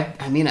logo, but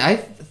I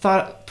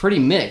thought pretty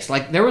mixed.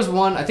 Like there was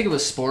one, I think it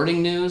was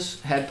Sporting News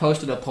had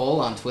posted a poll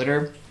on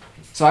Twitter,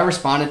 so I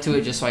responded to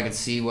it just so I could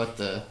see what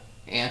the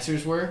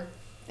answers were.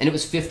 And it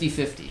was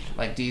 50-50.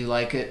 Like, do you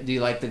like it? Do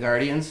you like the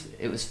Guardians?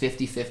 It was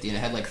 50-50, and it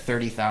had like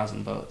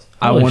 30,000 votes.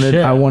 I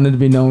wanted to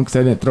be known because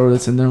I didn't throw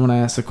this in there when I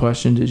asked the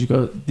question. Did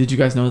you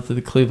guys know that the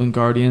Cleveland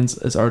Guardians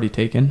is already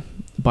taken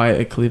by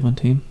a Cleveland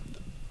team?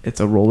 It's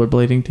a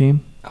rollerblading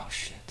team. Oh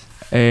shit!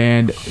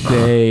 And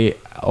they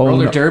own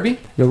roller derby.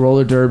 The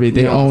roller derby.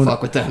 They own.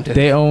 Fuck with them,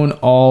 they own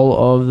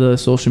all of the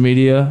social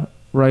media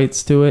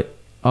rights to it.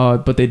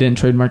 But they didn't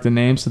trademark the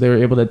name, so they were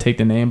able to take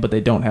the name, but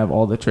they don't have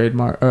all the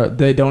trademark.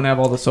 They don't have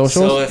all the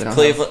socials. So if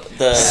Cleveland,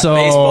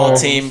 baseball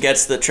team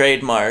gets the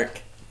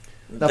trademark,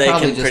 they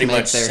can pretty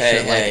much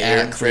say, "Hey,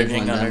 you're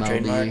infringing on our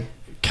trademark."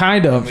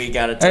 Kind of. We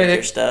gotta take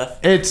your stuff.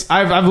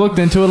 I've looked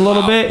into it a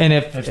little bit, and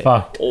it's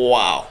fucked.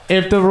 Wow.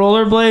 If the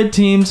rollerblade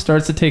team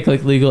starts to take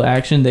like legal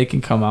action, they can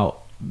come out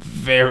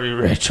very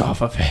rich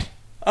off of it.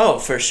 Oh,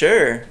 for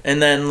sure.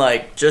 And then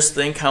just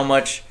think how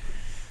much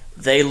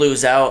they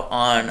lose out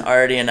on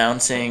already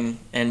announcing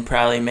and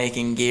probably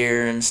making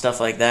gear and stuff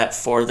like that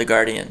for the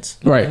Guardians.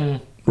 Right.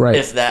 Mm-hmm. Right.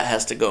 If that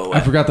has to go away.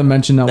 I forgot to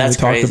mention that when we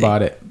talked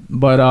about it.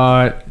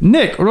 But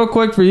Nick, real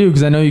quick for you,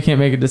 because I know you can't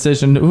make a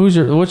decision.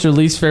 What's your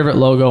least favorite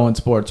logo in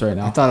sports right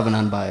now? I thought of an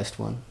unbiased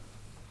one.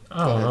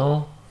 I don't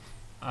know.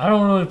 I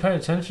don't really pay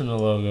attention to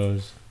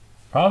logos.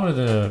 Probably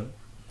the...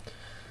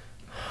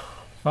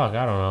 Fuck,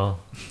 I don't know.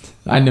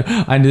 I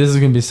knew this was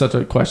going to be such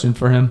a question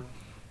for him.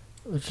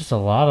 There's just a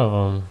lot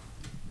of them.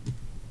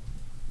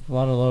 A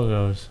lot of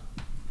logos.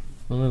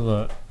 Let me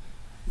look.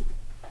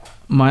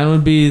 Mine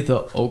would be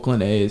the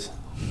Oakland A's.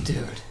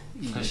 Dude,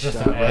 you just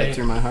shot right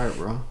through my heart,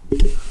 bro.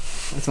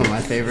 That's one of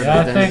my favorite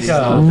identities.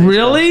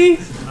 Really?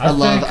 I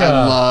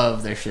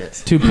love their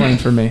shit. Too plain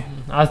for me.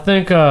 I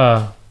think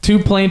too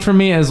plain for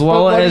me, as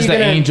well as the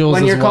Angels.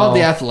 When you're as well. called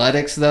the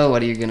Athletics, though,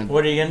 what are you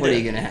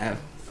gonna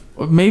have?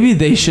 Maybe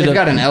they should. They've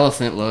got an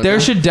elephant logo. There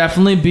should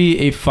definitely be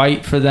a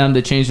fight for them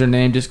to change their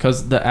name, just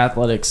because the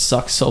Athletics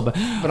suck so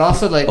bad. But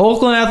also,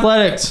 Oakland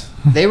Athletics.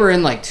 They were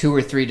in 2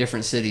 or 3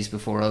 different cities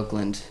before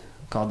Oakland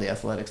called the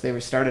Athletics. They were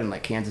started in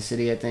Kansas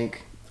City, I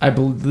think. I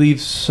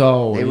believe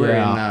so. They were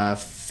in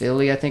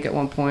Philly, I think, at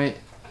one point.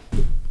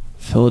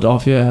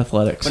 Philadelphia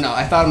Athletics. But no,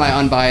 I thought my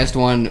unbiased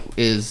one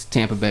is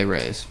Tampa Bay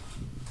Rays.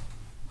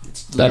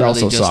 That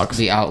also just sucks.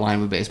 The outline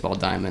of a baseball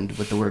diamond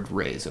with the word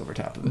Rays over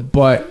top of it.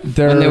 But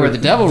when they were the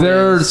Devil Rays,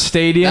 their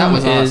stadium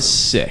is awesome.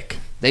 Sick.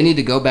 They need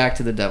to go back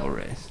to the Devil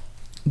Rays.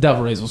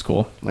 Devil Rays was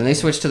cool. When they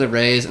switched to the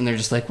Rays and they're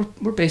just like,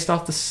 we're based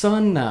off the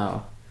sun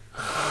now.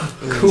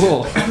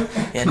 Cool.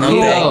 Yeah,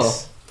 no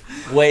thanks.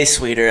 Way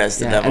sweeter as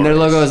the devil. And their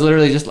logo is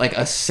literally just like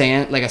a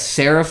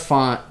serif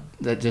font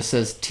that just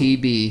says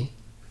TB,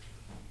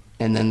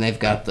 and then they've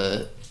got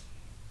a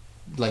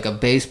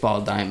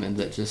baseball diamond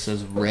that just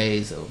says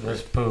Rays over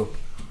There's it. poop.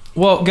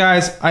 Well,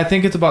 guys, I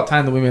think it's about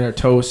time that we made our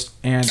toast,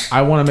 and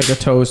I want to make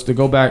a toast to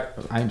go back.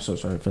 I am so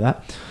sorry for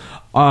that.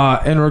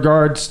 In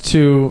regards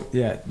to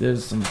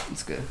there's some.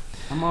 It's good.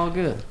 I'm all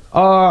good.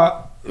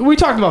 We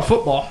talked about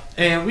football,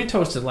 and we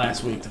toasted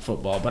last week to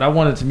football, but I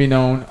want it to be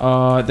known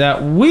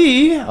that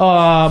we,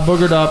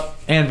 Boogered Up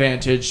and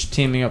Vantage,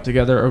 teaming up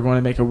together, are going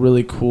to make a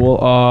really cool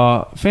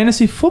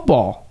fantasy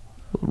football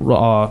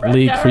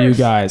league for you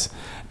guys.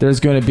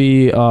 There's going to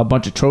be a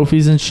bunch of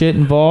trophies and shit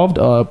involved.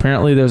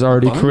 Apparently, there's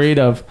already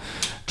creative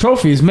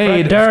trophies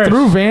made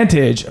through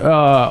Vantage.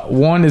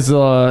 One is,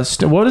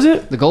 what is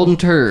it? The Golden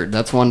Turd.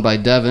 That's won by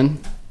Devin.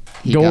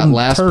 He got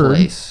last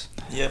place.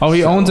 Yep. Oh,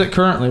 he owns it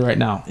currently right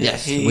now.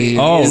 Yes. We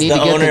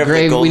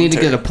need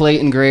to get a plate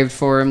engraved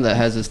for him that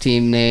has his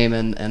team name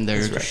and their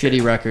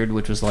shitty record,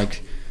 which was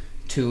like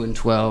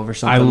 2-12 or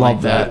something. I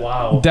love that.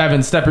 Wow.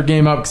 Devin, step your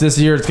game up because this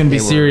year it's going to be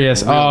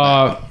serious.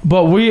 But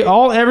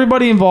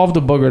everybody involved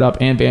with Boogered Up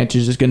and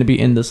Vantage is going to be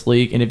in this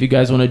league. And if you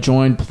guys want to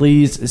join,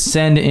 please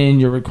send in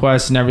your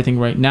requests and everything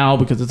right now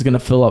because it's going to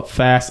fill up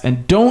fast.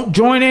 And don't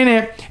join in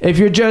it if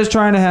you're just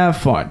trying to have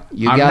fun.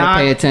 You got to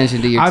pay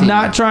attention to your team. I'm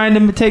not trying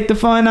to take the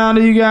fun out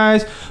of you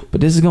guys,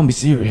 but this is going to be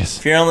serious.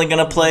 If you're only going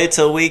to play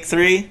till week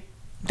 3,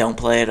 don't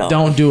play at all.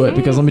 Don't do it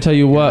because let me tell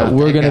you what,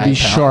 we're going to be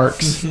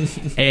sharks.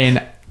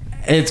 And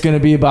it's going to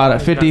be about a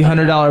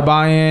 $100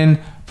 buy-in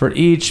for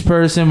each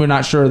person. We're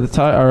not sure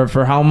or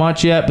for how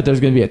much yet, but there's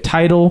going to be a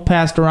title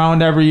passed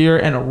around every year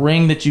and a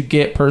ring that you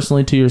get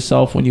personally to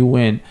yourself when you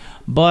win.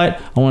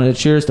 But I wanted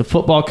to cheers to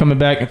football coming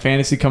back and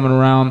fantasy coming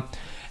around.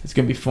 It's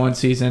going to be a fun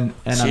season,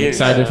 and I'm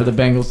excited for the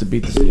Bengals to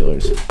beat the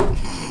Steelers.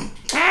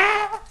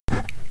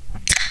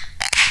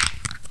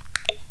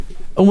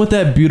 And with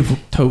that beautiful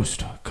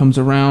toast comes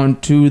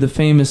around to the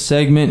famous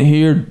segment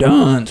here,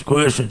 Don's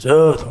Questions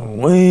of the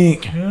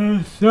Week.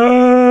 Yes,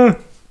 sir.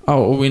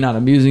 Oh, are we not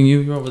amusing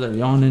you? You're over there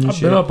yawning and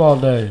shit. I've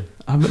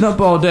been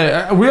up all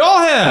day. We all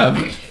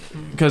have.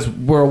 Because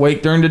we're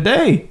awake during the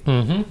day.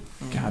 Mm-hmm.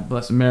 God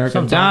bless America.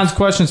 Sometimes. Don's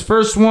Questions.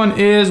 First one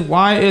is,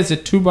 why is a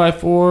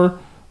 2x4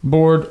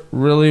 board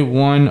really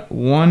really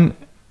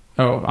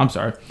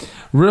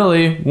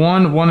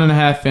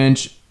 1.5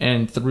 inch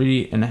and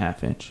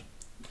 3.5 inch?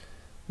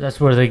 That's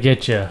where they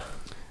get you.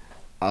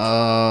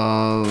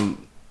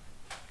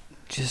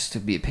 Just to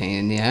be a pain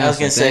in the ass. I was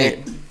gonna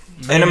say,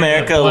 in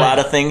America, a lot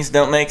of things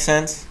don't make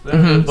sense.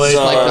 Mm-hmm.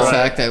 So, like the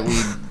fact that we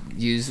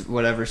use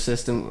whatever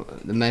system,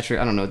 the metric.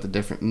 I don't know what the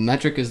different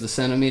metric is. The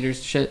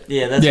centimeters shit.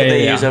 Yeah, that's what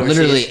they use overseas.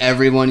 Literally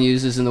everyone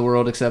uses in the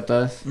world except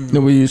us. Mm-hmm.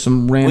 No, we use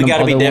some random. We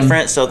gotta be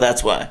different, so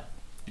that's why.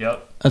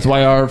 Yep. That's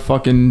why our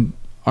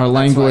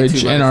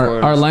language and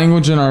our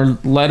language and our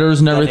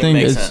letters and everything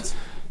is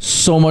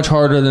so much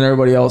harder than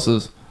everybody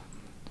else's.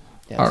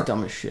 Yeah, it's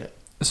dumb as shit.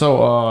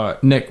 So,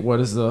 Nick,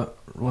 what's the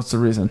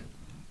reason?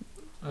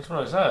 That's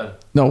what I said.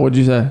 No, what'd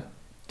you say?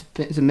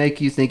 To make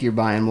you think you're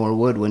buying more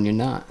wood when you're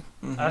not.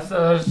 I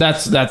said I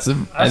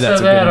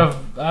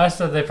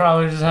said they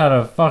probably just had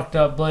a fucked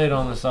up blade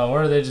on the saw,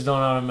 or they just don't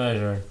know how to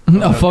measure.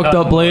 A fucked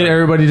up blade,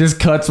 everybody just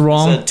cuts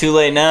wrong. Said too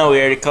late now. We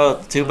already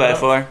called it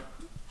 2x4.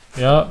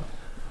 Yep.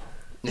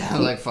 Yeah,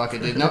 like fuck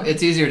it, dude. No,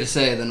 it's easier to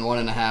say than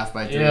 1.5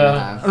 by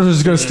 3.5. I'm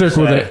just gonna stick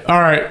with it. All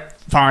right,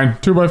 fine.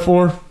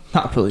 2x4.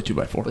 Not really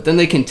 2x4. But then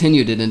they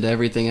continued it into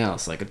everything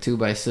else. Like a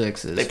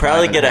 2x6 is. They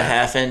probably get a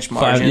 1/2 inch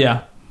margin.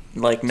 Yeah.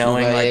 Like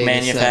knowing like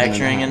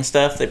manufacturing and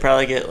stuff, they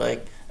probably get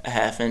like a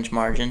 1/2 inch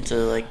margin to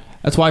like.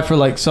 That's why for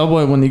like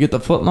Subway, when you get the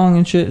foot long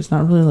and shit, it's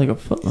not really like a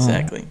foot long.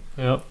 Exactly.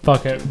 Yep.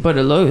 Fuck it. But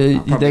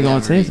they're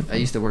gonna say. I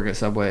used to work at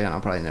Subway, and I'll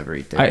probably never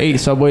eat there. I ate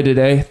Subway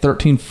today,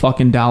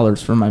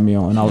 $13 for my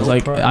meal, and I was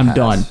like, I'm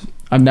done.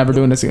 I'm never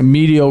doing this.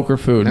 Mediocre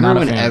food. Remember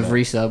when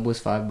every sub was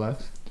 $5?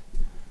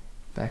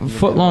 Back in the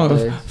foot long,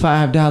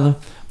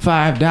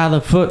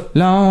 $5 foot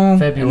long.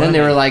 February. And then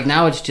they were like,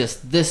 now it's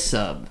just this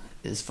sub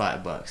is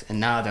 $5, and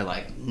now they're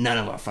like, none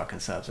of our fucking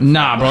subs are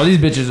 $5. Bro, these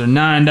bitches are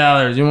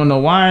 $9. You wanna know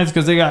why? It's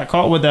because they got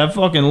caught with that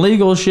fucking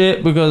legal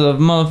shit because of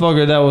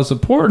motherfucker that was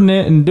supporting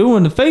it and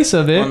doing the face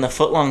of it. Well, and the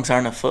footlongs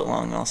aren't a foot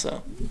long,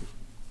 also.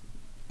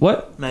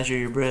 What? Measure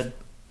your bread.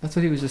 That's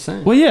what he was just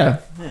saying. Well, yeah,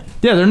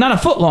 they're not a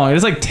foot long.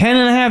 It's like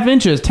 10.5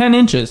 inches, 10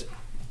 inches.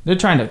 They're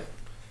trying to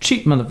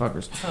cheat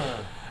motherfuckers.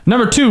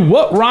 Number 2,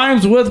 what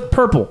rhymes with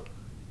purple?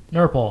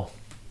 Nurple.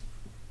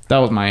 That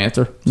was my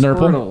answer.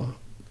 Nurple.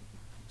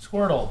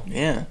 Squirtle.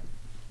 Yeah.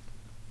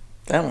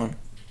 That one.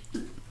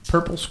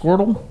 Purple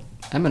Squirtle?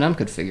 Eminem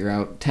could figure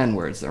out 10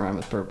 words that rhyme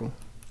with purple.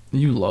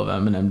 You love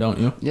Eminem, don't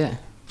you? Yeah.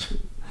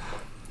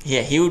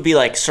 Yeah, he would be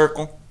like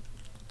circle.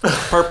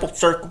 Purple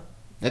circle.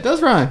 It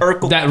does rhyme.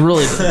 Urkel. That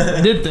really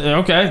did.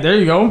 Okay, there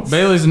you go.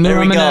 Bailey's new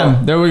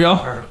Eminem. There we go.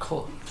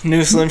 Urkel.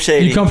 New Slim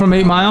Shady. You come from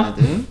 8 Mile?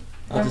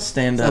 I'll just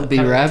stand up. B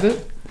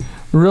Rabbit.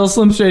 Real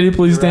Slim Shady,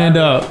 please stand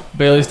up.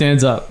 Bailey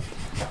stands up.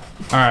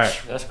 All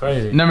right. That's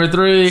crazy. Number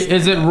 3,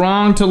 is it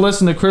wrong to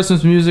listen to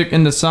Christmas music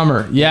in the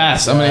summer?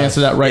 Yes. I'm going to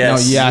answer that right now.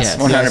 Yes.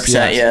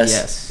 100%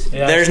 yes.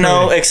 Yeah, there's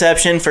no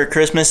exception for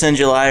Christmas in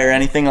July or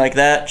anything like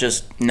that.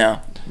 Just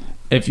no.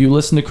 If you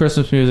listen to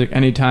Christmas music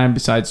anytime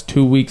besides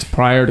 2 weeks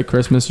prior to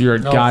Christmas, you're a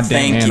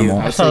goddamn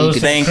animal.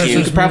 Thank you.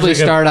 You could probably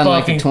start on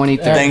like the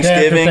 23rd.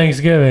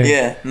 Thanksgiving.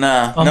 Yeah,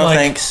 nah, no like,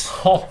 thanks.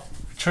 Oh,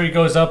 tree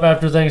goes up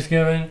after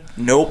Thanksgiving?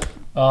 Nope.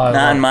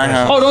 Not in my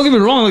house. Oh, don't get me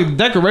wrong. Like,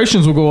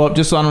 decorations will go up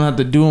just so I don't have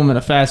to do them in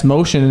a fast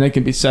motion and they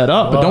can be set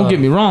up. But don't get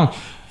me wrong.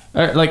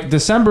 Like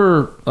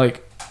December,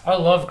 like I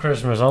love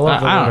Christmas. I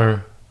love the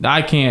winter.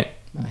 I can't.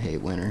 I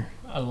hate winter.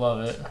 I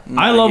love it.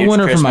 I love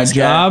winter for my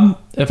job.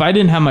 If I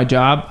didn't have my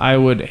job, I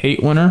would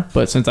hate winter.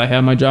 But since I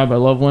have my job, I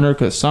love winter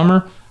because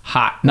summer,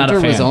 hot. Not a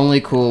fan. Winter was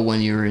only cool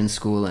when you were in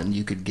school and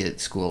you could get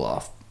school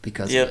off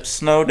because of it.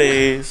 Snow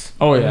days.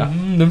 Oh yeah,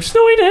 them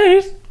snowy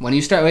days. When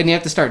you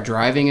have to start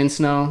driving in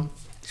snow.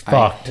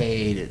 Fucked. I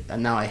hate it.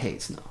 Now I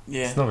hate snow.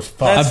 Yeah. Snow's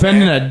fucked. I've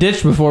been in a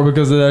ditch before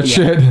because of that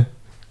shit.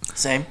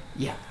 Same.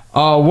 Yeah.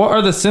 What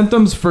are the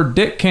symptoms for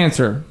dick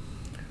cancer?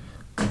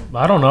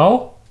 I don't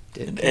know.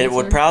 It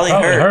would probably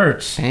hurt.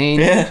 Hurts. Pain.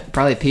 Yeah.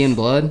 Probably peeing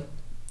blood.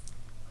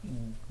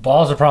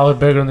 Balls are probably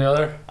bigger than the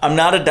other. I'm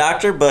not a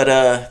doctor, but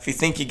if you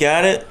think you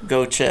got it,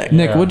 go check.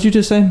 Nick, what'd you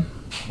just say?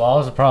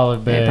 Balls are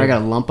probably big. You probably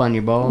got a lump on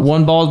your balls.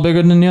 One ball is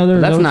bigger than the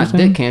other? That's not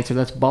dick cancer.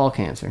 That's ball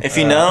cancer.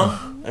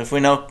 If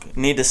we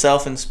need to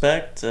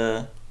self-inspect,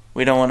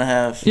 we don't want to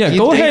have. Yeah,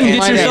 go ahead and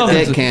get yourself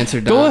dick cancer.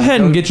 Go ahead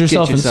and get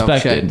yourself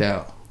inspected.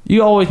 Out.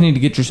 You always need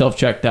to get yourself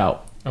checked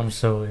out. I'm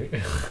so weak.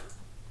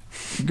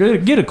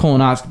 Get a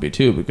colonoscopy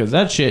too, because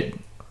that shit.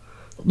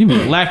 You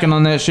be lacking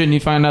on that shit, and you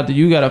find out that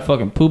you gotta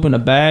fucking poop in a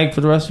bag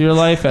for the rest of your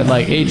life at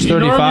like age 35.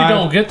 You normally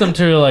don't get them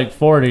till like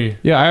 40.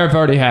 Yeah, I've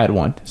already had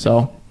one,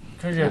 so.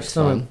 Because you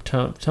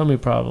have tummy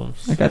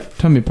problems. I got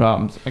tummy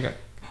problems. I got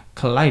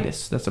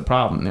colitis. That's a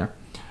problem there.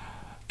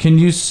 Can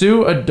you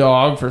sue a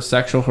dog for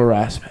sexual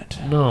harassment?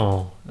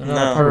 No.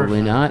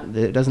 Probably not.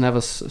 It doesn't have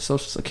a social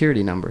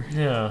security number.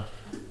 Yeah.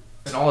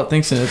 And all it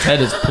thinks in its head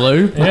is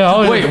play?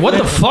 Yeah. Wait, what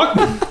the fuck?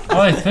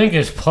 All I think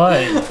is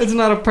play. It's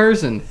not a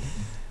person.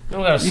 You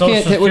don't got a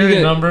social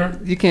security number.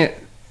 You can't.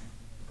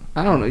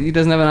 I don't know. He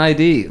doesn't have an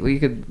ID. We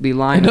could be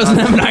lying. It doesn't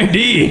have an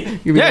ID.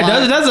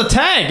 Yeah, it does a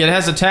tag. It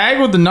has a tag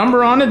with the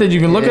number on it that you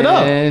can look it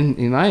up. And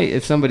he might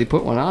if somebody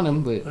put one on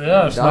him, but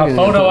yeah, it's not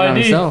photo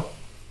ID.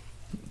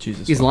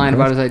 Jesus, he's lying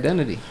about his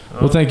identity.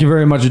 Well, thank you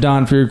very much,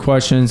 Don, for your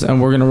questions,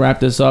 and we're gonna wrap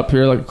this up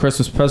here like a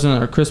Christmas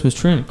present or a Christmas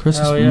tree, and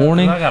Christmas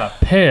morning. I gotta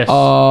piss.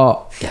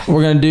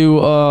 We're gonna do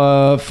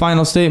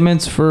final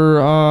statements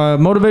for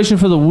motivation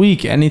for the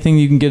week. Anything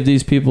you can give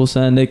these people,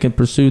 so they can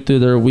pursue through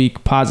their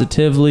week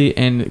positively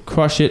and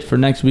crush it for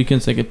next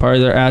weekend, so they can party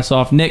their ass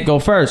off. Nick, go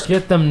first.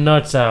 Get them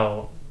nuts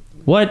out.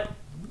 What?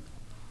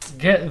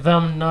 Get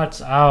them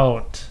nuts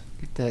out.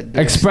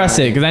 Express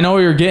it, because I know what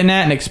you're getting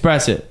at, and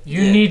express it.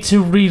 You need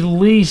to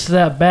release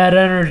that bad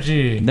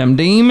energy. Them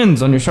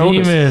demons on your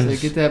shoulders. So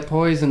get that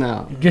poison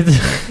out. Get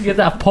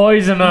that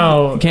poison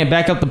out. You can't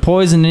back up the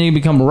poison, then you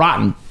become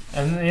rotten.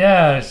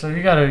 And so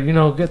you gotta,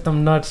 get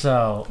them nuts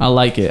out. I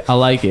like it.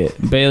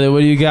 Bailey, what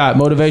do you got?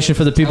 Motivation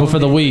for the people for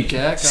the week.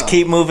 Just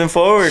keep moving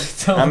forward.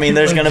 I mean,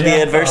 there's gonna be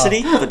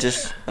adversity, but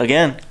just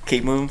again,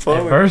 keep moving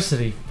forward.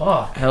 Adversity,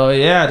 fuck. Hell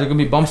yeah, there's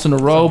gonna be bumps in the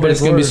road, but it's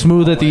gonna be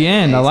smooth at the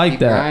end. I like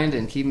that. Keep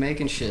grinding, keep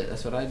making shit.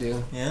 That's what I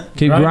do. Yeah.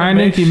 Keep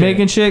grinding, keep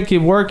making shit,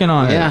 keep working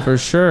on it for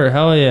sure.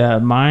 Hell yeah.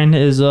 Mine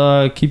is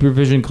keep your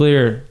vision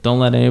clear. Don't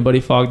let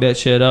anybody fog that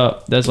shit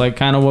up. That's like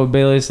kind of what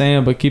Bailey's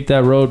saying, but keep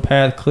that road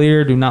path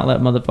clear. Do not let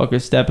motherfuckers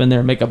step in there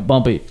and make a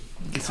bumpy.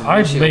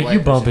 I'd make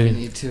you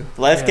bumpy.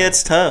 Life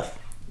gets tough.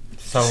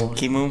 So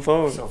keep moving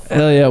forward.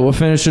 Hell yeah, we'll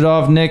finish it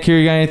off. Nick, here,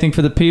 you got anything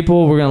for the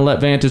people? We're gonna let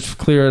Vantage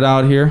clear it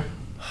out here.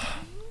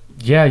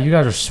 Yeah, you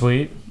guys are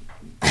sweet.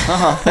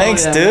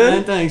 Thanks, dude.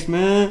 Man. Thanks,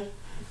 man.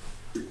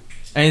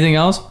 Anything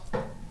else?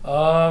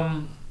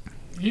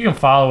 You can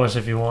follow us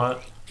if you want.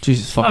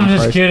 Jesus fucking I'm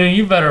just Christ. kidding.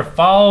 You better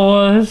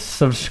follow us,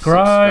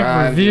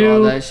 subscribe, review, do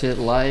all that shit,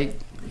 like.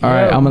 All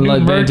right, I'm gonna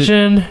let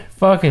Vantage.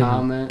 Fucking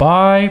comment.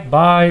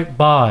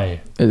 Bye.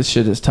 This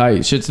shit is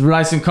tight. Shit's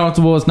nice and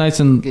comfortable. It's nice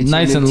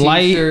and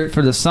light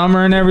for the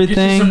summer and everything.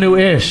 Get you some new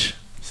ish.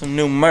 Some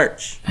new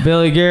merch.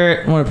 Billy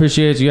Garrett, I want to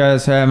appreciate you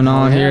guys having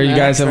on here. You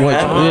guys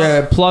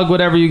have plug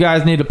whatever you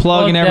guys need to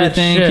plug and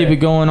everything. Keep it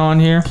going on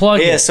here. Plug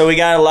it. So we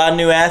got a lot of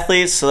new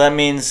athletes. So that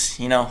means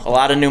a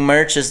lot of new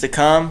merch is to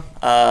come.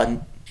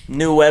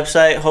 New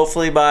website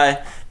hopefully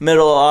by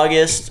middle of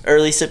August,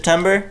 early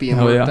September.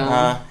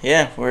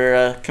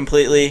 We're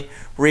completely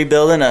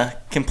rebuilding a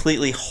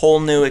completely whole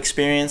new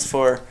experience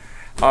for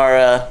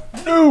our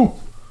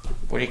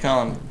what do you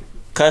call them?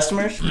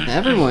 Customers?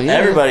 Everyone, yeah.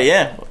 Everybody,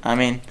 yeah. I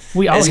mean,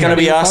 it's going to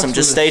be awesome.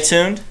 Just stay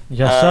tuned.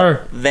 Yes,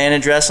 sir.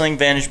 Vantage Wrestling,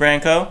 Vantage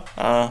Brand Co.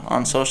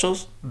 On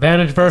socials.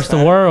 Vantage versus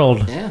the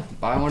world. Yeah,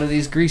 buy one of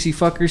these greasy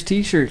fuckers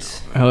t-shirts.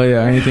 Hell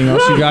yeah. Anything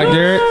else you got,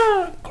 Garrett?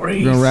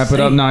 We're going to wrap it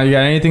up now. You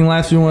got anything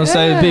last you want to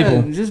say to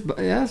people?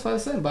 That's what I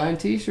said. Buying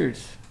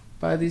t-shirts.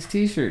 Buy these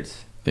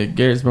t-shirts.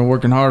 Garrett's been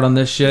working hard on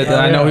this shit.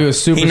 I know he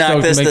was super stoked to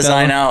make this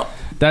design out.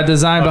 That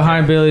design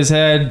behind Billy's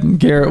head,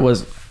 Garrett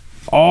was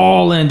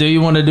all in, dude.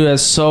 You want to do that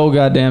so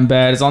goddamn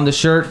bad. It's on the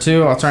shirt,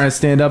 too. I'll try to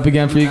stand up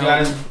again for you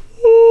guys.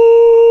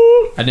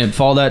 I didn't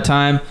fall that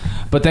time.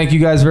 But thank you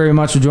guys very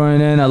much for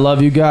joining in. I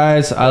love you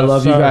guys. I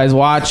love you guys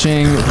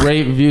watching.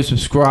 Rate, review,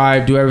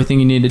 subscribe. Do everything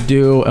you need to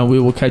do. And we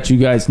will catch you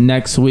guys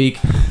next week.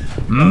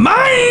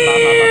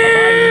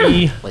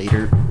 Bye.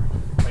 Later.